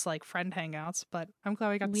instead of just like friend hangouts, but I'm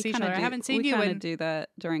glad we got to see each other. I haven't seen you in do that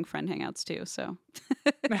during friend hangouts too. So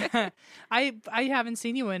I haven't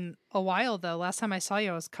seen you in a while though. Last time I saw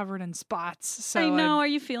you, I was covered in spots. So I know. Are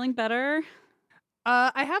you feeling better?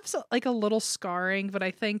 I have like a little scarring, but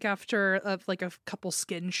I think after like a couple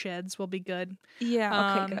skin sheds will be good.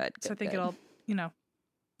 Yeah. Okay. Good. So I think it'll,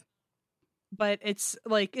 but it's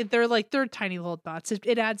like they're tiny little dots.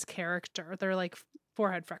 It adds character. They're like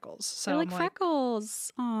forehead freckles. So they're like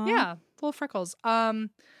freckles. Aww. Yeah, little freckles. But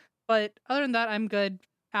other than that, I'm good.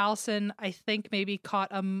 Allison, I think maybe caught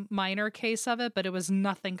a minor case of it, but it was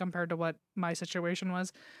nothing compared to what my situation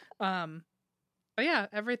was. But yeah,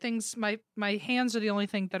 everything's my hands are the only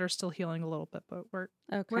thing that are still healing a little bit, but we're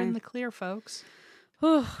in the clear, folks.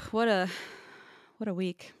 Oh, what a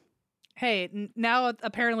week. Hey, now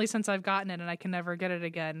apparently since I've gotten it and I can never get it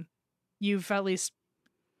again, you've at least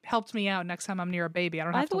helped me out next time I'm near a baby. I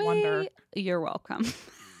don't have to wonder. You're welcome.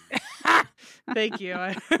 Thank you.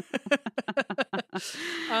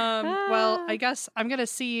 Well, I guess I'm going to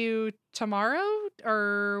see you tomorrow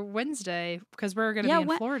or Wednesday because we're going to be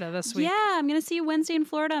in Florida this week. Yeah, I'm going to see you Wednesday in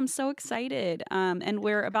Florida. I'm so excited. And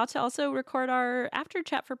we're about to also record our after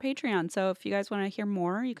chat for Patreon. So if you guys want to hear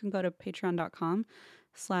more, you can go to patreon.com/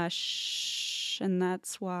 and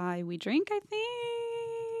that's why we drink, I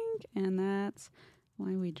think. And that's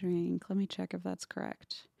why we drink. Let me check if that's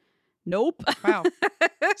correct. Nope. Wow.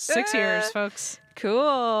 6 years, folks. Cool.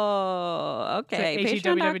 Okay.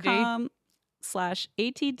 Patreon.com/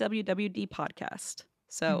 ATWWD podcast.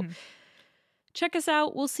 So check us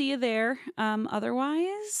out. We'll see you there.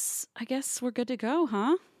 Otherwise, I guess we're good to go,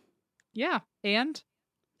 huh? Yeah. And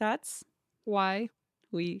that's why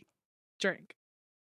we drink.